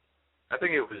 I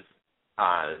think it was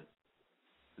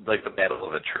like the battle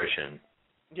of attrition.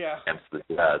 Yeah. Against the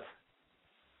Jets.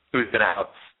 Who's going to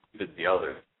outspeed the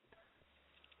other?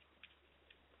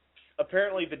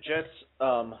 Apparently the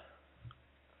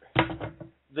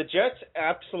Jets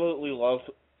absolutely love.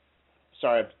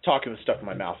 Sorry, I'm talking with stuff in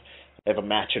my mouth. I have a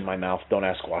match in my mouth. Don't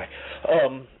ask why.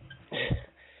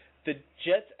 The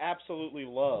Jets absolutely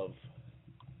love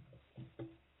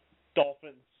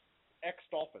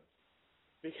ex-Dolphins,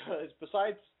 because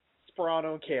besides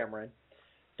Sparano and Cameron,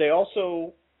 they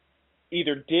also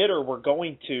either did or were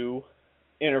going to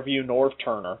interview Norv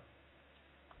Turner.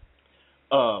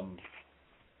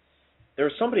 There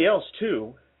was somebody else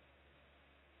too.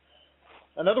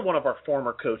 another one of our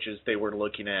former coaches they were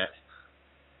looking at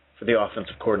for the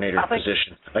offensive coordinator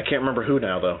position. I can't remember who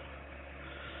now, though.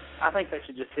 I think they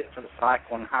should just hit for the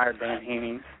cycle and hire Dan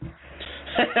Henning.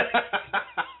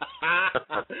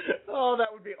 Oh,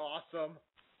 that would be awesome.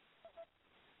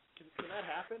 Can that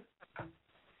happen?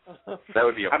 That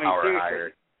would be a power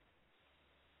hire.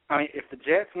 I mean, if the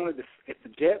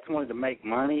Jets wanted to make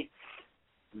money,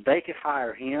 they could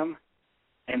hire him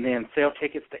and then sell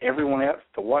tickets to everyone else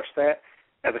to watch that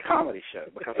as a comedy show,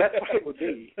 because that's what it would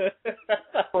be.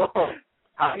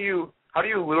 How do you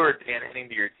lure Dan Henning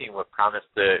to your team with promise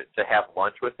to have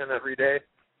lunch with him every day,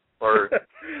 or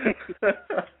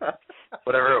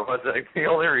whatever it was? Like, the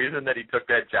only reason that he took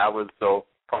that job was so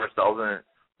Parcells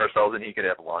and he could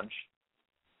have lunch.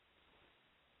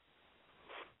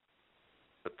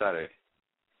 Pathetic.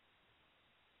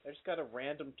 I just got a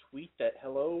random tweet that,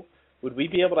 hello, would we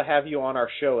be able to have you on our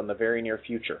show in the very near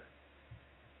future?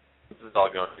 This is all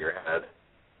going to your head.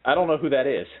 I don't know who that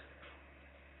is.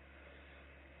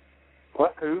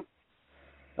 What? Who?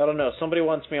 I don't know. Somebody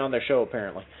wants me on their show,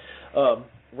 apparently.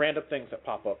 Random things that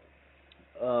pop up.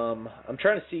 I'm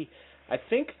trying to see. I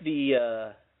think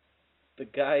the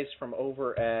guys from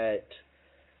over at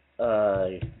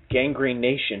Gangrene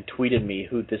Nation tweeted me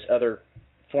who this other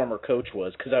former coach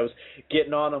was, because I was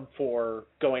getting on them for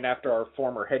going after our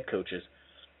former head coaches.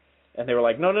 And they were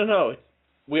like, no.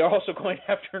 We are also going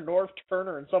after Norv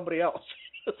Turner and somebody else.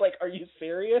 It's like, are you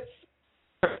serious?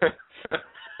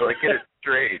 Like, get it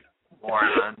straight,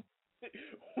 moron.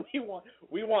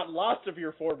 We want lots of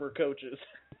your former coaches.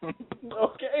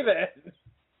 Okay, then.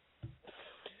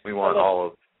 We want all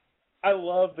of them. I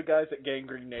love the guys at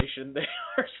Gangrene Nation. They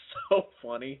are so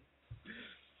funny.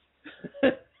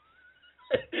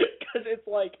 Because it's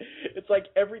like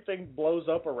everything blows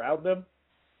up around them,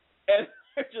 and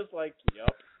they're just like,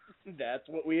 yup, that's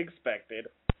what we expected.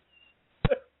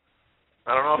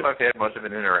 I don't know if I've had much of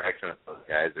an interaction with those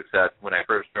guys, except when I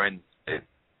first joined, I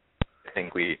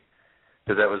think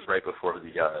because that was right before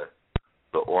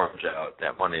the Orange Out,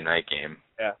 that Monday night game.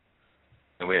 Yeah.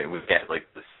 And we had like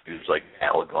this huge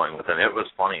battle going with them. It was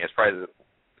funny. It's probably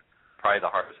the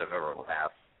hardest I've ever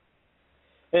laughed.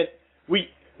 And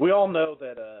we all know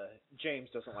that James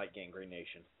doesn't like Gangrene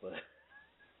Nation, but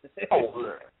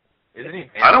isn't he?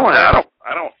 I don't have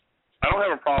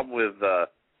a problem with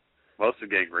most of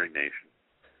Gangrene Nation.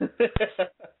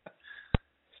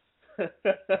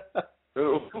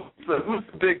 Who's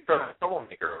the big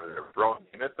troublemaker over there? Braun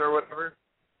Namath or whatever?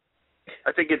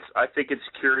 I think it's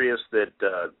curious that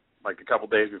like a couple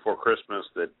days before Christmas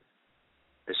that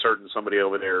somebody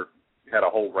over there had a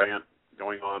whole rant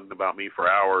going on about me for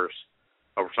hours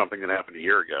over something that happened a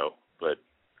year ago, but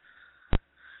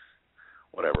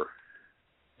whatever.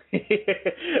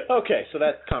 Okay, so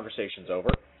that conversation's over.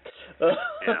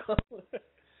 Yeah.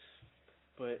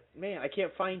 But man, I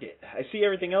can't find it. I see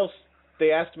everything else.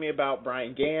 They asked me about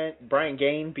Brian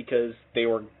Gain because they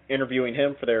were interviewing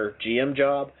him for their GM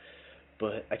job,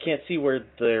 but I can't see where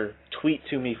their tweet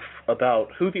to me about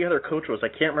who the other coach was. I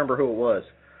can't remember who it was,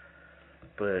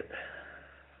 but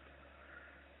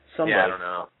somebody. Yeah, I don't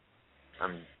know.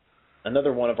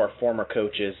 Another one of our former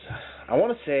coaches. I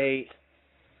want to say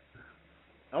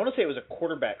it was a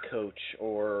quarterback coach,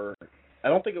 or I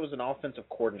don't think it was an offensive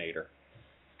coordinator,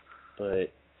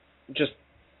 but just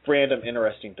random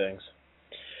interesting things.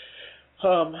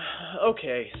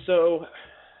 Okay, so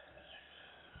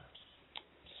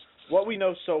what we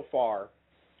know so far,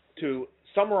 to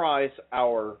summarize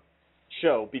our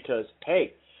show, because,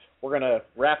 hey, we're going to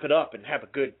wrap it up and have a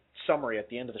good summary at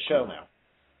the end of the show now.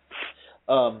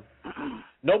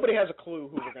 Nobody has a clue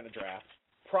who we're going to draft.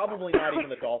 Probably not even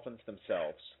the Dolphins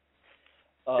themselves.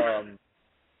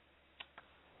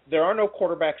 There are no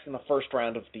quarterbacks in the first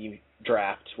round of the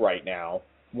draft right now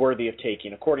worthy of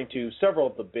taking, according to several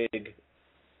of the big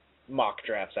mock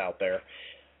drafts out there.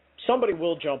 Somebody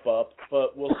will jump up,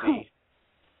 but we'll see.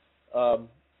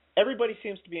 Everybody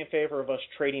seems to be in favor of us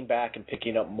trading back and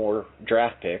picking up more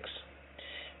draft picks.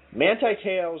 Manti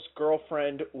Te'o's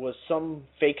girlfriend was some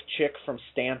fake chick from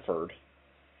Stanford.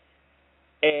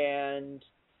 And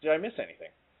did I miss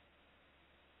anything?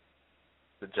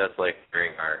 The Jets like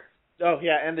hearing Oh,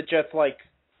 yeah, and the Jets like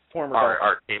former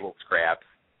our table scraps.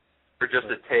 For just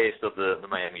a taste of the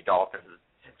Miami Dolphins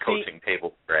coaching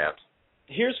table scraps.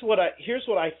 Here's what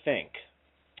I think.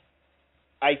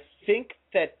 I think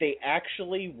that they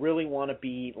actually really want to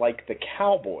be like the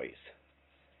Cowboys.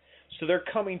 So they're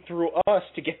coming through us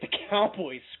to get the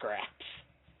Cowboys scraps.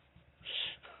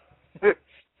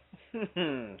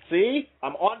 See?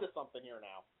 I'm on to something here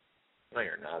now. No,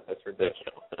 you're not. That's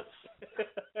ridiculous.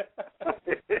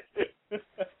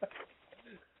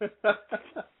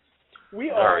 We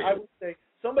are. I would say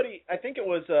somebody. I think it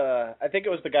was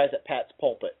the guys at Pat's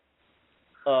Pulpit.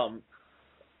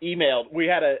 Emailed. We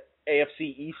had a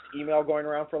AFC East email going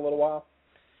around for a little while,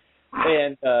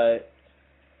 and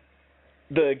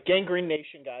the Gangrene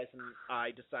Nation guys and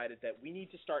I decided that we need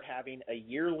to start having a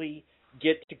yearly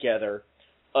get-together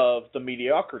of the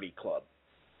Mediocrity Club.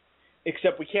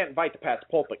 Except we can't invite the Pat's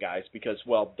Pulpit guys because,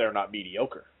 well, they're not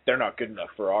mediocre. They're not good enough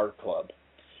for our club.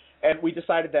 And we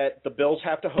decided that the Bills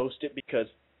have to host it because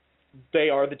they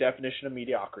are the definition of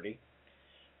mediocrity.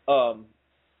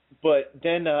 But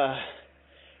then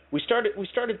we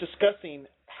started discussing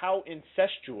how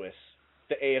incestuous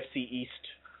the AFC East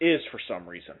is for some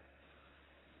reason.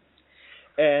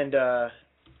 And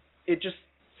it just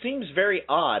seems very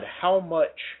odd how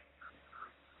much...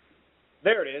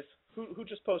 There it is. Who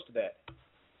just posted that?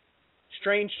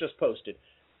 Strange just posted.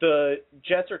 The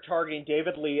Jets are targeting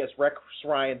David Lee as Rex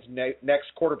Ryan's next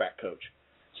quarterback coach.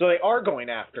 So they are going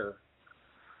after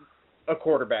a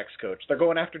quarterback's coach. They're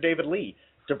going after David Lee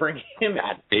to bring him in.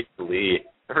 David Lee.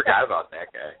 I forgot about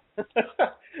that guy.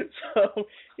 So,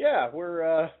 yeah,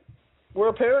 we're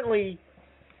apparently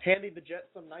handing the Jets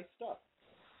some nice stuff.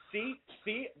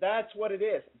 See, that's what it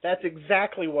is. That's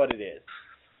exactly what it is.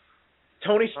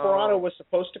 Tony Sperano was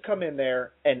supposed to come in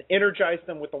there and energize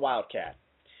them with the Wildcat.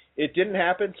 It didn't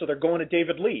happen, so they're going to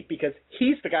David Lee because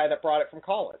he's the guy that brought it from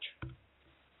college.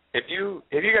 Have you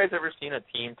guys ever seen a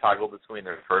team toggle between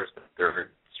their first and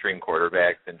third string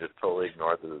quarterbacks and just totally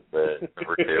ignore the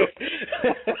number two?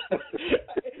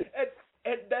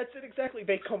 and that's it exactly.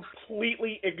 They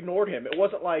completely ignored him. It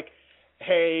wasn't like,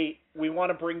 hey, we want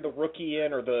to bring the rookie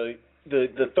in or the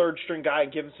third string guy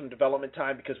and give him some development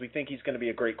time because we think he's going to be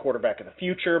a great quarterback in the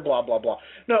future, blah, blah, blah.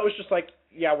 No, it was just like,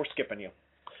 yeah, we're skipping you.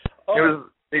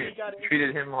 They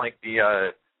treated him like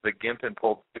the gimp in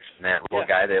Pulp Fiction, that little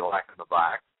guy they locked in the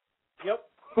box. Yep.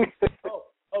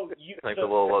 Like the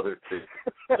little other two.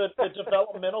 The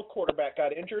developmental quarterback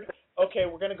got injured. Okay,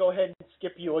 we're going to go ahead and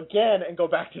skip you again and go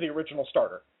back to the original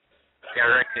starter. Yeah, I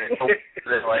reckon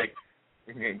they're like,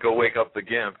 go wake up the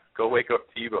gimp. Go wake up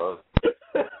Tebow.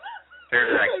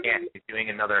 Apparently I can't be doing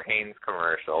another Hanes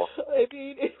commercial. I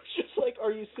mean, it's just like,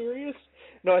 are you serious?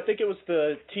 No, I think it was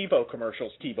the TiVo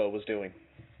commercials Tebow was doing.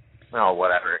 Oh,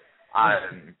 whatever.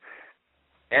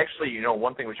 Actually,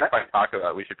 one thing we should probably talk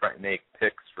about, we should probably make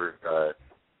picks for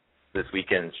this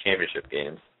weekend's championship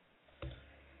games.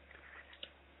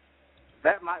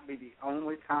 That might be the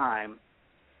only time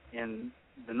in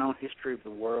the known history of the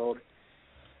world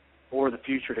or the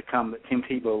future to come that Tim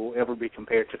Tebow will ever be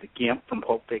compared to the Gimp from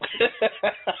Pulp Fiction.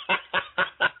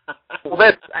 Well,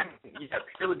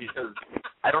 purely because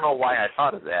I don't know why I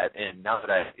thought of that, and now that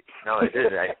I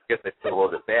did, I guess I feel a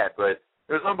little bit bad, but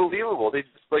it was unbelievable. They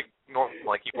just ignored him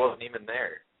like he wasn't even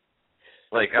there.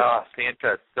 Like,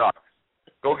 Sanchez sucks.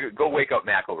 Go wake up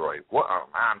McElroy. What?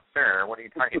 I'm sir. What are you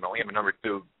talking about? We have a number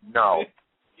two. No.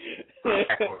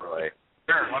 McElroy.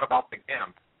 Sure. What about the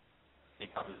Gimp? He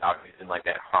comes out, he's in like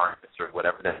that harness or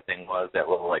whatever that thing was, that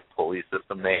little like pulley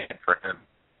system they had for him.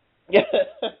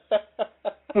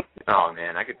 Oh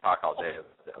man, I could talk all day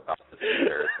about this.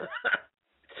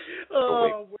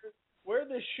 Where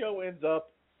this show ends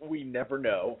up, we never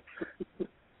know.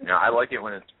 I like it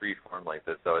when it's freeform like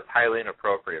this, though. It's highly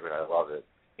inappropriate, but I love it.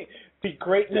 The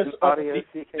greatness of the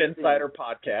Phinsider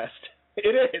podcast.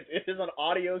 It is. It is an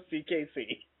audio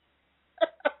CKC.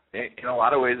 In a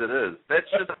lot of ways, it is. That's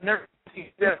just I've never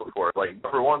seen that before. Like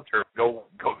number one term, go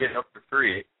get up for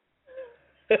three.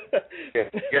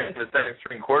 Get the second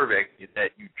string quarterback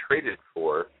that you traded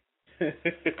for,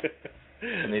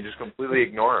 and they just completely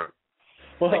ignore him.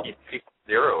 Well, like you pick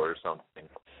 0 or something.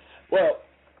 Well,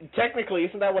 technically,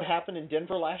 isn't that what happened in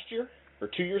Denver last year or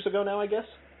 2 years ago now? I guess.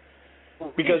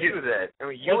 Because you do that. I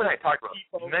mean, you and I talked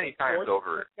about many times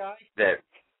over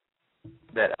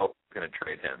that Elk was going to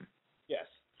trade him. Yes.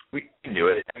 We can do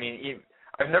it. I mean,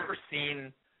 I've never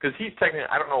seen, because he's technically,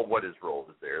 I don't know what his role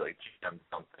is there, like GM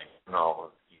something. No,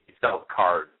 he sells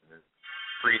cars in his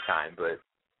free time. But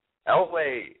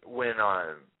Elway,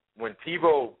 when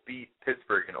Tebow beat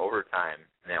Pittsburgh in overtime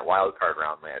in that wild card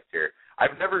round last year,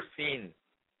 I've never seen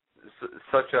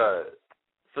such a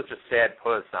sad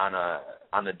puss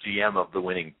on the GM of the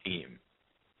winning team.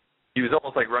 He was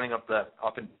almost like running up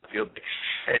in the field. Like,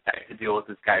 shit, I have to deal with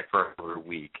this guy for another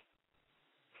week.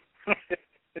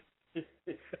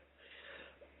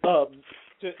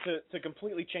 To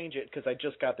completely change it, because I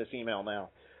just got this email now.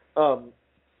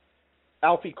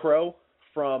 Alfie Crow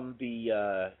from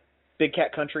the Big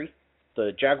Cat Country,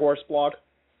 the Jaguars blog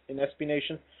in SB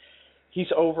Nation.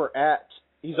 He's over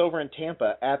in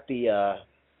Tampa at the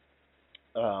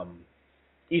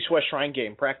East-West Shrine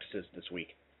game practices this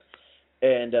week.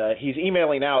 and he's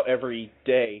emailing out every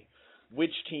day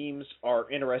which teams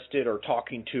are interested or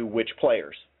talking to which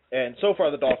players. And so far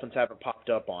the Dolphins haven't popped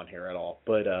up on here at all.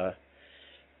 But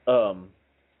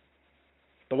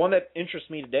the one that interests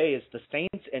me today is the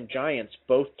Saints and Giants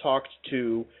both talked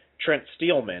to Trent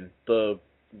Steelman, the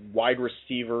wide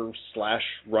receiver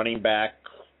 / running back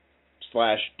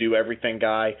 / do everything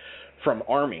guy from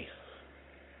Army.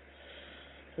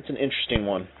 That's an interesting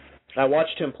one. I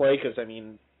watched him play because,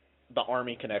 the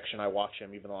Army connection, I watch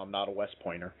him even though I'm not a West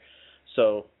Pointer.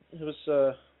 So it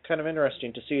was kind of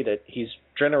interesting to see that he's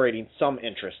generating some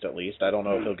interest at least. I don't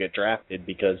know if he'll get drafted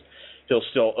because he'll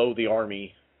still owe the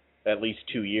Army at least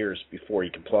 2 years before he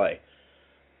can play.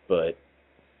 But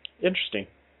interesting.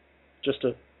 Just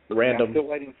a random... I'm still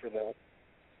waiting for the...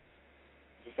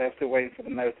 I'm still waiting for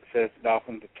the note that says the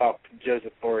Dolphins to talk to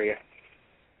Joseph Boria.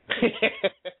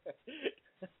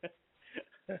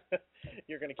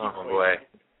 You're going to keep waiting. Boy.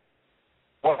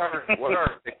 What are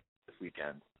our picks this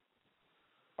weekend?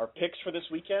 Our picks for this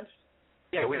weekend?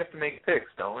 Yeah, we have to make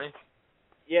picks, don't we?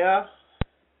 Yeah.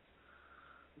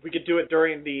 We could do it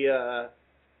during the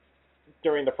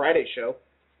Friday show.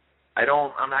 I'm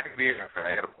not going to be here for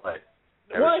Friday. I got to play.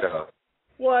 What? Show.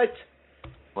 What?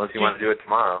 Unless you want to do it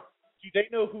tomorrow. Do they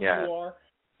know who you are?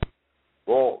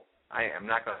 Well, I'm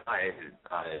not going to lie.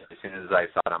 As soon as I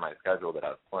saw it on my schedule that I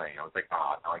was playing, I was like,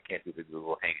 oh, no, I can't do the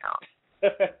Google Hangout.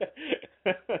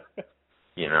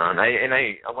 And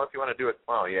I unless you want to do it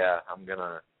tomorrow, I'm going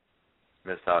to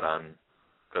miss out on,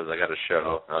 because I got a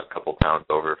show a couple towns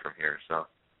over from here, so.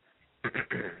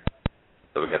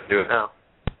 So we got to do it now.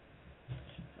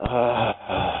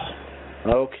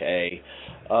 Okay.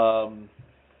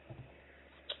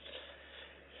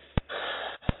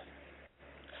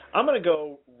 I'm going to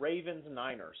go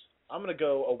Ravens-Niners. I'm going to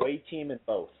go away team in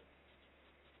both.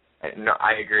 No,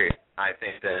 I agree. I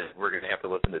think that we're going to have to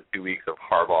listen to 2 weeks of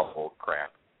Harbaugh bull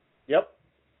crap. Yep.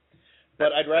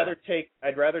 But I'd rather take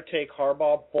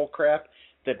Harbaugh bull crap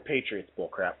than Patriots bull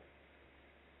crap.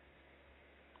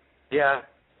 Yeah.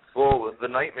 Well, the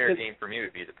nightmare game for me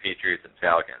would be the Patriots and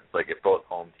Falcons. Like if both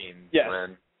home teams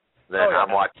win, then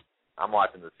I'm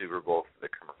watching the Super Bowl for the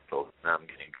commercials, and I'm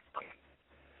getting funny.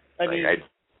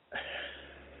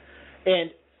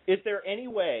 And is there any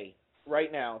way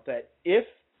right now that if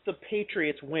the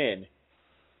Patriots win,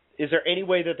 is there any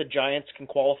way that the Giants can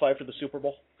qualify for the Super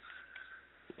Bowl?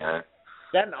 Yeah. Is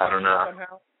that an option I don't know.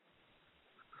 somehow?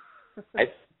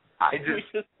 I just we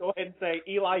just go ahead and say,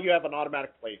 Eli, you have an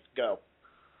automatic place. Go.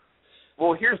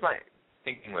 Well, here's my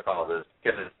thinking with all this,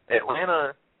 because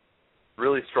Atlanta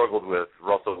really struggled with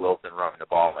Russell Wilson running the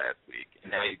ball last week,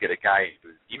 and now you get a guy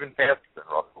who's even faster than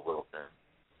Russell Wilson,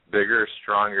 bigger,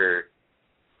 stronger,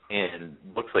 and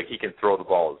looks like he can throw the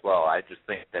ball as well. I just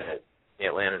think that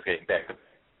Atlanta's getting back to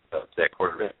that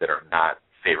quarterback that are not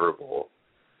favorable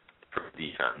for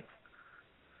defense.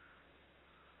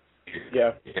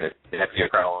 Yeah. You're going to have to get a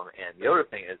problem. And the other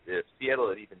thing is, if Seattle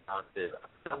had even mounted a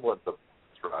semblance of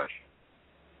rush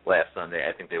last Sunday,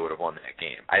 I think they would have won that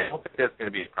game. I don't think that's going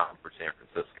to be a problem for San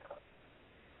Francisco.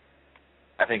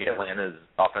 I think Atlanta's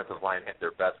offensive line had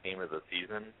their best game of the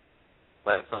season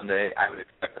last Sunday. I would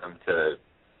expect them to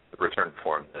return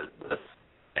form this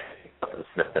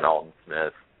Smith and Alden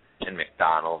Smith and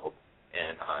McDonald,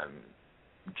 and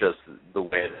just the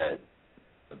way that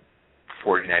the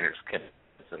 49ers can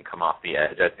come off the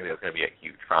edge. I think that's going to be a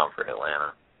huge problem for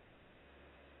Atlanta.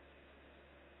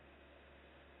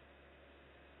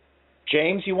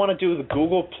 James, you want to do the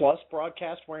Google Plus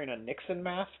broadcast wearing a Nixon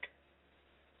mask?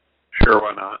 Sure,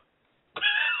 why not?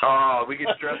 Oh, we could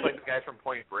dress like the guy from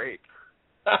Point Break.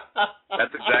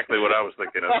 That's exactly what I was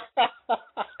thinking of.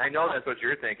 I know that's what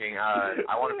you're thinking.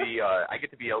 I want to be. I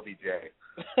get to be LBJ.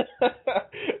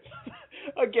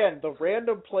 Again, the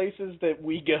random places that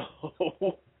we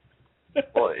go.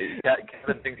 Well,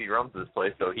 Kevin thinks he runs this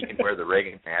place, so he can wear the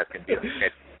Reagan mask and be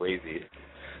lazy.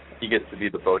 He gets to be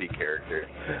the Bodie character.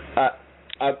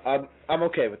 I'm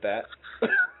okay with that.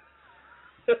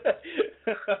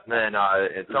 Then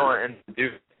it's all and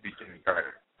Duke be Jimmy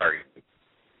Carter. Sorry.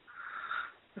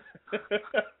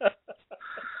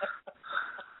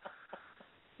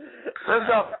 That's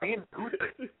all.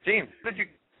 James, what did you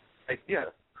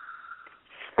idea?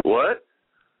 What?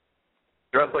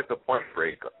 Dress like the Point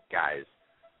Break guys.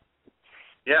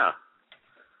 Yeah.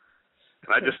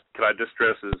 Can I just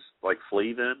dress as like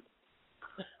Flea then?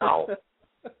 No.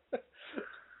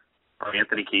 Or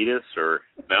Anthony Kiedis or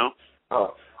no?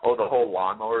 Oh, the whole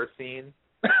lawnmower scene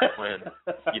when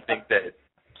you think that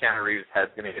Keanu Reeves'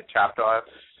 head's gonna get chopped off.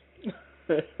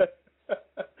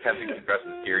 Kevin can dress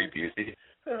as Gary Busey.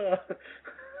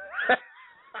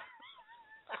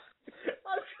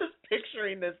 I'm just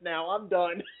picturing this now. I'm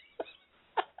done.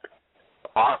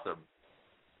 Awesome.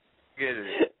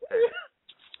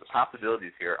 The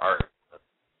possibilities here are.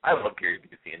 I love Gary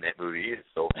Busey in that movie. He's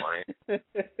so funny. When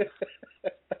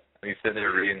he's sitting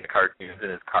there reading the cartoons in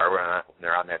his car when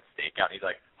they're on that stakeout, and he's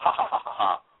like, ha ha ha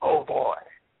ha, oh boy.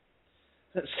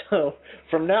 So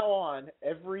from now on,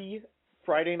 every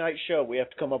Friday night show, we have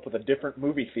to come up with a different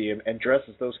movie theme and dress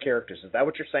as those characters. Is that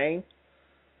what you're saying?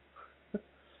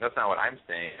 That's not what I'm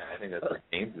saying. I think that's what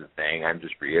James is saying. I'm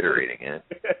just reiterating it.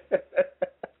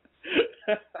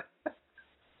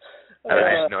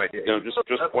 I have no idea. No, just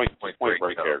point break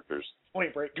characters.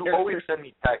 Point Break. You always send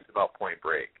me texts about Point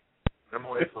Break. And I'm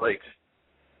always like,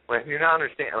 well, if you're not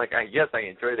understanding, like, yes, I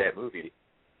enjoy that movie,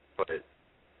 but it's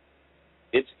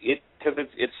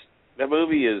that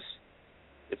movie is,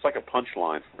 it's like a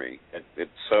punchline for me.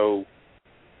 It's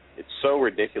so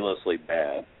ridiculously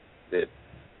bad that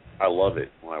I love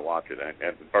it when I watch it.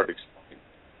 It's hard to explain.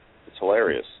 It's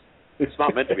hilarious. It's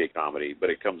not meant to be a comedy, but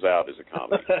it comes out as a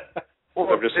comedy. Well,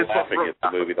 I'm just laughing at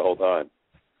the movie the whole time.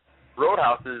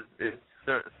 Roadhouse is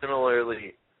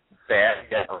similarly bad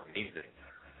yet amazing.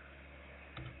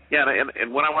 Yeah,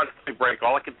 and when I watch Point Break,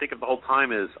 all I can think of the whole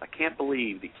time is, I can't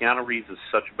believe that Keanu Reeves is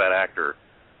such a bad actor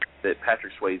that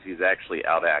Patrick Swayze is actually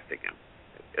out-acting him.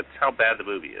 It's how bad the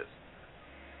movie is.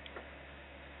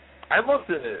 I loved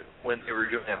it when they were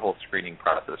doing that whole screening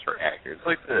process for actors. I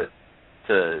like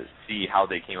to see how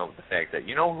they came up with the fact that,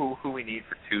 you know who we need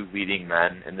for two leading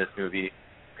men in this movie?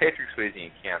 Patrick Swayze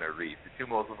and Keanu Reeves, the two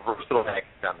most versatile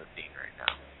actors on the scene right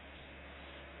now.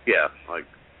 Yeah, like,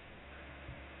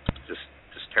 just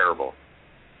terrible.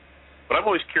 But I'm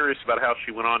always curious about how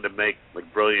she went on to make like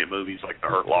brilliant movies like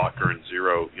The Hurt Locker and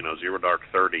Zero Dark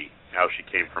 30, how she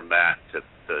came from that to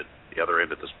the other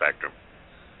end of the spectrum.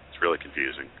 It's really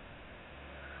confusing.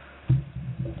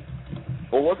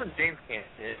 Well, wasn't James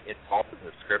Cameron involved in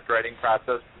the script writing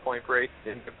process for Point Break?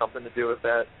 Didn't it have something to do with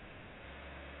that?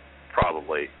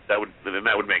 Probably. That would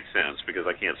make sense because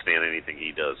I can't stand anything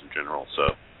he does in general.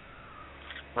 So.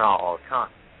 Oh, come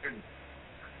on.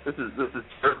 This is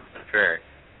fair.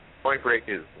 Point Break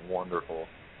is wonderful.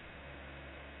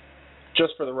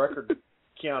 Just for the record,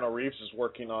 Keanu Reeves is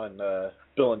working on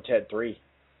Bill and Ted 3.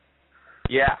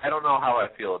 Yeah, I don't know how I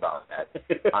feel about that.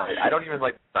 I don't even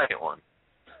like the second one.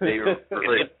 They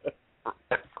released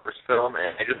that first film,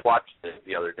 and I just watched it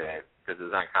the other day because it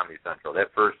was on Comedy Central.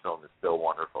 That first film is still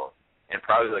wonderful, and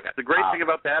probably like the great thing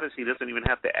about that is he doesn't even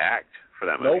have to act for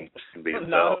that movie. Nope, he can be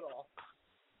himself. not at all.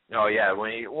 Oh yeah,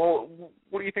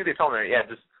 what do you think they told me? Yeah,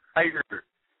 just tie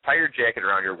your jacket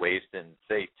around your waist and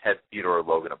say Ted, Theodore,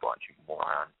 Logan a bunch, you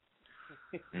moron.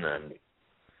 And then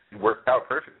it worked out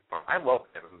perfect. I love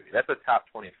that movie. That's a top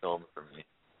 20 film for me.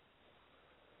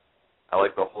 I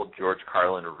like the whole George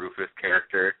Carlin Rufus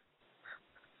character.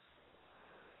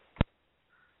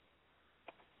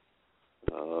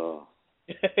 Oh.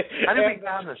 How did we get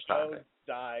on this topic?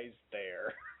 Dies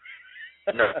there.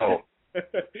 No.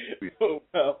 Oh,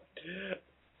 well.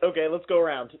 Okay, let's go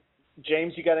around.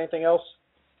 James, you got anything else?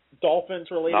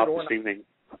 Dolphins related not or this not? evening.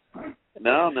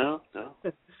 No.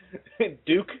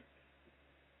 Duke?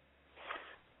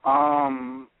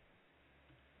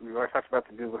 We already talked about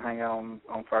the Google Hangout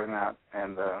on Friday night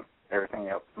and everything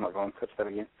else. I'm not going to touch that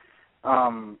again.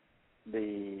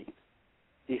 The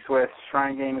East-West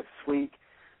Shrine game is this week.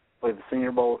 I believe the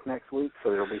Senior Bowl is next week, so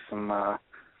there'll be some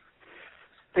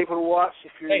people to watch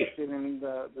if you're interested in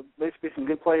there'll be some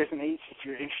good players in each. If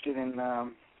you're interested in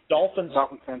Dolphins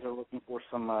fans are looking for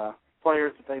some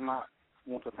players that they might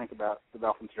want to think about the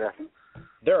Dolphins drafting.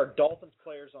 There are Dolphins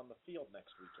players on the field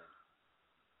next weekend.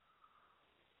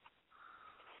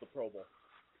 The Pro Bowl.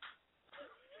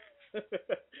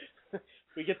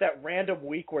 We get that random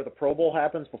week where the Pro Bowl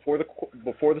happens before the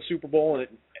Super Bowl and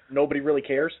nobody really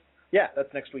cares. Yeah,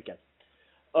 that's next weekend.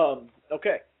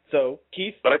 Okay, so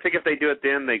Keith. But I think if they do it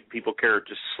then, people care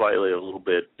just slightly a little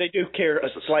bit. They do care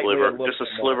just a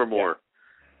sliver more. Yeah.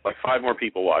 Like 5 more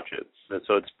people watch it,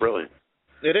 so it's brilliant.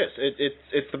 It is.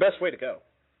 It's the best way to go.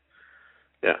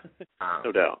 Yeah,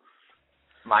 no doubt.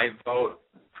 My vote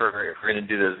for if we're going to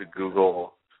do this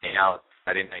Google Hangout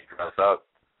Friday night dress up,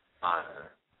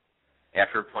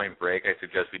 after Point Break, I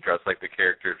suggest we dress like the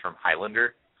characters from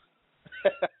Highlander.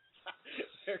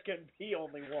 There can be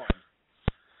only one.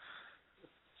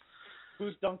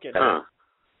 Who's Duncan?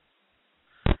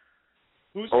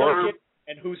 Who's Duncan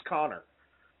and who's Connor?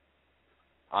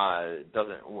 It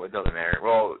doesn't matter.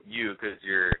 Well, you, because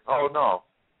you're. Oh no.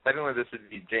 Technically,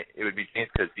 it would be James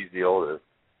because he's the oldest,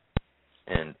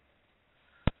 and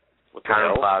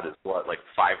Connor Cloud is what, like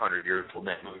 500 years old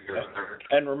in that movie or whatever.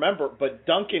 And remember, but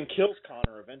Duncan kills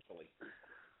Connor eventually.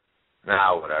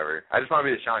 Nah, whatever. I just want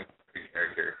to be the Sean Connery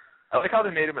character. I like how they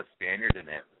made him a Spaniard in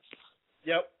it.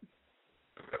 Yep.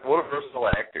 What a versatile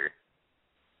actor.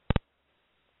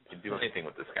 We can do anything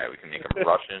with this guy. We can make him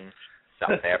Russian,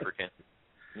 South African.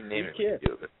 You name it, we can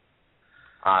do it.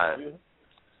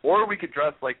 Or we could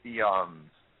dress like the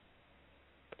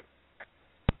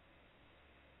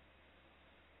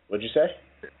What'd you say?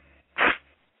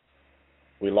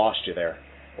 We lost you there,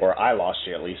 or I lost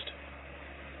you at least.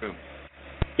 Who?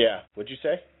 Yeah. What'd you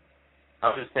say? I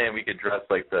was just saying we could dress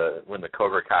like when the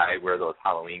Cobra Kai wear those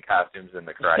Halloween costumes in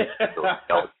the karate,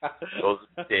 those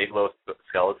Dayglow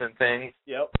skeleton things.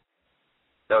 Yep.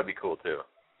 That would be cool too.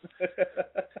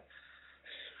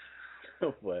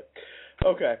 What?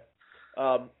 Okay.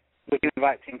 We can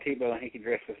invite Tim Tebow and he can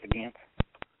dress as the Gimp.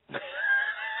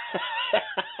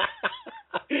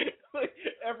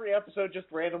 Every episode just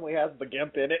randomly has the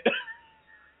Gimp in it.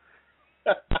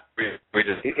 we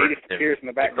just he just appears in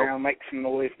the background, makes some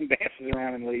noise, and dances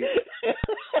around and leaves.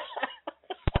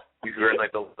 He's wearing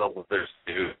like the little leather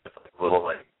suit, with like a little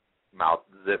like mouth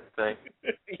zip thing.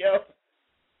 Yep.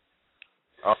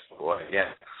 Oh boy,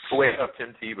 yeah. Wake up,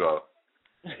 Tim Tebow.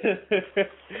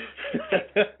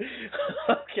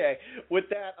 Okay, with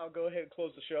that, I'll go ahead and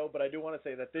close the show, but I do want to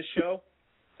say that this show,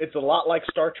 it's a lot like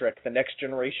Star Trek, The Next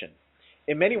Generation.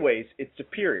 In many ways, it's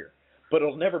superior, but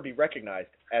it'll never be recognized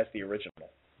as the original.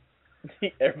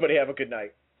 Everybody have a good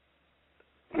night.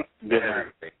 Good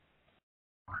night.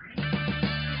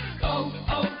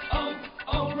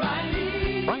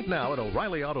 Right now at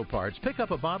O'Reilly Auto Parts, pick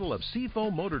up a bottle of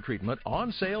Seafoam Motor Treatment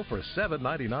on sale for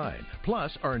 $7.99.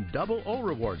 Plus, earn double O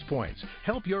Rewards points.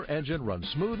 Help your engine run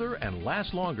smoother and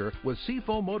last longer with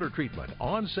Seafoam Motor Treatment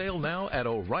on sale now at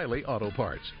O'Reilly Auto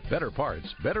Parts. Better parts,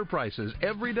 better prices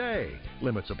every day.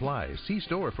 Limit supplies. See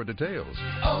store for details.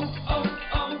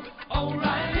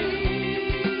 O'Reilly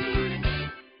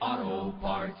Auto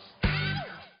Parts.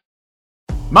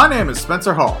 My name is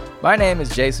Spencer Hall. My name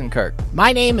is Jason Kirk.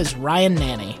 My name is Ryan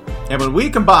Nanny. And when we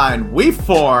combine, we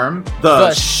form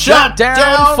the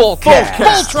Shutdown Fullcast.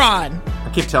 Voltron!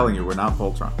 I keep telling you, we're not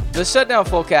Voltron. The Shutdown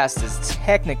Fullcast is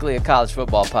technically a college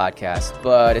football podcast,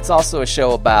 but it's also a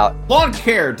show about lawn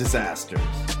care disasters,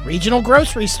 regional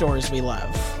grocery stores we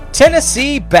love,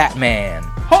 Tennessee Batman,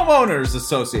 homeowners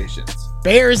associations,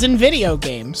 bears and video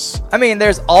games. I mean,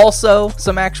 there's also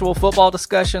some actual football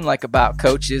discussion, like about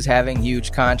coaches having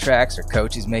huge contracts, or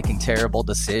coaches making terrible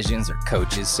decisions, or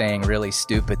coaches saying really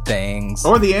stupid things.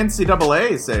 Or the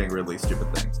NCAA saying really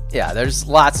stupid things. Yeah, there's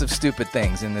lots of stupid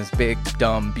things in this big,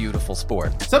 dumb, beautiful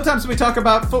sport. Sometimes we talk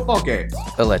about football games.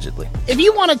 Allegedly. If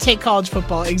you want to take college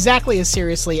football exactly as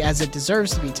seriously as it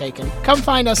deserves to be taken, come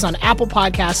find us on Apple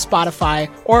Podcasts, Spotify,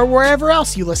 or wherever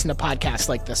else you listen to podcasts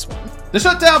like this one. The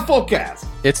Shutdown Fullcast.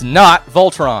 It's not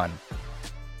Voltron.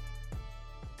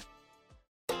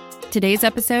 Today's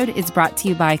episode is brought to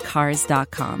you by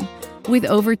Cars.com. With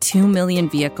over 2 million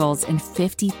vehicles and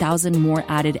 50,000 more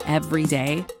added every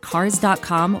day,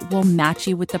 Cars.com will match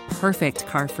you with the perfect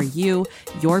car for you,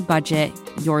 your budget,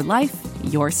 your life,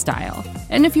 your style.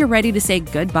 And if you're ready to say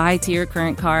goodbye to your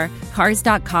current car,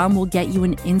 Cars.com will get you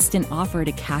an instant offer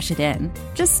to cash it in.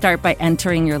 Just start by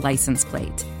entering your license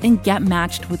plate and get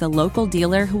matched with a local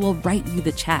dealer who will write you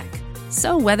the check.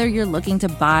 So whether you're looking to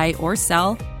buy or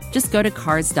sell, just go to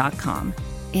Cars.com.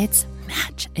 It's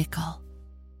magical.